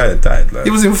just the guy that died. Like.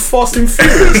 He was in Fast and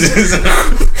Furious.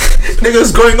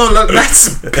 Niggas going on like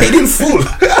that's paid in full.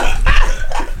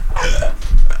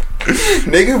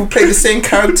 Nigga who played the same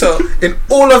character in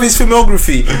all of his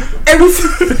filmography.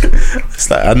 Everything. It's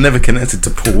like I never connected to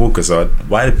Paul Walker, so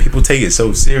why do people take it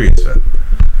so serious, man?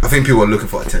 I think people are looking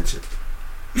for attention.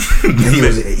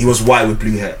 he was white with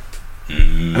blue hair. I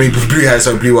mean blue hair,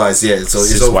 so blue eyes, yeah. So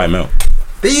it's white male.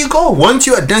 There you go. Once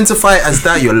you identify as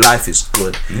that, your life is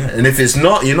good. Yeah. And if it's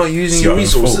not, you're not using your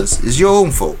resources. It's your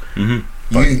own fault. You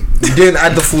didn't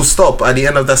add the full stop at the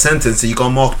end of that sentence, so you got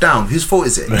marked down. Whose fault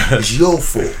is it? It's your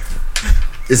fault.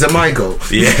 Is it my goal?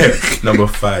 Yeah, number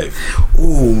 5.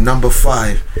 Ooh, number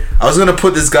 5. I was gonna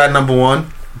put this guy number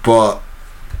 1, but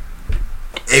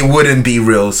it wouldn't be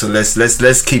real. So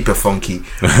let's keep it funky.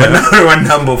 But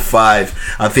number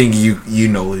 5, I think you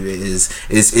know who it is.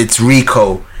 It's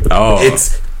Rico. Oh,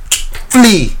 it's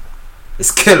Flea.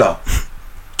 It's Killer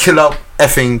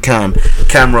effing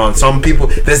Cameron. Some people,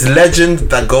 there's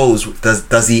legend that goes.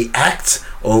 Does he act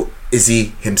or is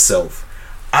he himself?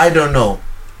 I don't know.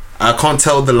 I can't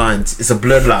tell the lines. It's a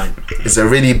blurred line. It's a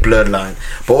really blurred line.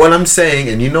 But what I'm saying,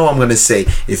 and you know what I'm going to say,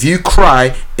 if you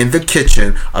cry in the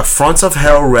kitchen in front of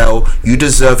H.E.R, you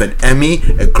deserve an Emmy,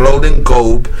 a Golden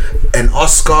Globe, an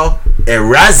Oscar, a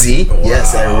Razzie. Wow.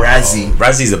 Yes, a Razzie.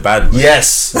 Razzie's a bad one. Yes.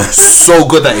 So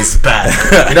good that it's bad.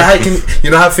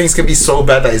 You know how things can be so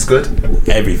bad that it's good?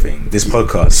 Everything. This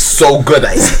podcast. So good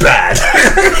that it's bad.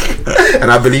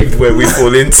 And I believe where we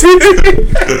fall into.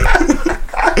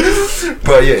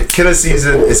 But yeah, Killer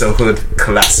Season is a hood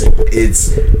classic.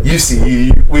 It's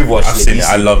we've watched it. I've seen it.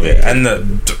 I love it. And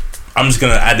I'm just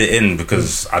gonna add it in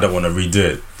because I don't want to redo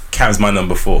it. Cam's my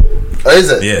number 4. Oh,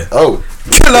 is it? Yeah. Oh,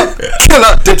 Killer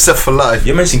Dipset for life.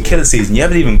 You mentioned Killer Season. You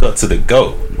haven't even got to the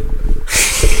GOAT.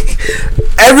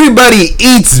 Everybody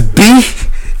eats B.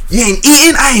 You ain't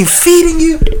eating. I ain't feeding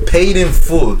you. Paid in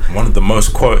full. One of the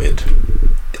most quoted.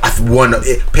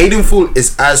 Paid in Full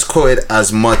is as quoted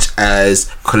as much as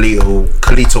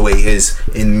Kalito Way is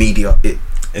in media.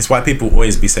 It's why people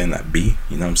always be saying that B.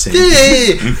 You know what I'm saying?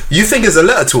 Yeah. You think it's a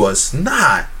letter to us?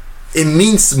 Nah. It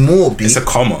means more, B. It's a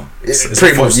comma. It's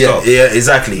pretty much, yeah,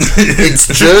 exactly. It's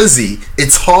Jersey.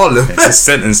 It's Harlem. It's a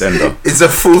sentence ender. It's a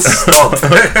full stop.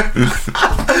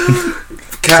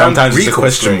 Sometimes it's a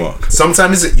question mark.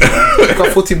 Sometimes you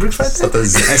got 14 bricks right there.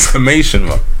 Sometimes it's an exclamation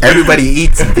mark. Everybody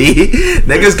eats, B.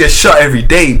 Niggas get shot every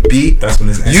day, B. That's when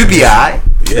it's an You be alright.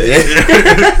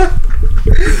 Yeah.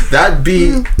 That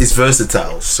B is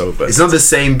versatile. So versatile. It's not the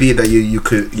same B that you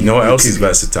could. You know what else is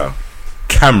versatile?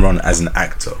 Cameron as an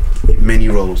actor. Many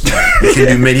roles. He can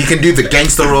do many. He can do the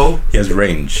gangster role. He has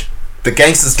range. The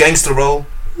gangster role.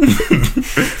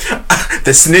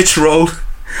 The snitch role.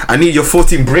 I need your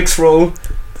 14 bricks role.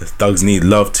 The thugs need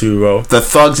love too role. The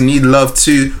thugs need love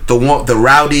too. The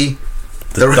rowdy.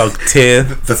 The thug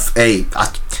tear. He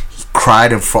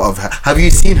cried in front of her. Have you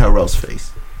seen her Rel's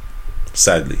face?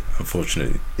 Sadly,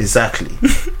 unfortunately. Exactly.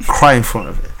 Cry in front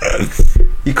of it.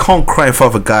 You can't cry in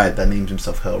front of a guy that names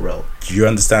himself H.E.R. Do you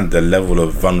understand the level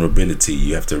of vulnerability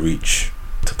you have to reach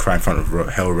to cry in front of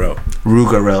H.E.R?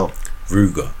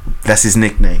 Ruger. That's his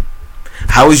nickname.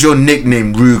 How is your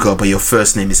nickname Ruger but your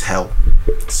first name is Hell?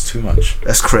 It's too much.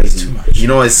 That's crazy. It's too much. You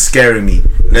know what's scaring me?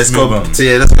 Let's go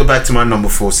back to my number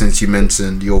 4 since you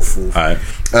mentioned your 4. Alright.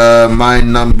 My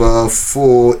number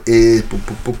 4 is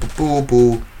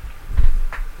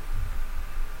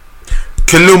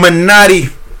Illuminati.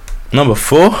 Number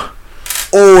 4.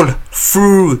 All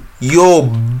through your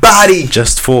body.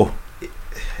 Just 4.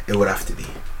 It would have to be.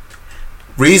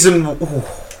 Reason. Ooh,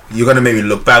 you're gonna make me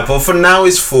look back, but for now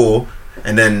it's 4,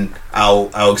 and then I'll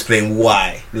explain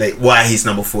why. Like why he's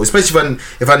number 4. Especially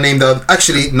if I named out.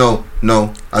 Actually, no.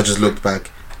 I just looked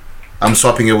back. I'm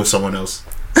swapping it with someone else.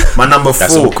 My number 4.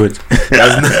 That's awkward.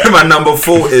 My number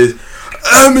 4 is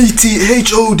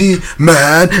METHOD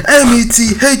man.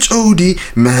 METHOD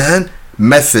man.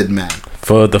 Method Man.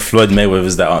 For the Floyd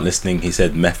Mayweathers that aren't listening, he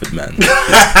said Method Man.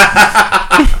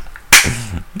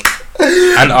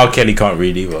 And R. Kelly can't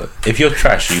read either. If you're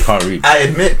trash, you can't read. I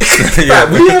admit.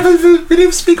 We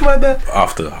didn't speak about that.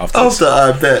 After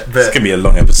I bet. It's gonna be a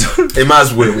long episode. It might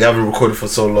as well. We haven't recorded for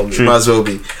so long. True. It might as well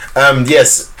be.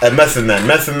 Yes, Method Man.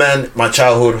 Method Man. My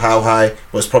childhood, How High,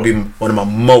 was probably one of my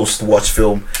most watched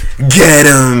film. Get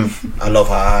him. I love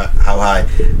How High.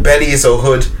 Belly is a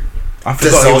hood. I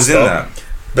forgot he was in that.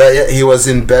 But yeah, he was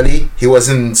in Belly. He was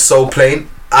in Soul Plane.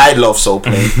 I love Soul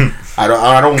Plane. I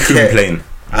don't care. Plane.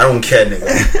 I don't care,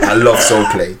 nigga. I love Soul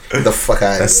Plane. Get the fuck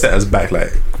out of here. That set us back.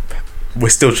 Like we're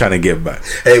still trying to get back.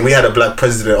 Hey, we had a black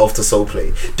president after Soul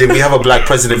Plane. Did we have a black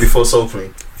president before Soul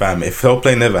Plane? Fam, if Soul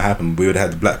Plane never happened, we would have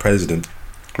had the black president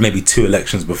maybe 2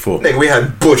 elections before. Nigga, we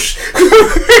had Bush.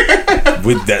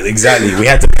 With that, exactly. We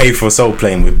had to pay for Soul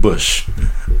Plane with Bush.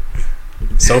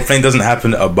 Soul Plane doesn't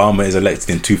happen. Obama is elected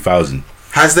in 2000.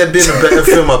 Has there been a better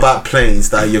film about planes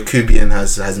that Yakubian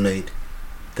has made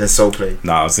than Soul Plane?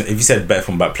 Nah, if you said better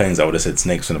film about planes, I would have said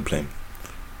Snakes on a Plane.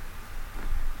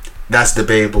 That's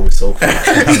debatable with Soul Plane.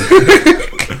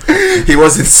 He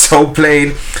was in Soul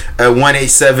Plane,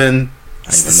 187,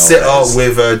 Sit Up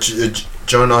with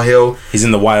Jonah Hill. He's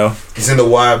in The Wire. He's in The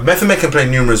Wire. Method Man can play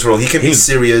numerous roles. He can be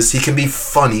serious. He can be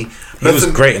funny. He was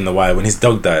great in The Wire when his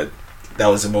dog died. That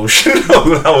was emotional.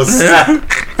 That was sad.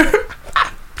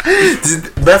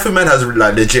 Method Man has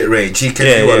like legit range. He can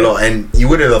do a lot, and you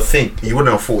wouldn't have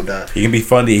thought that. He can be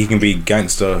funny. He can be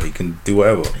gangster. He can do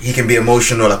whatever. He can be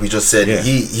emotional, like we just said. Yeah.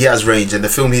 He has range, and the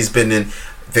film he's been in,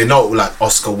 they're not like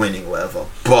Oscar winning, whatever.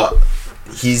 But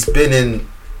he's been in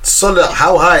solid.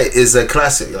 How High is a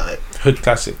classic, like hood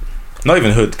classic. Not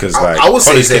even hood, because like I would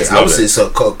say it's a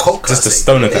cult classic. Just a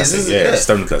stoner classic. Yeah,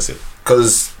 stoner classic.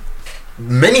 Because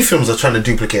many films are trying to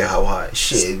duplicate How High.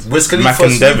 Shit, Wiz Khalifa, Mac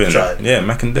and Devin. Yeah,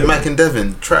 Mac and Devin. Mac and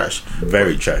Devin, trash.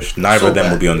 Very trash. Neither of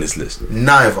them will be on this list.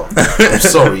 Neither. I'm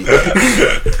sorry.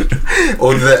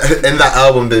 Or in that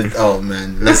album, oh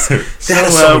man, they had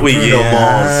a song with Bruno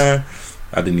Mars.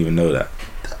 I didn't even know that.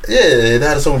 Yeah, they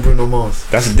had a song with Bruno Mars.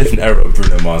 That's a different era of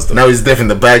Bruno Mars, though. Now it's different.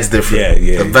 The bag's different.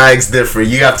 Yeah. The bag's different.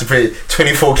 You have to pay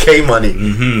 24K money.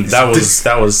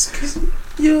 That was.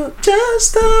 You're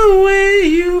just the way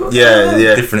you are.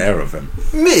 Yeah. Different era of him.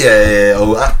 Yeah.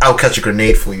 Oh, I'll catch a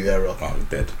grenade for you, era. Oh,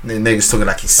 dead. Niggas talking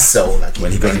like he's so like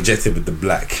when he got injected with the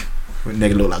black.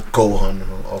 Nigga look like Gohan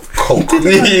of coke.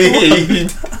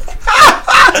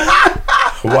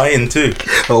 Hawaiian too.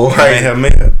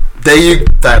 Hawaiian.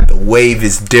 That the wave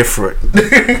is different.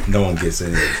 No one gets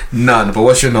it. None. But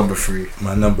what's your number 3?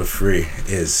 My number 3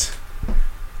 is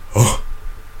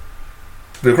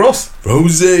Rick Ross.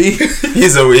 Rose.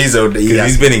 He's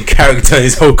been in character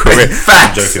his whole career.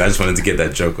 I'm joking. I just wanted to get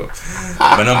that joke off.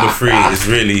 My number 3 is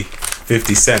really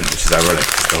 50 Cent, which is ironic.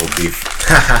 It's the whole beef.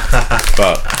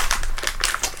 But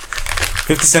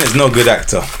 50 Cent is no good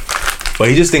actor, but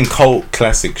he just in cult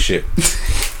classic shit.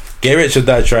 Get Rich or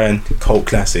Die Trying, cult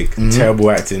classic. Terrible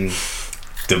acting,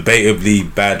 debatably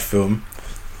bad film.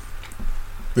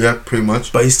 Yeah, pretty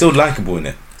much. But he's still likable in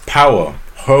it. Power,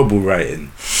 horrible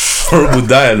writing, horrible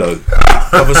dialogue.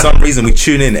 But for some reason, we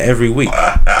tune in every week.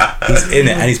 He's in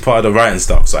it and he's part of the writing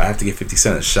stuff. So I have to give 50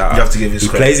 Cent a shout out. You have to give his He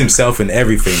credit. plays himself in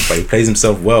everything, but he plays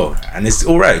himself well, and it's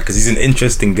all right because he's an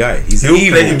interesting guy. He's He'll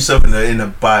evil. play himself in a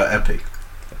bioepic.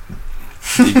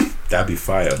 That'd be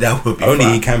fire. That would be Only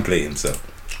fire. he can play himself.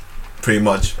 Pretty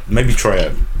much. Maybe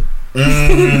Troy. I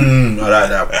like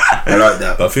that. I like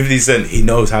that. But 50 Cent, he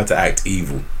knows how to act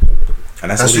evil, and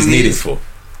that's what That's he's who he needed is. for.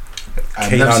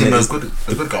 I've never seen him as is-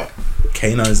 a good guy.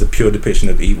 Kanan is the pure depiction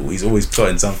of evil. He's always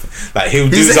plotting something. Like he'll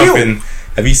do He's something.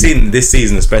 Have you seen this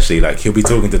season especially? Like he'll be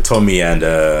talking to Tommy and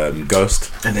Ghost,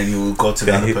 And then he will go to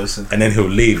the other person. and then he'll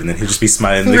leave, and then he'll just be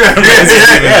smiling. In the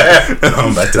Yeah, camera.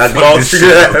 I'm about to Like fuck this shit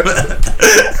up.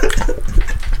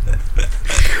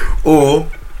 Or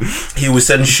he will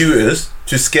send shooters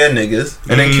to scare niggas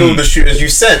and then kill the shooters you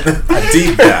sent. I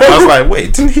deep that. I was like,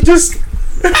 wait, didn't he just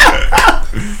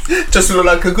Just look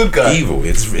like a good guy. evil?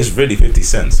 It's really 50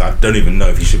 Cent. So I don't even know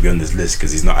if he should be on this list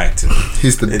because he's not acting.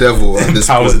 He's the devil at this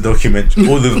Powers a point. documentary.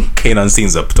 All the Kanan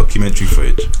scenes are documentary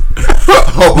footage.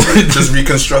 Oh, just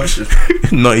reconstruction.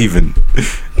 Not even.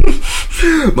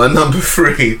 My number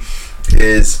 3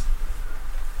 is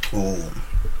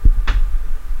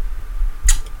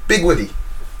Big Willie.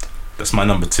 That's my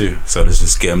number 2. So let's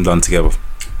just get them done together.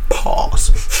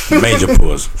 Pause. Major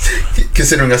pause.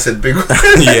 Considering I said Big Willie.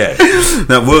 Yeah.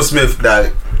 Now Will Smith,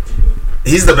 like,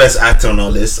 he's the best actor on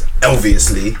our list,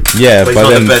 obviously. Yeah, But he's but not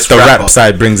the then best the rapper. rap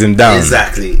side brings him down.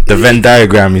 Exactly. The Venn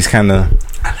diagram, he's kind of.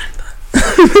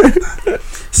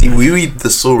 See, we read the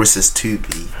sources too,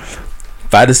 B.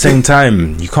 But at the same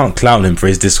time, you can't clown him for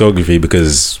his discography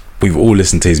because we've all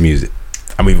listened to his music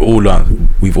and we've all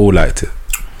liked it.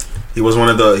 He was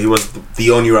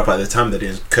the only rapper at the time that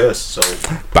didn't curse. So,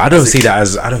 But I don't see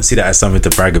that as something to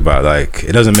brag about. Like,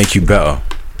 it doesn't make you better.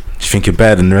 Do you think you're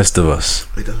better than the rest of us?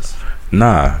 it does.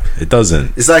 Nah, it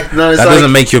doesn't. It's like no, it's That like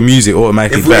doesn't make your music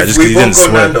automatically better just because you didn't both go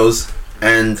swear. Nando's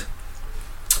and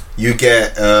you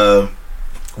get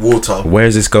water. Where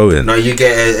is this going? No, you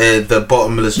get the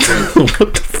bottomless drink,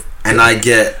 and I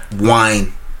get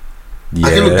wine. Yeah, I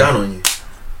can look down on you.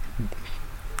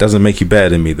 doesn't make you better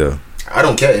than me though. I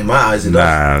don't care in my eyes. It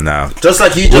does. Nah. Just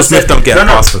like you Will just Smith said, don't get a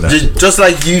pass for that. Just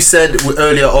like you said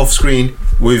earlier off screen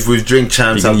with Drink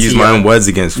Champs. You can how use T.I. my own words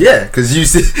against me. Yeah, because you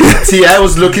said T.I.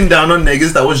 was looking down on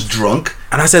niggas that was drunk.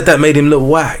 And I said that made him look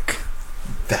whack.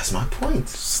 That's my point.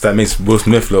 So that makes Will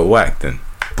Smith look whack then.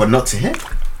 But not to him.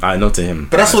 Not to him.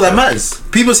 But that's all that matters.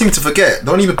 People seem to forget.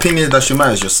 The only opinion that should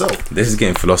matter is yourself. This is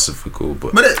getting philosophical,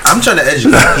 but I'm trying to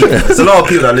educate people. There's a lot of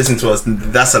people that listen to us.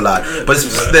 That's a lie. But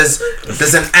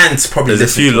there's an ant probably. there's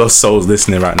a few lost souls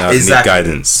listening right now that need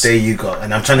guidance. There you go.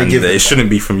 And I'm trying to And give it shouldn't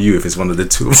be from you if it's one of the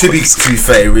two. To be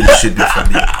fair, it really should be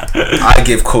from me. I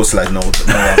give coastline no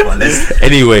one. Let's.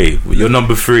 Anyway, your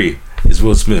number 3 is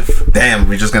Will Smith. Damn,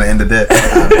 we're just gonna end it there.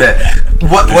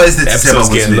 What is it to say Episode's about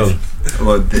Will getting Smith?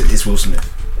 Well, it's Will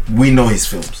Smith. We know his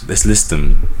films. Let's list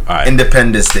them. Alright.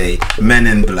 Independence Day, Men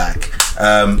in Black.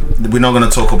 We're not gonna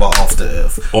talk about After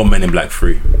Earth. Or Men in Black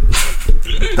 3.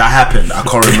 That happened. I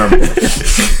can't remember.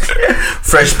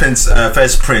 Fresh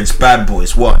Prince, Bad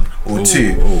Boys 1 or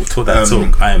 2. Oh, talk that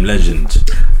talk. I Am Legend.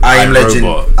 I Am Legend.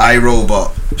 Robot. I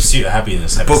Robot. Pursuit of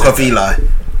Happiness. Book of Eli.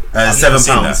 I've £7. never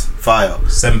seen that. Fire.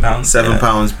 £7.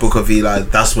 £7. Book of Eli.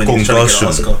 That's when he's trying to get an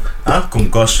Oscar. Huh?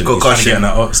 Concussion. He's trying to get an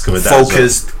Oscar with that.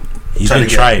 Focused. He's been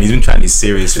trying these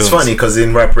serious films. It's funny because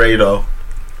in Rap Radar,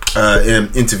 in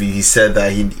an interview, he said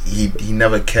that he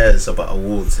never cares about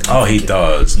awards. And he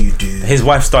does. You do. His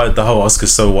wife started the whole Oscar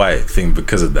so white thing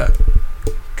because of that.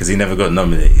 Because he never got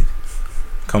nominated.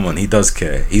 Come on, he does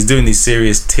care. He's doing these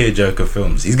serious tearjerker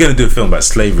films. He's gonna do a film about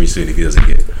slavery soon if he doesn't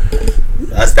get it.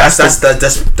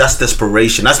 That's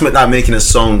desperation. That's not making a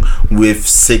song with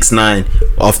 6ix9ine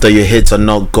after your hits are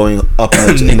not going up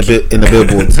in the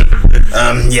billboards.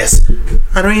 Yes.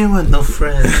 I don't even want no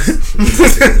friends.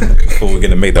 Well, we're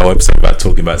gonna make the whole episode about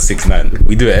talking about 6ix9ine.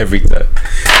 We do it every time.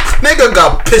 Nigga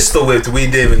got pistol whipped. We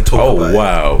didn't even talk about it. Oh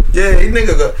wow. Yeah,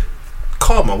 nigga got.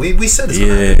 Calm on. We said it's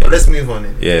Yeah. but let's move on.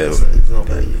 Yeah. It's not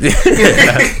about you.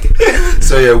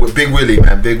 So yeah, Big Willie,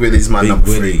 man. Big Willie's my number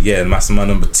 3. Yeah, and that's my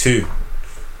number 2.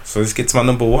 So let's get to my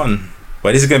number 1.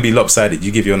 But this is gonna be lopsided.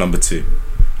 You give your number 2.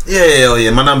 Yeah.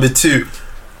 My number 2,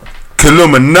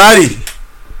 Illuminati.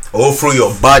 All through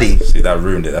your body. See, that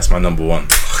ruined it. That's my number 1.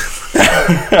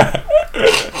 That's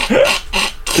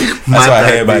what I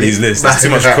hate about these lists. There's too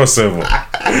much crossover.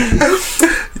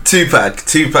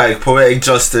 Tupac, Poetic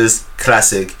Justice,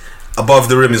 classic. Above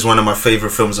the Rim is one of my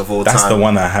favorite films of all time. That's the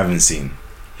one I haven't seen.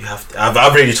 You have to. I've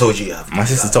already told you. You have to. My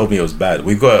sister told me it was bad.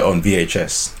 We got it on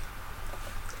VHS.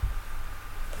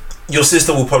 your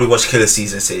sister will probably watch Killer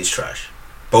Season and say it's trash.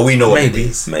 But we know what it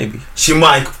is. Maybe. She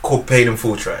might call Paid in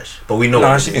Full trash. But we know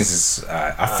what it is. She thinks it's...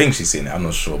 I think she's seen it. I'm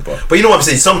not sure, but... But you know what I'm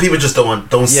saying? Some people just don't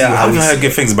see how I haven't heard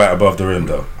good things about Above the Rim,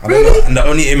 though. Really? And the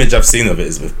only image I've seen of it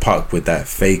is with Puck with that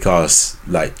fake-ass,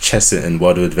 like, Chesset and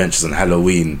World of Adventures on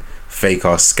Halloween,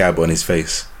 fake-ass scab on his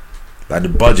face. Like, the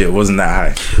budget wasn't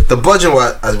that high. The budget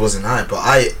wasn't high, but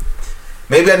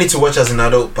maybe I need to watch as an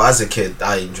adult, but as a kid,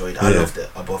 I enjoyed it. I loved it.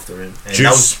 Above the Rim. And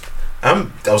Juice. I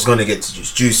was going to get to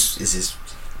Juice. Juice is his...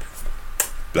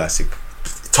 Classic.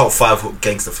 Top 5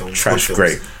 gangster films. Trash,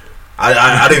 great.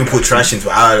 I don't even put trash into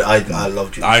it. I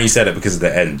love Juice. I only said it because of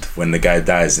the end when the guy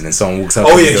dies and then someone walks up.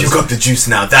 Oh yeah, you got the juice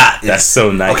now. That's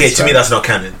so nice. Okay, to me that's not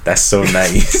canon. That's so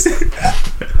nice.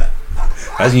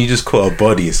 Imagine you just caught a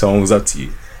body and someone was up to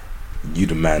you. You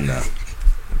the man now.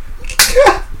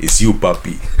 It's you,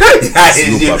 puppy.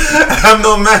 It's you, puppy. I'm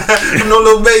not man. I'm not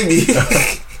little baby.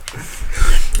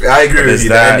 I agree with you.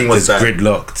 The ending was bad.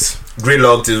 Gridlocked.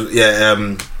 Gridlocked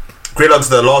is Gridlock's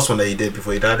the last one that he did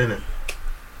before he died, isn't it?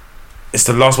 It's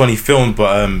the last one he filmed,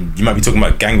 but you might be talking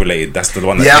about Gang Related. That's the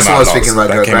one that that's what I was thinking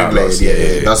about. Gang Related,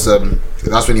 yeah.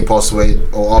 That's when he passed away,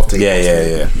 or after he passed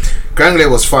away. Gang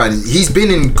Related was fine. He's been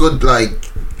in good,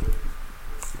 like,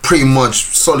 pretty much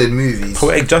solid movies.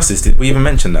 Poetic Justice, did we even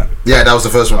mention that? Yeah, that was the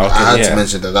first one. Okay, I had to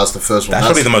mention that. That was the first one. That's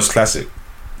probably the most classic.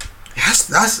 That's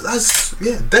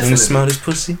yeah, definitely. You smell this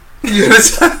pussy?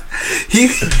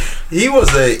 He was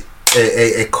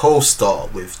a co-star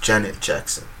with Janet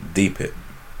Jackson. Deep it.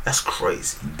 That's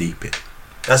crazy. Deep it.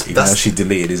 That's she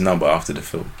deleted his number after the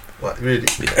film. What, really?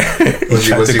 Yeah.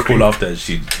 Was he call after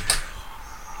she?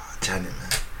 Janet,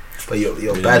 man. But you're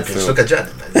really bad bitch. Look at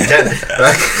Janet, man. Janet.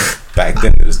 Back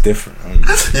then it was different.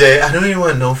 Yeah, I don't even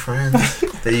want no friends.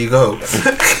 There you go.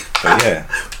 But yeah.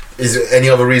 Is there any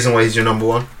other reason why he's your number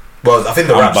one? Well, I think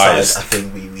the rap side. I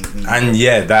think we and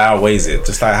yeah, that outweighs it.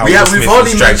 Just like how we've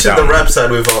only mentioned the rap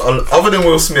side with other than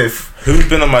Will Smith. Who's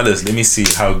been on my list? Let me see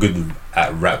how good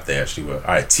at rap they actually were.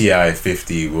 Alright, T.I.,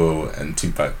 50, Will, and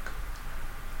Tupac.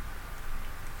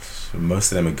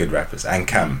 Most of them are good rappers. And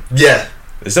Cam. Yeah.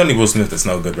 It's only Will Smith that's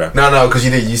not a good rapper. No, because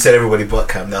you said everybody but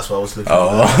Cam. That's what I was looking at.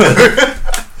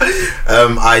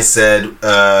 I said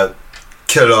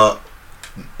Killer,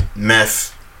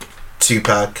 Meth,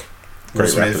 Tupac,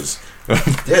 Great rappers.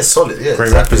 Yeah, solid. Yeah,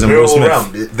 great rappers and Will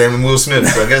Smith. Then Will Smith.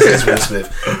 So I guess it's Will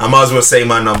Smith. I might as well say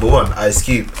my number one, Ice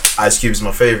Cube. Ice Cube's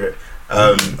my favorite.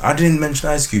 I didn't mention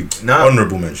Ice Cube. No,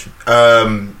 honorable mention.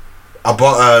 I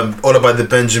bought All About the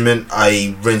Benjamin.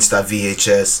 I rinsed that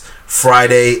VHS.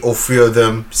 Friday, all 3 of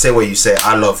them. Say what you say.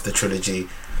 I love the trilogy.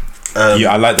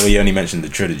 I like the way you only mentioned the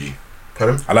trilogy.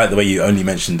 Pardon? I like the way you only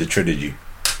mentioned the trilogy.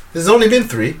 There's only been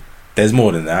 3. There's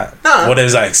more than that. Nah. Well,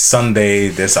 there's like Sunday.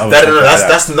 There's other.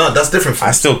 That's different. For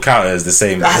I still count it as the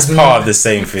same. That's part of the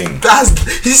same thing. He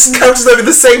counts having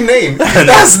the same name. That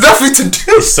has nothing to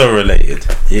do. It's so related.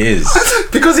 It is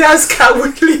because it has Cat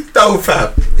Willie. No,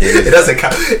 fam. It doesn't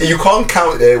count. You can't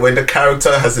count it when the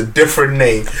character has a different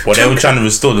name. Well, they were trying to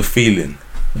restore the feeling.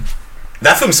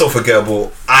 That film's so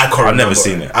forgettable. I've never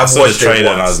seen it. I saw the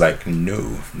trailer and I was like,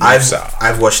 no.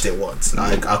 I've watched it once.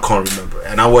 I can't remember it,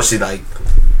 and I watched it like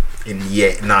in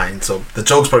year 9, so the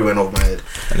jokes probably went over my head.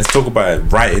 And let's talk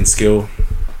about writing skill.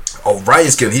 Oh,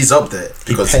 writing skill, he's up there.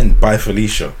 Because he penned By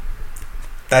Felicia.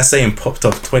 That saying popped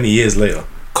up 20 years later.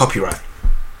 Copyright.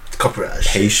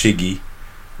 Pay Shiggy.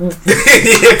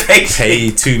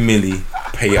 Pay 2 milli.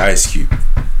 Pay Ice Cube.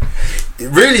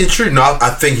 Really true. No,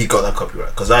 I think he got that copyright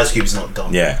because Ice Cube's not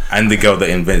dumb. Yeah, and the girl that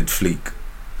invented Fleek.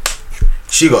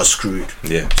 She got screwed.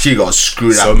 Yeah, she got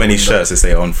screwed. So many shirts that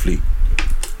say on Fleek.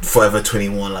 Forever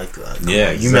 21 like that. Yeah,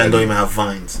 exactly. You man don't even have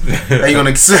Vines. How you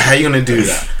gonna do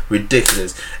that?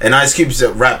 Ridiculous. And Ice Cube's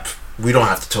rap. We don't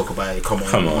have to talk about it. Come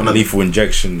on. Lethal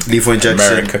Injection.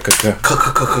 America.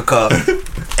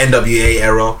 NWA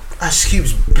era. Ice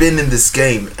Cube's been in this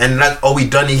game, and like, we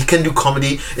done it. He can do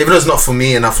comedy, even though it's not for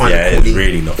me, and I find it it's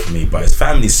really not for me. But his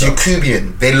family stuff.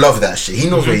 Cubian, they love that shit. He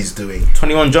knows what he's doing.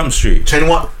 21 Jump Street.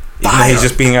 21. He's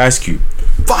just being Ice Cube.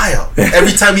 Fire.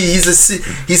 Every time he's a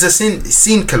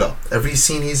scene killer. Every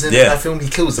scene he's in that film, he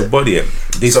kills it. Body it.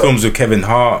 These films with Kevin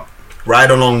Hart. Ride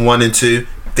Along 1 and 2,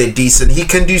 they're decent. He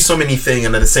can do so many things,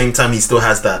 and at the same time, he still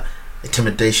has that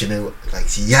intimidation. Like,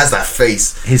 he has that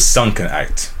face. His son can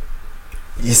act.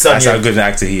 That's how good an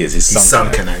actor he is. His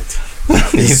son can act.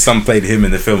 His son played him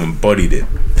in the film and bodied it.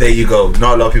 There you go.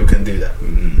 Not a lot of people can do that.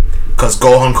 Because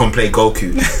Gohan can play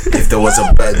Goku. if there was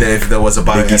a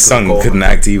Biggie's son couldn't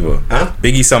act either. Huh?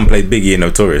 Biggie's son played Biggie in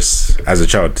Notorious as a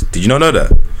child. Did you not know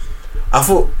that? I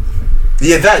thought.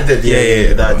 Yeah, that did.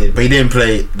 Yeah, that did. But he didn't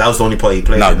play. That was the only part he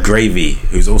played. Now Gravy,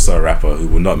 who's also a rapper who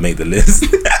will not make the list.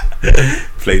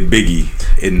 Played Biggie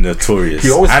in Notorious.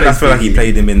 He always and I feel like he Biggie.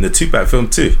 played him in the Tupac film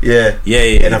too. Yeah.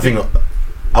 And I think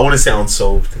I want to say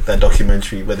Unsolved, that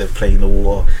documentary where they're playing the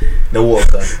water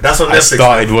gun. That's on Netflix. I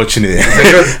started watching it,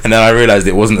 and then I realized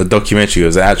it wasn't a documentary. It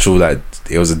was an actual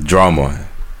it was a drama.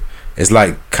 It's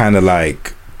like kind of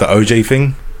like the OJ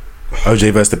thing.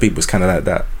 OJ versus the People is kind of like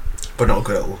that, but not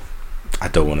good at all. I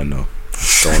don't want to know.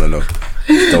 Don't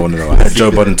want to know. I had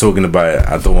Joe Budden talking about it.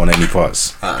 I don't want any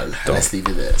parts. Let's leave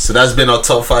it there. So that's been our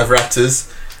top 5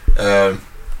 Raptors.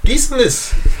 Decent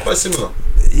list, quite similar.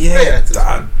 Yeah.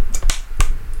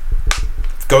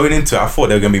 Going into it, I thought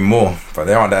there were gonna be more, but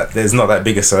there's not that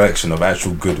big a selection of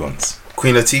actual good ones.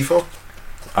 Queen Latifah.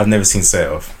 I've never seen Set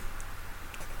It Off.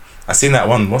 I seen that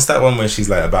one. What's that one where she's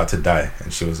like about to die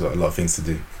and she was got a lot of things to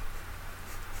do?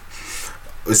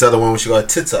 Is that the one where she got her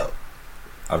tits out?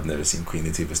 I've never seen Queen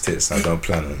Latifah's tits. I don't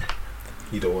plan on.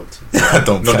 You don't want to. I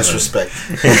don't. No disrespect.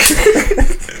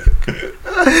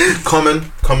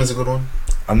 Common's a good one.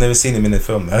 I've never seen him in a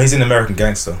film. Oh, he's in American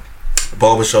Gangster.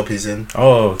 Barbershop he's in.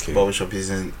 Oh, okay. Barbershop he's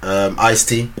in.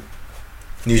 Ice-T.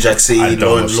 New Jack City. I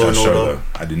don't watch Law that and show Order. though.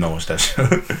 I did not watch that show.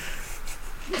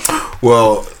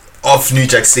 Well, off New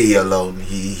Jack City alone,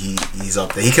 he's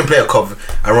up there. He can play a cop,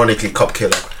 ironically, cop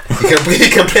killer. He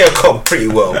can play a cop pretty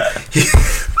well.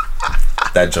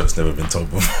 That joke's never been told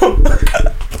before.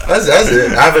 That's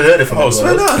it. I haven't heard it from him.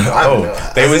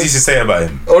 They always used to say about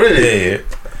him. Oh, really?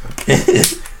 Yeah.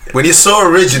 When you're so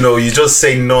original, you just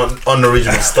say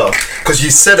unoriginal stuff. Because you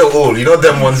said it all. You know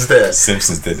them ones there.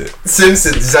 Simpsons did it.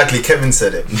 Simpsons, exactly. Kevin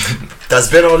said it. That's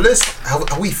been our list.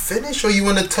 Are we finished, or you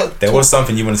want to talk? There was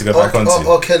something you wanted to go back onto.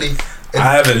 Oh, Kelly.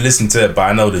 I haven't listened to it, but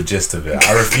I know the gist of it.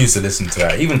 I refuse to listen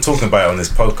to it. Even talking about it on this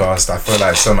podcast, I feel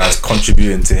like somehow it's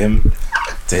contributing to him,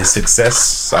 to his success.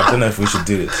 So I don't know if we should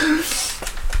do it.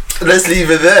 Let's leave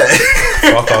it there.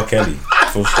 Fuck R. Kelly.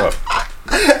 Full stop.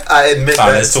 I admit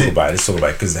that. Let's talk about it.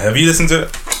 Because have you listened to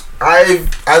it?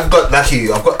 I've got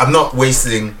lucky. I'm not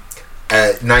wasting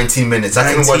 19 minutes.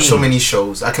 I can watch so many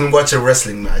shows. I can watch a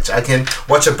wrestling match. I can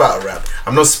watch a battle rap.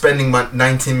 I'm not spending my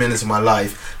 19 minutes of my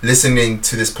life listening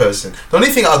to this person. The only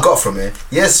thing I got from it,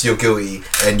 yes, you're guilty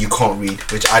and you can't read,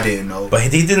 which I didn't know. But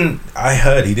he didn't. I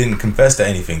heard he didn't confess to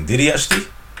anything. Did he actually?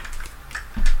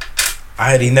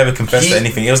 I heard he never confessed to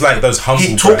anything. It was like those humble.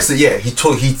 He talks. Yeah, he's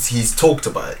talked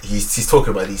about it. He's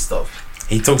talking about these stuff.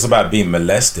 He talks about being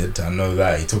molested. I know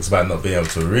that. He talks about not being able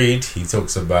to read. He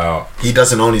talks about he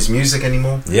doesn't own his music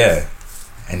anymore. Yeah,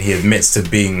 and he admits to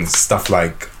being stuff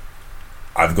like,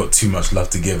 I've got too much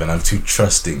love to give and I'm too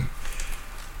trusting.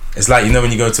 It's like, you know,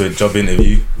 when you go to a job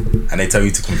interview and they tell you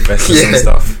to confess to some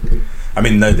stuff. I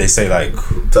mean, no, they say like,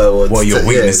 what are your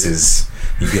weaknesses?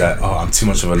 You'd be like, oh, I'm too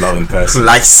much of a loving person.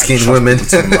 Light-skinned women.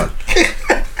 Too much.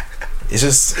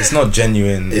 It's not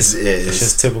genuine. It's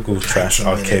just typical trash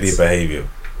R. Kelly behavior.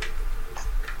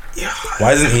 Yeah.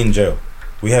 Why isn't he in jail?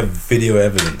 We have video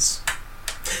evidence.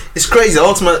 It's crazy. I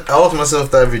ask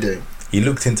myself that every day. He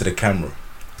looked into the camera.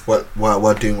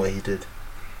 While doing what he did.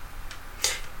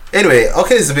 Anyway, R.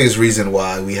 Kelly is the biggest reason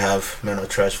why we have Men Are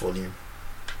Trash volume.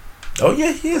 Oh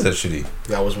yeah, he is actually.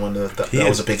 That was one of that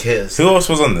was a big hit. Who else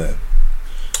was on there?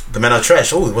 The Men Are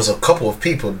Trash. Oh, it was a couple of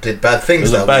people did bad things.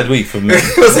 It was a bad week for me.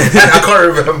 I can't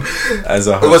remember. As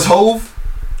a whole. It was Hove.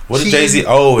 What did Jay-Z?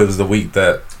 Oh, it was the week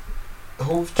that.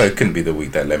 Hove. But it couldn't be the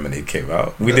week that Lemonade came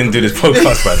out. We didn't do this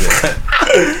podcast by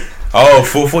then. Oh,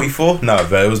 444? No,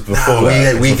 but it was before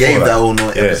that. We gave that all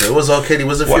night episode. It was R. Kelly. It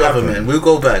was a few other men. We'll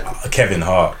go back. Kevin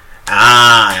Hart.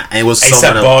 And it was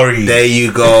A$AP Bari. There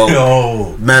you go.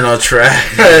 No. Men Are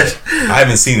Trash. I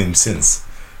haven't seen him since.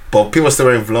 But people still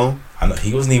wearing Vlone. I know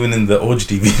he wasn't even in the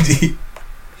Orgy DVD.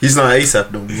 He's not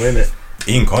A$AP no more, innit?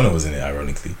 Ian Connor was in it,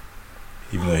 ironically.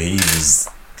 Even though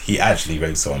he actually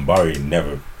raped someone. Bari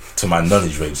never, to my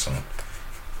knowledge, raped someone.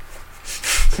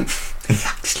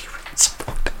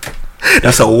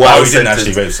 That's a wild He didn't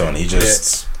actually rape someone. He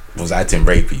just was acting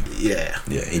rapey. Yeah.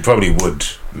 Yeah, he probably would.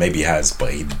 Maybe has,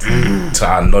 but he, to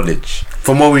our knowledge.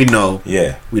 From what we know,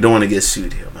 yeah, we don't want to get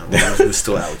sued here, man. We're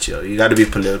still out here. You got to be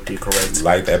politically correct.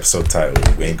 Like the episode title,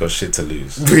 we ain't got shit to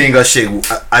lose. We ain't got shit.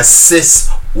 As cis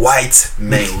white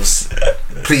males,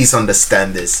 please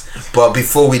understand this. But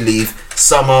before we leave,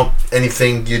 summer,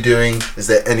 anything you're doing? Is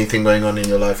there anything going on in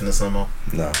your life in the summer?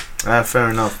 No. Fair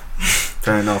enough.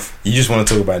 Fair enough. You just want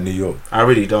to talk about New York? I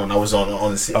really don't. I was on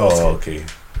honestly. Oh, okay.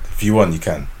 If you want, you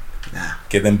can. Nah.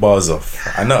 Get them bars off.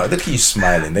 I know. Look at you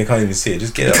smiling. They can't even see it.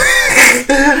 Just get up.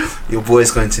 Your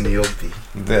boy's going to New York, B.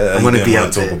 I'm gonna be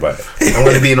out there. About it. I'm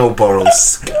gonna be in old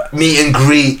boroughs. Meet and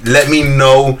greet. Let me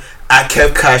know at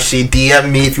Kev Kashi.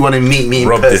 DM me if you want to meet me in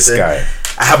person. Rob this guy.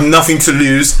 I have nothing to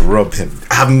lose. Rob him.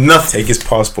 I have nothing. Take his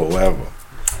passport, whatever.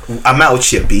 I'm out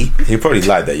here, B. He probably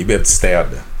like that. You'd be able to stay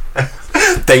out there.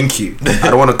 Thank you. I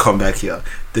don't want to come back here.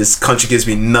 This country gives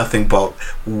me nothing but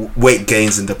weight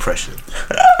gains and depression,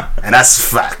 and that's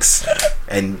facts.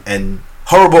 And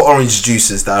horrible orange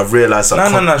juices that I've realised.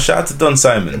 No. Shout out to Don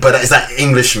Simon. But is that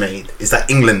English made? Is that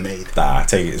England made? Nah, I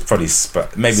take it. It's probably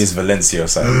maybe it's Valencia or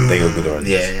something. They got good orange.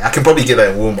 Yeah, I can probably get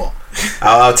that in Walmart.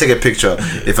 I'll take a picture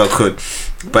if I could.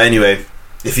 But anyway,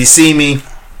 if you see me,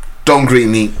 don't greet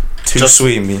me. Too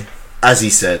sweet me. As he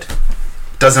said,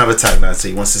 doesn't have a tagline, so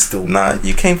he wants to still. Nah,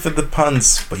 you came for the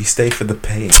puns, but you stayed for the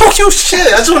pain. Talk your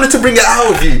shit. I just wanted to bring it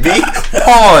out of you, B.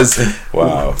 Pause.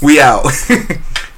 Wow. We out.